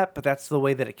aware of that, but that's the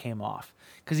way that it came off.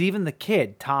 Because even the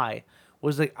kid, Ty,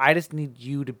 was like, I just need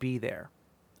you to be there.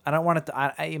 I don't want it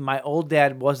to. My old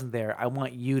dad wasn't there. I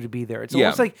want you to be there.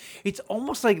 It's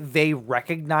almost like they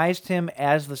recognized him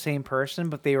as the same person,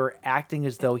 but they were acting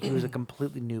as though he was a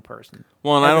completely new person.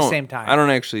 Well, and at the same time, I don't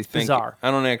actually think. Bizarre.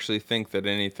 I don't actually think that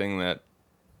anything that.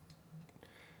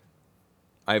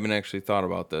 I haven't actually thought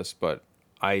about this, but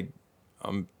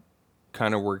I'm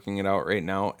kind of working it out right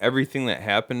now. Everything that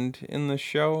happened in the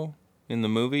show, in the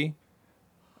movie,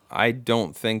 I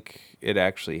don't think it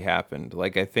actually happened.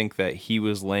 Like, I think that he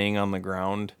was laying on the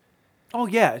ground. Oh,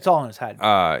 yeah, it's all in his head.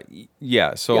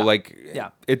 Yeah, so,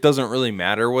 it doesn't really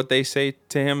matter what they say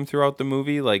to him throughout the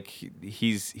movie. Like,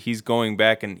 he's going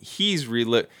back and he's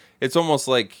it's almost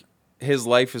like his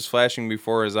life is flashing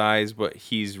before his eyes, but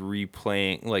he's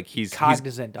replaying, like he's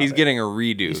cognizant he's of getting a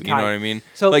redo. You know what I mean?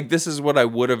 So, like, this is what I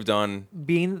would have done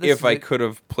if I could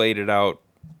have played it out.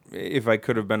 If I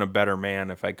could have been a better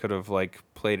man, if I could have like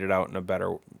played it out in a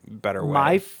better way.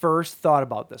 My first thought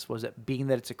about this was that being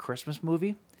that it's a Christmas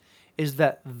movie, is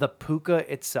that the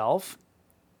Puka itself,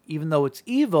 even though it's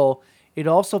evil, it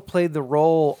also played the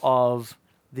role of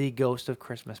the ghost of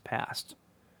Christmas past.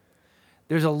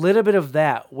 There's a little bit of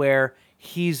that where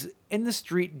he's in the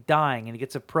street dying and he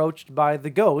gets approached by the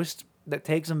ghost that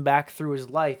takes him back through his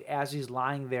life as he's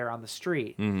lying there on the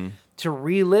street to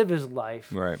relive his life,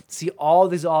 Right. see all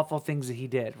these awful things that he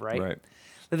did, right? Right.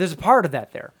 There's a part of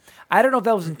that there. I don't know if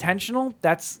that was intentional.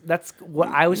 That's what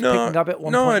I was picking up at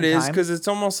one point in time. No, it is because it's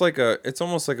almost like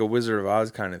a Wizard of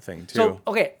Oz kind of thing too.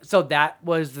 So that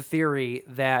was the theory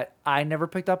that I never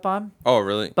picked up on. Oh,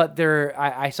 really? But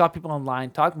I saw people online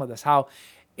talking about this, how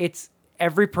it's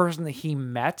every person that he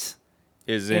met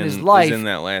is in his life is in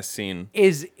that last scene.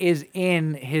 Is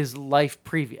in his life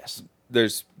previous.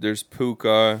 There's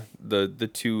Puka. The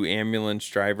two ambulance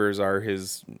drivers are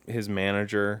his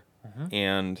manager.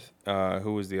 And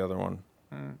who was the other one?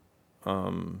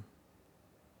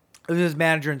 It was his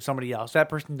manager and somebody else. That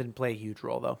person didn't play a huge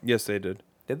role, though. Yes, they did.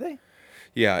 Did they?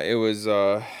 Yeah, it was. I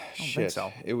don't shit. think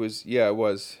so. It was. Yeah, it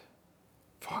was.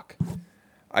 Fuck.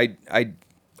 I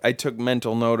took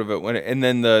mental note of it and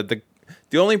then the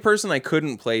only person I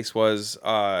couldn't place was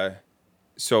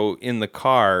so in the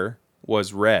car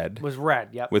was Red.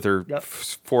 Yep. With her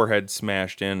forehead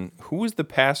smashed in. Who was the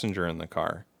passenger in the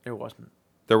car? There wasn't.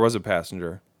 There was a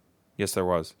passenger. Yes, there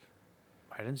was.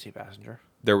 I didn't see a passenger.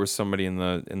 There was somebody in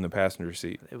the passenger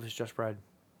seat. It was just Red.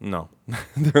 No,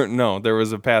 there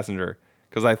was a passenger.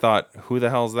 Because I thought, who the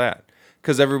hell's that?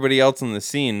 Because everybody else in the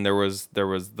scene, there was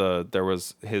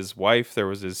his wife, there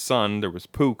was his son, there was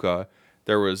Puka,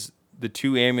 there was the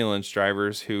two ambulance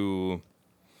drivers who.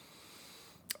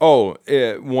 Oh,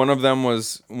 one of them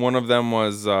was.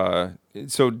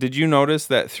 So did you notice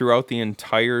that throughout the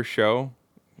entire show?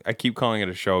 I keep calling it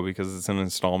a show because it's an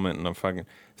installment and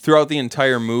throughout the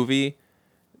entire movie,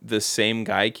 the same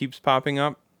guy keeps popping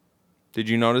up. Did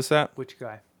you notice that? Which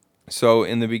guy? So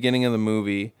in the beginning of the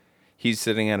movie, he's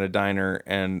sitting at a diner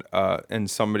and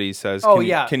somebody says,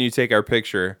 can you take our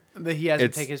picture? But he has to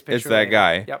take his picture. It's that later.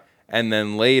 guy. Yep. And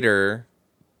then later,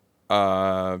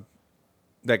 that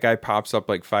guy pops up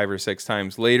like 5 or 6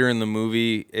 times. Later in the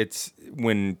movie, it's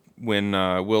when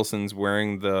Wilson's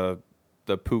wearing the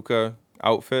Puka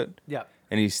outfit. Yeah.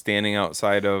 And he's standing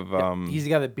outside of he's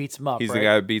the guy that beats him up. He's the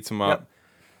guy that beats him up. Yep.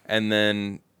 And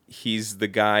then he's the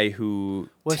guy who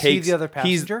he the other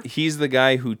passenger? He's the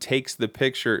guy who takes the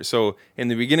picture. So in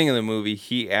the beginning of the movie,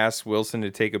 he asks Wilson to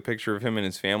take a picture of him and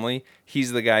his family.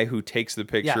 He's the guy who takes the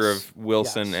picture of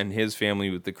Wilson and his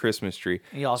family with the Christmas tree.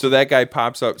 So that guy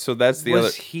pops up. So that's the other.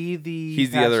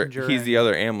 He's the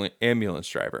other ambulance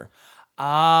driver.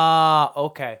 Ah,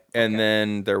 okay. And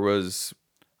then there was.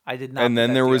 I did not. And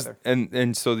then there was,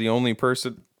 and so the only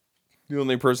person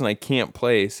I can't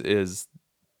place is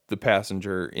the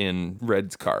passenger in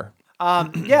Red's car.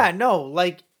 Yeah, no,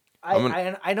 like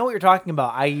I know what you're talking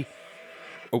about.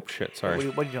 Oh shit! Sorry.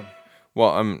 What are you doing?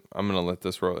 Well, I'm gonna let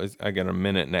this roll. I got a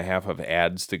minute and a half of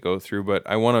ads to go through, but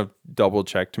I want to double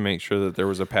check to make sure that there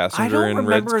was a passenger in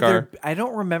Red's car. I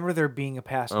don't remember there being a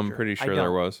passenger. I'm pretty sure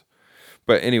there was.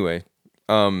 But anyway.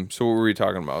 So what were we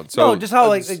talking about? So just how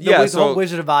the whole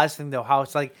Wizard of Oz thing though, how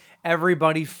it's like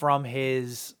everybody from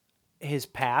his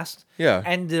past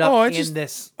ended up in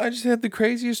this. I just had the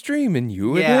craziest dream, and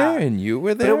you were there, and you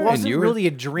were there, but it wasn't really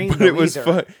a dream. But it was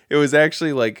fun. It was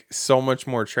actually like so much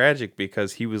more tragic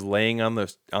because he was laying on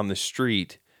the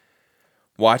street,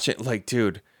 watching. Like,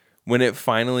 dude, when it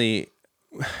finally,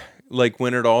 like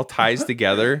when it all ties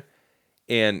together,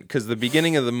 and because the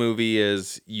beginning of the movie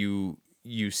is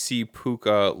you see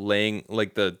Puka laying,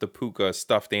 like the Puka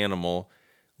stuffed animal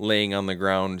laying on the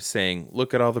ground saying,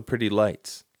 look at all the pretty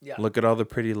lights. Yeah. Look at all the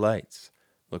pretty lights.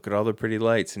 Look at all the pretty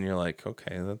lights. And you're like,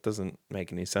 okay, that doesn't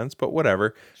make any sense, but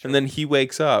whatever. Sure. And then he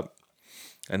wakes up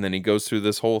and then he goes through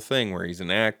this whole thing where he's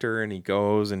an actor and he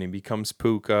goes and he becomes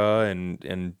Puka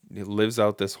and he lives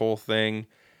out this whole thing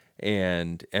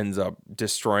and ends up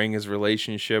destroying his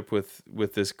relationship with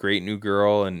this great new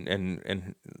girl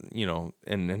and you know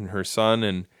and her son,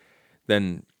 and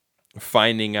then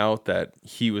finding out that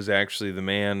he was actually the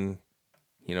man,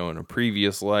 you know, in a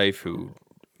previous life who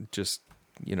just,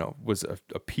 you know, was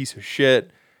a piece of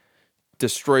shit,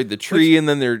 destroyed the tree, and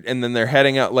then they're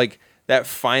heading out. Like that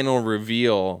final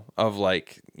reveal of,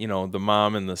 like, you know, the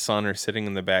mom and the son are sitting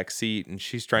in the back seat and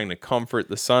she's trying to comfort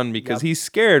the son because he's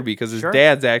scared because his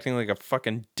dad's acting like a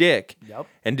fucking dick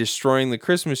and destroying the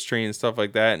Christmas tree and stuff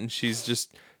like that. And she's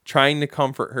just trying to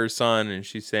comfort her son and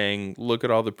she's saying, look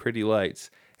at all the pretty lights.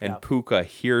 And Puka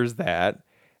hears that,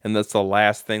 and that's the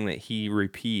last thing that he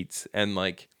repeats. And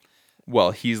like, well,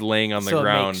 he's laying on the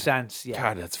ground. It makes sense. Yeah.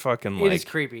 God, that's fucking like. It is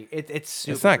creepy. It's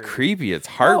super. It's not creepy. It's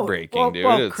heartbreaking, dude.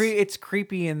 Well, it's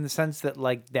creepy in the sense that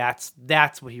like that's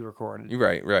what he recorded.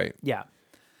 Right. Yeah.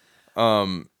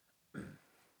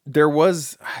 there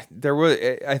was.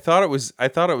 I thought it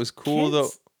was cool Kids?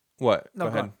 though. What? No, go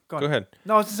ahead. on. Go ahead.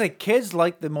 No, I was gonna say kids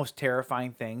like the most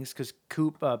terrifying things because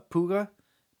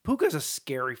Puka's a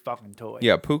scary fucking toy.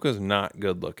 Yeah, Puka's not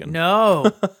good looking.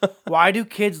 No. Why do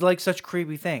kids like such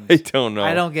creepy things? I don't know.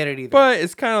 I don't get it either. But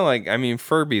it's kind of like, I mean,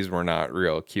 Furbies were not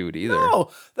real cute either. No,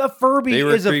 the Furby They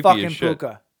were is a creepy fucking as shit.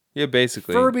 Puka. Yeah,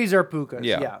 basically. Furbies are Pukas.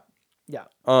 Yeah. Yeah.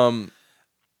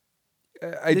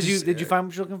 Did you find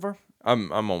what you're looking for?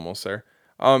 I'm almost there.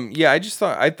 Yeah,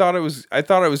 I thought it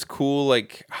was cool,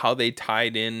 like how they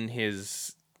tied in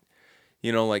his,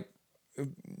 like,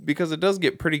 because it does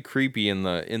get pretty creepy in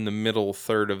the middle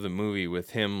third of the movie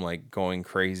with him like going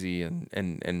crazy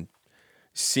and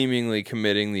seemingly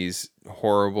committing these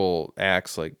horrible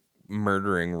acts like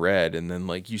murdering Red, and then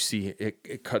like you see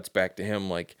it cuts back to him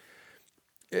like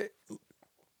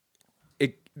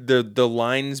the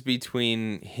lines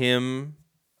between him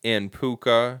and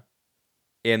Puka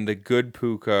and the good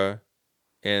Puka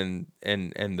and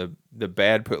the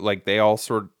bad Puka, like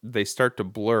they start to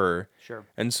blur. Sure.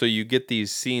 And so you get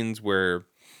these scenes where,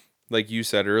 like you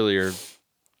said earlier,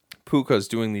 Puka's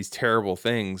doing these terrible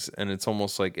things, and it's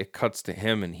almost like it cuts to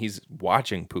him and he's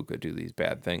watching Puka do these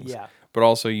bad things. Yeah. But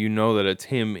also you know that it's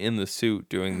him in the suit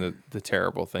doing the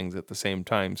terrible things at the same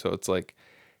time. So it's like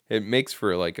it makes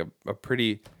for like a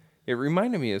pretty, it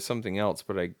reminded me of something else,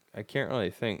 but I can't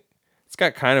really think. It's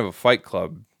got kind of a Fight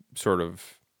Club sort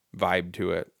of vibe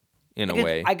to it in a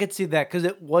way. I could see that because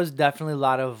it was definitely a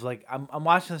lot of like I'm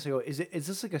watching this and go, is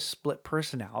this like a split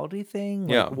personality thing?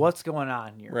 Like, Yeah. what's going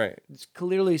on here? Right. It's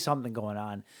clearly something going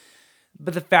on.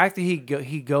 But the fact that he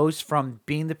goes from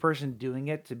being the person doing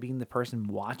it to being the person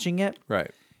watching it,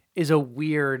 right, is a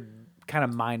weird kind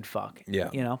of mind fuck. Yeah.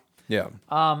 You know? Yeah.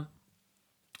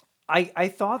 I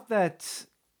thought that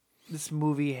this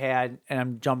movie had, and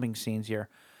I'm jumping scenes here,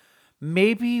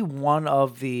 maybe one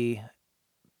of the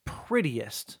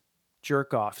prettiest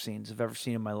jerk off scenes I've ever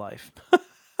seen in my life.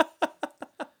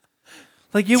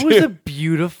 Like it was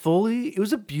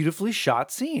a beautifully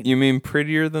shot scene. You mean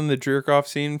prettier than the jerk off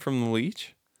scene from The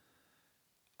Leech?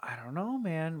 I don't know,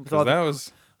 man. With 'Cause all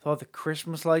with all the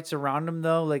Christmas lights around him,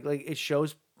 though, like it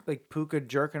shows like Puka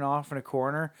jerking off in a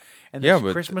corner, and there's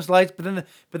Christmas lights. But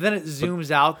then it zooms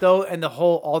out though, and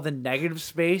all the negative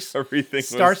space everything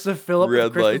starts to fill up with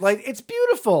red Christmas lights. light. It's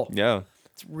beautiful. Yeah.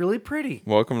 It's really pretty.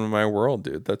 Welcome to my world,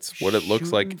 dude. That's what it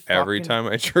looks like every fucking- time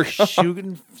I jerk off.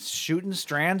 Shooting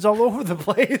strands all over the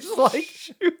place, like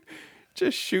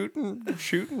just shooting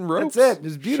ropes. That's it.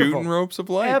 It's beautiful. Shooting ropes of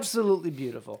light. Absolutely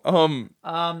beautiful. Um,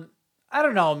 I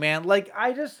don't know, man. Like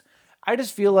I just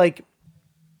feel like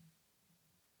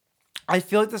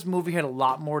this movie had a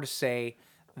lot more to say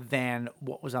than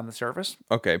what was on the surface.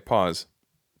 Okay, pause.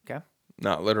 Okay.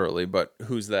 Not literally, but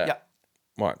who's that? Yeah.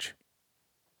 Watch.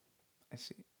 I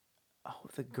see. Oh,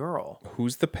 the girl.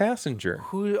 Who's the passenger?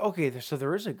 Okay, so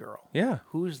there is a girl. Yeah.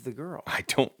 Who's the girl? I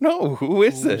don't know. Who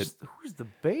is it? Who's the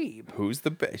babe? Who's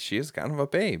the babe? She is kind of a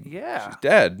babe. Yeah. She's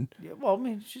dead. Yeah, well, I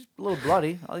mean, she's a little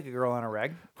bloody. I like a girl on a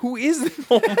rag. Who is it?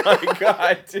 Oh my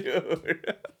god,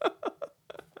 dude.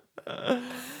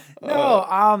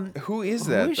 No, who is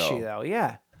that? Who is though? she though?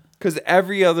 Yeah. Because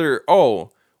every other.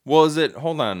 Oh, well, is it?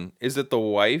 Hold on. Is it the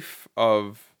wife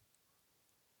of?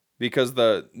 Because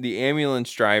the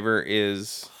ambulance driver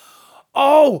is.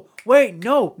 Oh wait,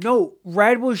 no.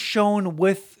 Red was shown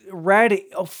with Red.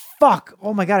 Oh fuck!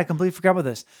 Oh my god, I completely forgot about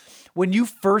this. When you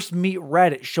first meet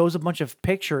Red, it shows a bunch of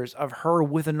pictures of her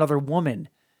with another woman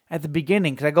at the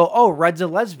beginning. Because I go, oh, Red's a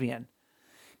lesbian.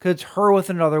 Because it's her with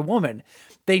another woman.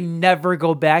 They never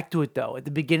go back to it though. At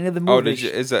the beginning of the movie, Oh, did you?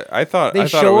 Is it? I thought they I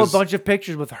thought show it was, a bunch of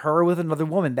pictures with her with another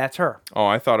woman. That's her. Oh,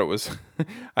 I thought it was.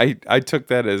 I took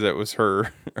that as it was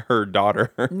her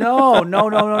daughter.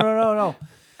 No.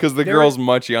 Because the girl's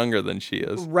much younger than she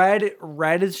is. Red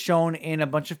is shown in a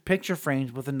bunch of picture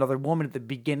frames with another woman at the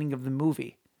beginning of the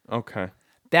movie. Okay.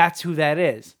 That's who that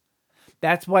is.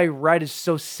 That's why Red is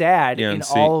so sad in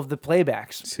all of the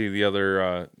playbacks. See the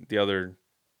other.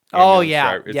 Oh ambulance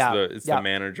yeah, driver. It's the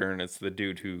manager and it's the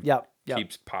dude who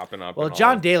keeps popping up. Well, and all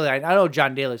John that. Daly, I know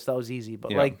John Daly, so that was easy.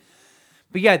 But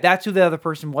yeah, that's who the other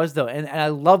person was though, and I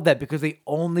love that because they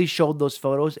only showed those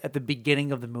photos at the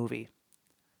beginning of the movie,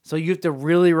 so you have to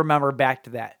really remember back to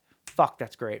that. Fuck,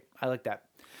 that's great. I like that.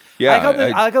 Yeah, I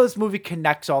like how this movie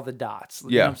connects all the dots.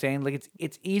 You know Yeah. what I'm saying? Like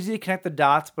it's easy to connect the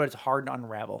dots, but it's hard to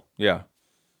unravel. Yeah.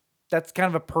 That's kind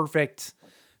of a perfect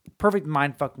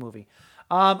mindfuck movie.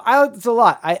 I like this a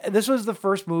lot. This was the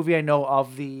first movie I know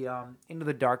of the Into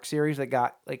the Dark series that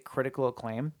got like critical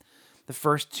acclaim. The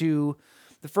first two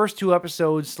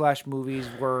episodes / movies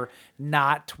were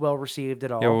not well received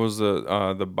at all. Yeah, it was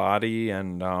the body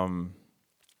and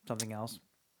something else.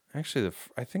 Actually,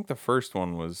 I think the first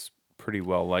one was pretty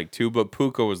well liked too, but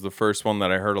Puka was the first one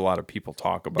that I heard a lot of people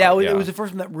talk about. It was the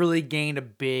first one that really gained a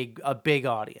big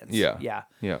audience. Yeah.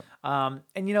 And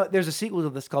there's a sequel to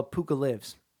this called Puka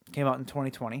Lives. Came out in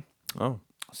 2020. Oh.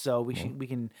 So we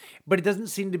can, but it doesn't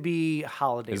seem to be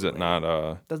holiday. Is related. it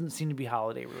not? Doesn't seem to be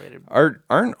holiday related.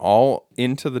 Aren't all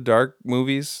Into the Dark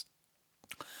movies?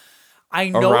 I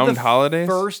know around the holidays?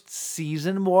 First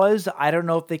season was. I don't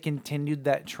know if they continued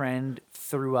that trend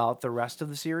throughout the rest of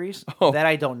the series. Oh. That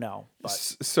I don't know. But.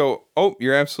 So,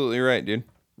 you're absolutely right, dude.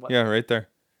 What? Yeah, right there.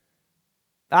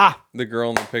 The girl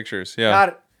in the pictures. Yeah. Got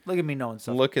it. Look at me knowing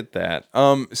stuff. Look at that.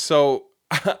 So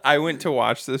I went to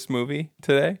watch this movie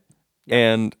today,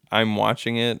 and I'm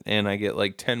watching it, and I get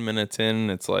like 10 minutes in,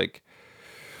 and it's like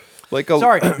a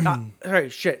sorry,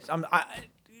 shit.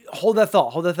 Hold that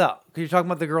thought. Because you're talking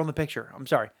about the girl in the picture. I'm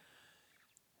sorry.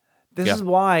 This is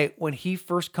why when he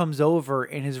first comes over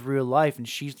in his real life and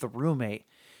she's the roommate,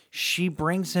 she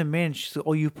brings him in. She's like,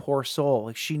 "Oh, you poor soul."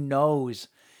 Like she knows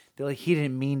that like he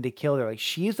didn't mean to kill her. Like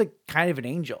she's like kind of an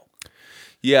angel.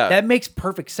 Yeah, that makes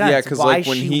perfect sense. Yeah, because like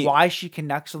why she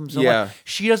connects with him so much.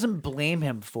 She doesn't blame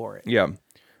him for it. Yeah.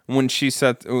 When he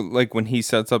sets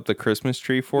up the Christmas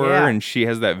tree for her, and she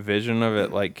has that vision of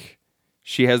it, like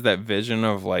she has that vision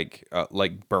of like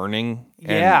burning.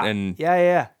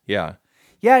 Yeah,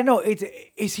 no,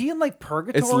 is he in like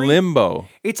purgatory? It's limbo.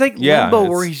 It's like limbo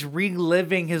where he's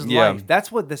reliving his life.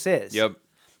 That's what this is. Yep.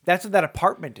 That's what that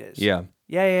apartment is. Yeah.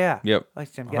 Yep.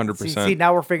 100%. See,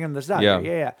 now we're figuring this out.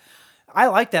 Yeah. I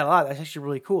like that a lot. That's actually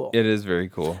really cool. It is very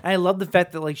cool. And I love the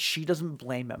fact that like she doesn't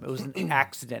blame him. It was an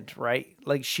accident, right?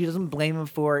 Like she doesn't blame him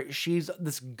for it. She's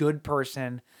this good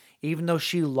person, even though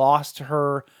she lost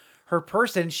her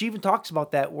person. She even talks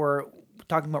about that where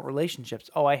talking about relationships.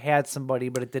 Oh, I had somebody,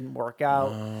 but it didn't work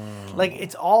out. Like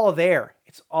it's all there.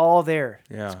 It's all there.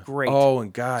 Yeah. It's great. Oh,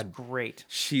 and God. It's great.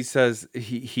 She says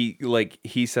he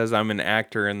says I'm an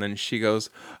actor, and then she goes,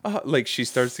 like she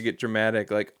starts to get dramatic,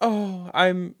 like, oh,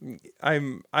 I'm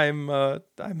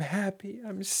happy,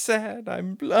 I'm sad,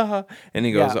 I'm blah. And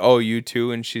he goes, oh, you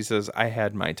too? And she says, I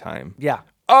had my time. Yeah.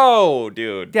 Oh,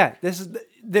 dude. Yeah. This is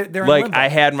they're like in limbo. I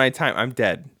had my time. I'm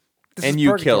dead. This and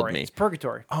you killed me. It's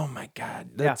purgatory. Oh my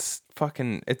God. That's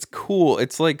fucking, it's cool.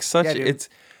 It's like it's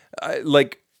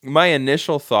like my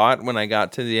initial thought when I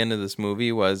got to the end of this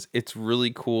movie was it's really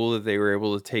cool that they were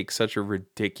able to take such a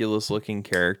ridiculous looking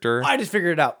character. I just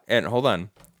figured it out. And hold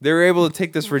on. They were able to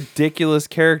take this ridiculous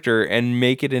character and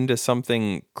make it into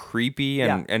something creepy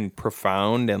and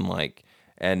profound and like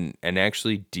and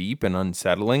actually deep and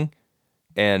unsettling.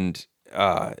 And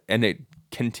it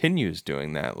continues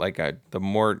doing that. Like the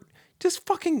more just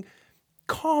fucking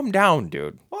calm down,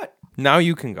 dude. What? Now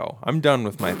you can go. I'm done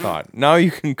with my thought. Now you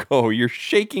can go. You're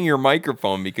shaking your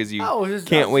microphone because you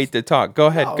can't wait to talk. Go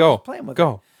ahead. Go.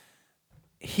 Go.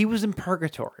 He was in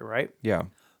purgatory, right? Yeah.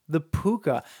 The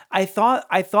Puka. I thought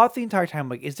the entire time,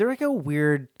 like, is there like a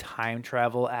weird time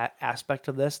travel aspect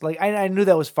of this? Like, I knew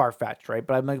that was far fetched, right?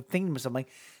 But I'm like thinking to myself, like,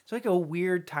 is there like a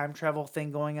weird time travel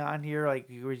thing going on here? Like,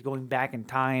 he's going back in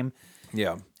time.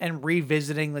 Yeah. And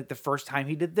revisiting like the first time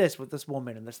he did this with this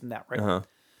woman and this and that, right? Uh-huh.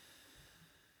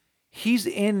 He's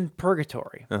in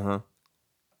purgatory. Uh-huh.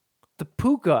 The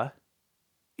Puka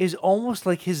is almost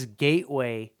like his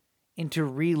gateway into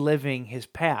reliving his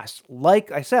past.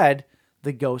 Like I said,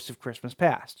 the ghost of Christmas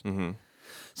past. Mm-hmm.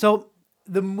 So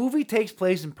the movie takes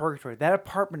place in purgatory. That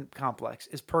apartment complex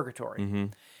is purgatory. Mm-hmm.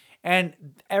 And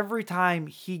every time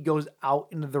he goes out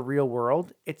into the real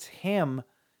world, it's him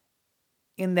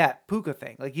in that Puka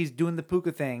thing. Like he's doing the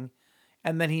Puka thing,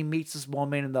 and then he meets this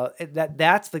woman, and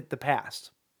that's like the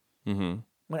past. Mm-hmm.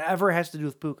 Whenever it has to do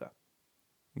with Puka.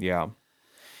 Yeah.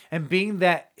 And being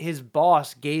that his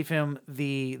boss gave him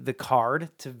the card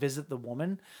to visit the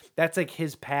woman, that's like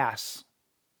his pass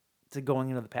to going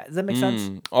into the past. Does that make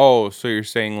sense? Oh, so you're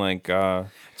saying like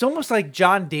it's almost like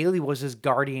John Daly was his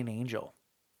guardian angel.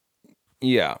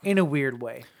 Yeah. In a weird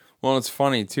way. Well, it's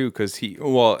funny too because he's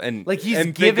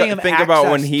giving him think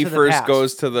about when access he to the first past.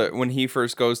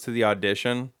 goes to the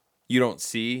audition. You don't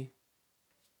see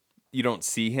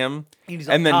him,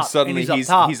 and then suddenly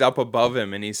he's up above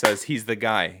him, and he says he's the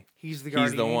guy. He's the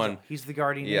guardian angel. one. He's the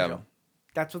guardian angel.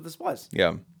 That's what this was.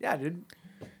 Yeah. Yeah, dude.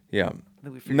 Yeah.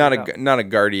 Not a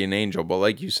guardian angel, but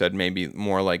like you said, maybe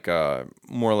more like a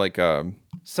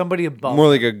somebody above. More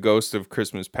like a ghost of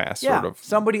Christmas past, sort of.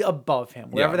 Somebody above him,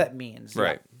 whatever that means.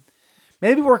 Right. Yeah.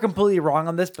 Maybe we're completely wrong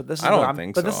on this, but this is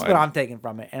this is what I'm taking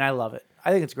from it, and I love it.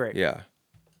 I think it's great. Yeah.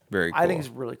 Very cool. I think it's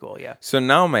really cool, yeah. So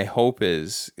now my hope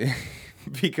is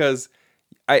because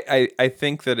I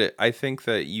think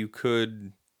that you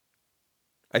could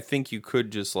think you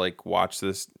could just like watch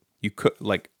this. You could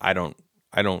like I don't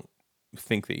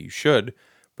think that you should,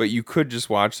 but you could just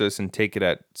watch this and take it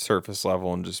at surface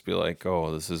level and just be like,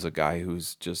 oh, this is a guy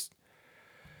who's just,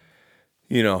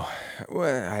 how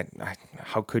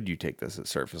could you take this at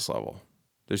surface level?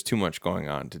 There's too much going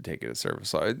on to take it at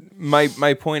surface level.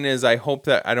 My point is, I hope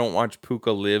that I don't watch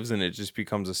Puka Lives and it just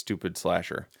becomes a stupid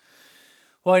slasher.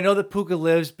 Well, I know that Puka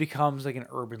Lives becomes like an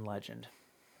urban legend.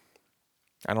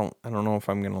 I don't know if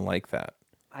I'm gonna like that.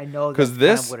 I know because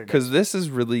this is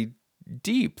really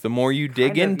deep. The more you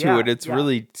dig into it, it's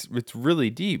really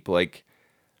deep. Like,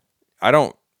 I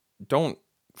don't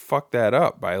fuck that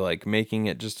up by like making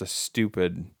it just a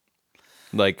stupid,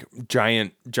 like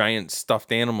giant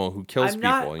stuffed animal who kills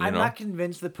people. I'm not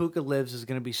convinced that Puka Lives is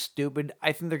going to be stupid.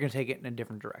 I think they're going to take it in a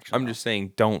different direction. I'm just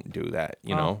saying, don't do that.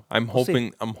 I'm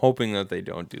hoping that they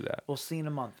don't do that. We'll see in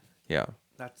a month. Yeah.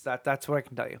 That's what I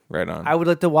can tell you. Right on. I would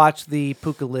like to watch the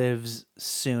Puka Lives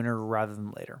sooner rather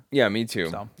than later. Yeah, me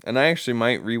too. So. And I actually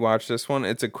might rewatch this one.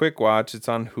 It's a quick watch. It's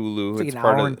on Hulu. It's like an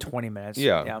hour and 20 minutes.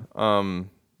 Yeah.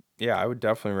 Yeah, I would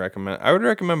definitely recommend. I would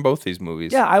recommend both these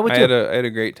movies. Yeah, I would too. I had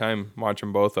a great time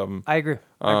watching both of them. I agree.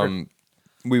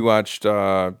 We watched.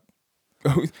 Actually,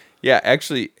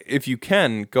 if you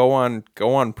can go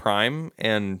on Prime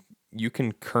and. You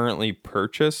can currently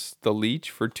purchase The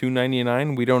Leech for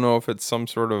 $2.99. We don't know if it's some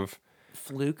sort of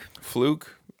fluke.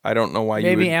 I don't know why.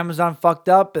 Maybe Amazon fucked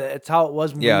up. It's how it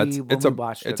was when we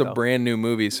watched it. It's a brand new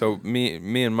movie, so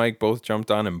me and Mike both jumped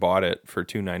on and bought it for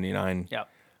 $2.99. Yep.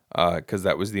 Because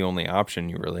that was the only option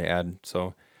you really had.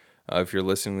 So if you're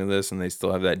listening to this and they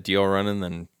still have that deal running,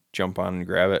 then jump on and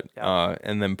grab it. Yep.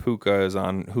 And then Puka is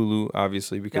on Hulu,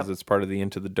 obviously, because it's part of the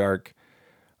Into the Dark.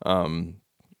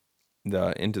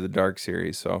 The Into the Dark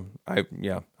series. So I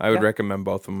would recommend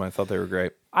both of them. I thought they were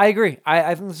great. I agree.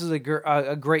 I think this is a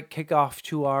great kickoff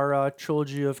to our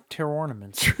trilogy of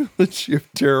Terrornaments. Trilogy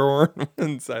of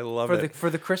Terrornaments. I love it.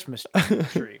 For the Christmas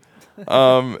tree.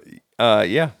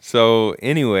 Yeah. So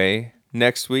anyway,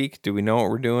 next week, do we know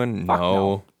what we're doing?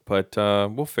 No. But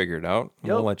we'll figure it out.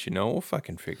 Yep. We'll let you know. We'll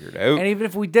fucking figure it out. And even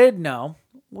if we did know,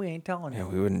 we ain't telling you. Yeah,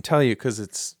 we wouldn't tell you because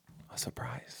it's a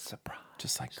surprise.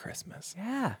 Just like Christmas.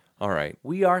 Yeah. All right.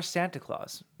 We are Santa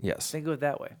Claus. Yes. Think of it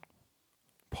that way.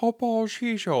 Papa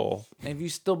Shisho. And if you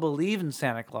still believe in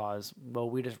Santa Claus, well,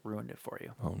 we just ruined it for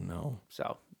you. Oh, no.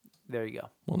 So, there you go.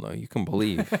 Well, no, you can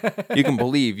believe. You can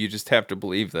believe. You just have to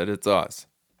believe that it's us.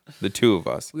 The two of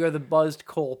us. We are the Buzzed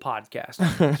Coal Podcast.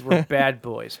 Because we're bad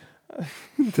boys.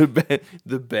 The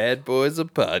bad boys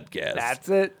of podcast. That's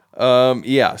it.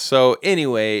 Yeah. So,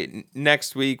 anyway,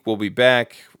 next week we'll be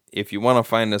back. If you want to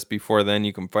find us before then,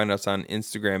 you can find us on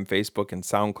Instagram, Facebook, and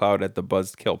SoundCloud at the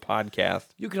Buzzkill Podcast.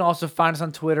 You can also find us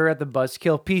on Twitter at the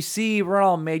Buzzkill PC. We're on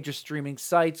all major streaming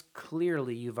sites.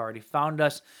 Clearly, you've already found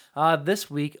us. This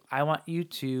week, I want you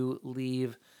to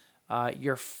leave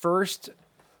your first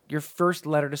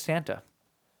letter to Santa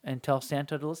and tell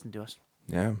Santa to listen to us.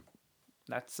 Yeah.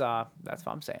 That's what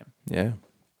I'm saying. Yeah.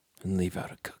 And leave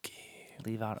out a cookie.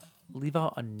 Leave out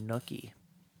a nookie.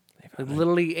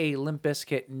 Literally a Limp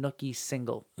Bizkit Nookie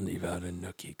single. Leave out a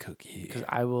Nookie cookie. Because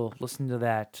I will listen to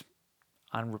that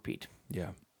on repeat.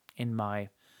 Yeah. In my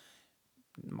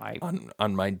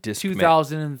on my disc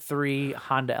 2003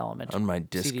 Honda Element. On my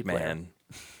Discman. I'm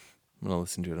gonna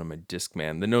listen to it on my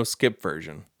Discman. The no skip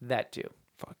version. That too.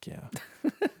 Fuck yeah.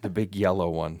 The big yellow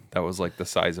one that was like the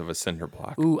size of a cinder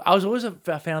block. Ooh, I was always a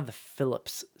fan of the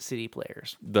Philips CD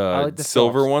players. The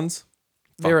silver Philips ones.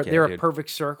 They're a perfect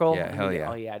circle. Yeah, hell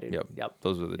yeah. Oh yeah, dude. Yep.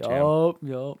 Those were the jam. Yup.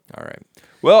 All right.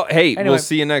 Well, hey, Anyway. we'll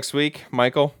see you next week,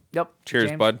 Michael. Yep. Cheers,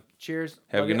 James. bud. Cheers.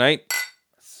 Have a Love good ya. night.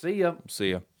 See ya.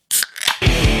 See ya.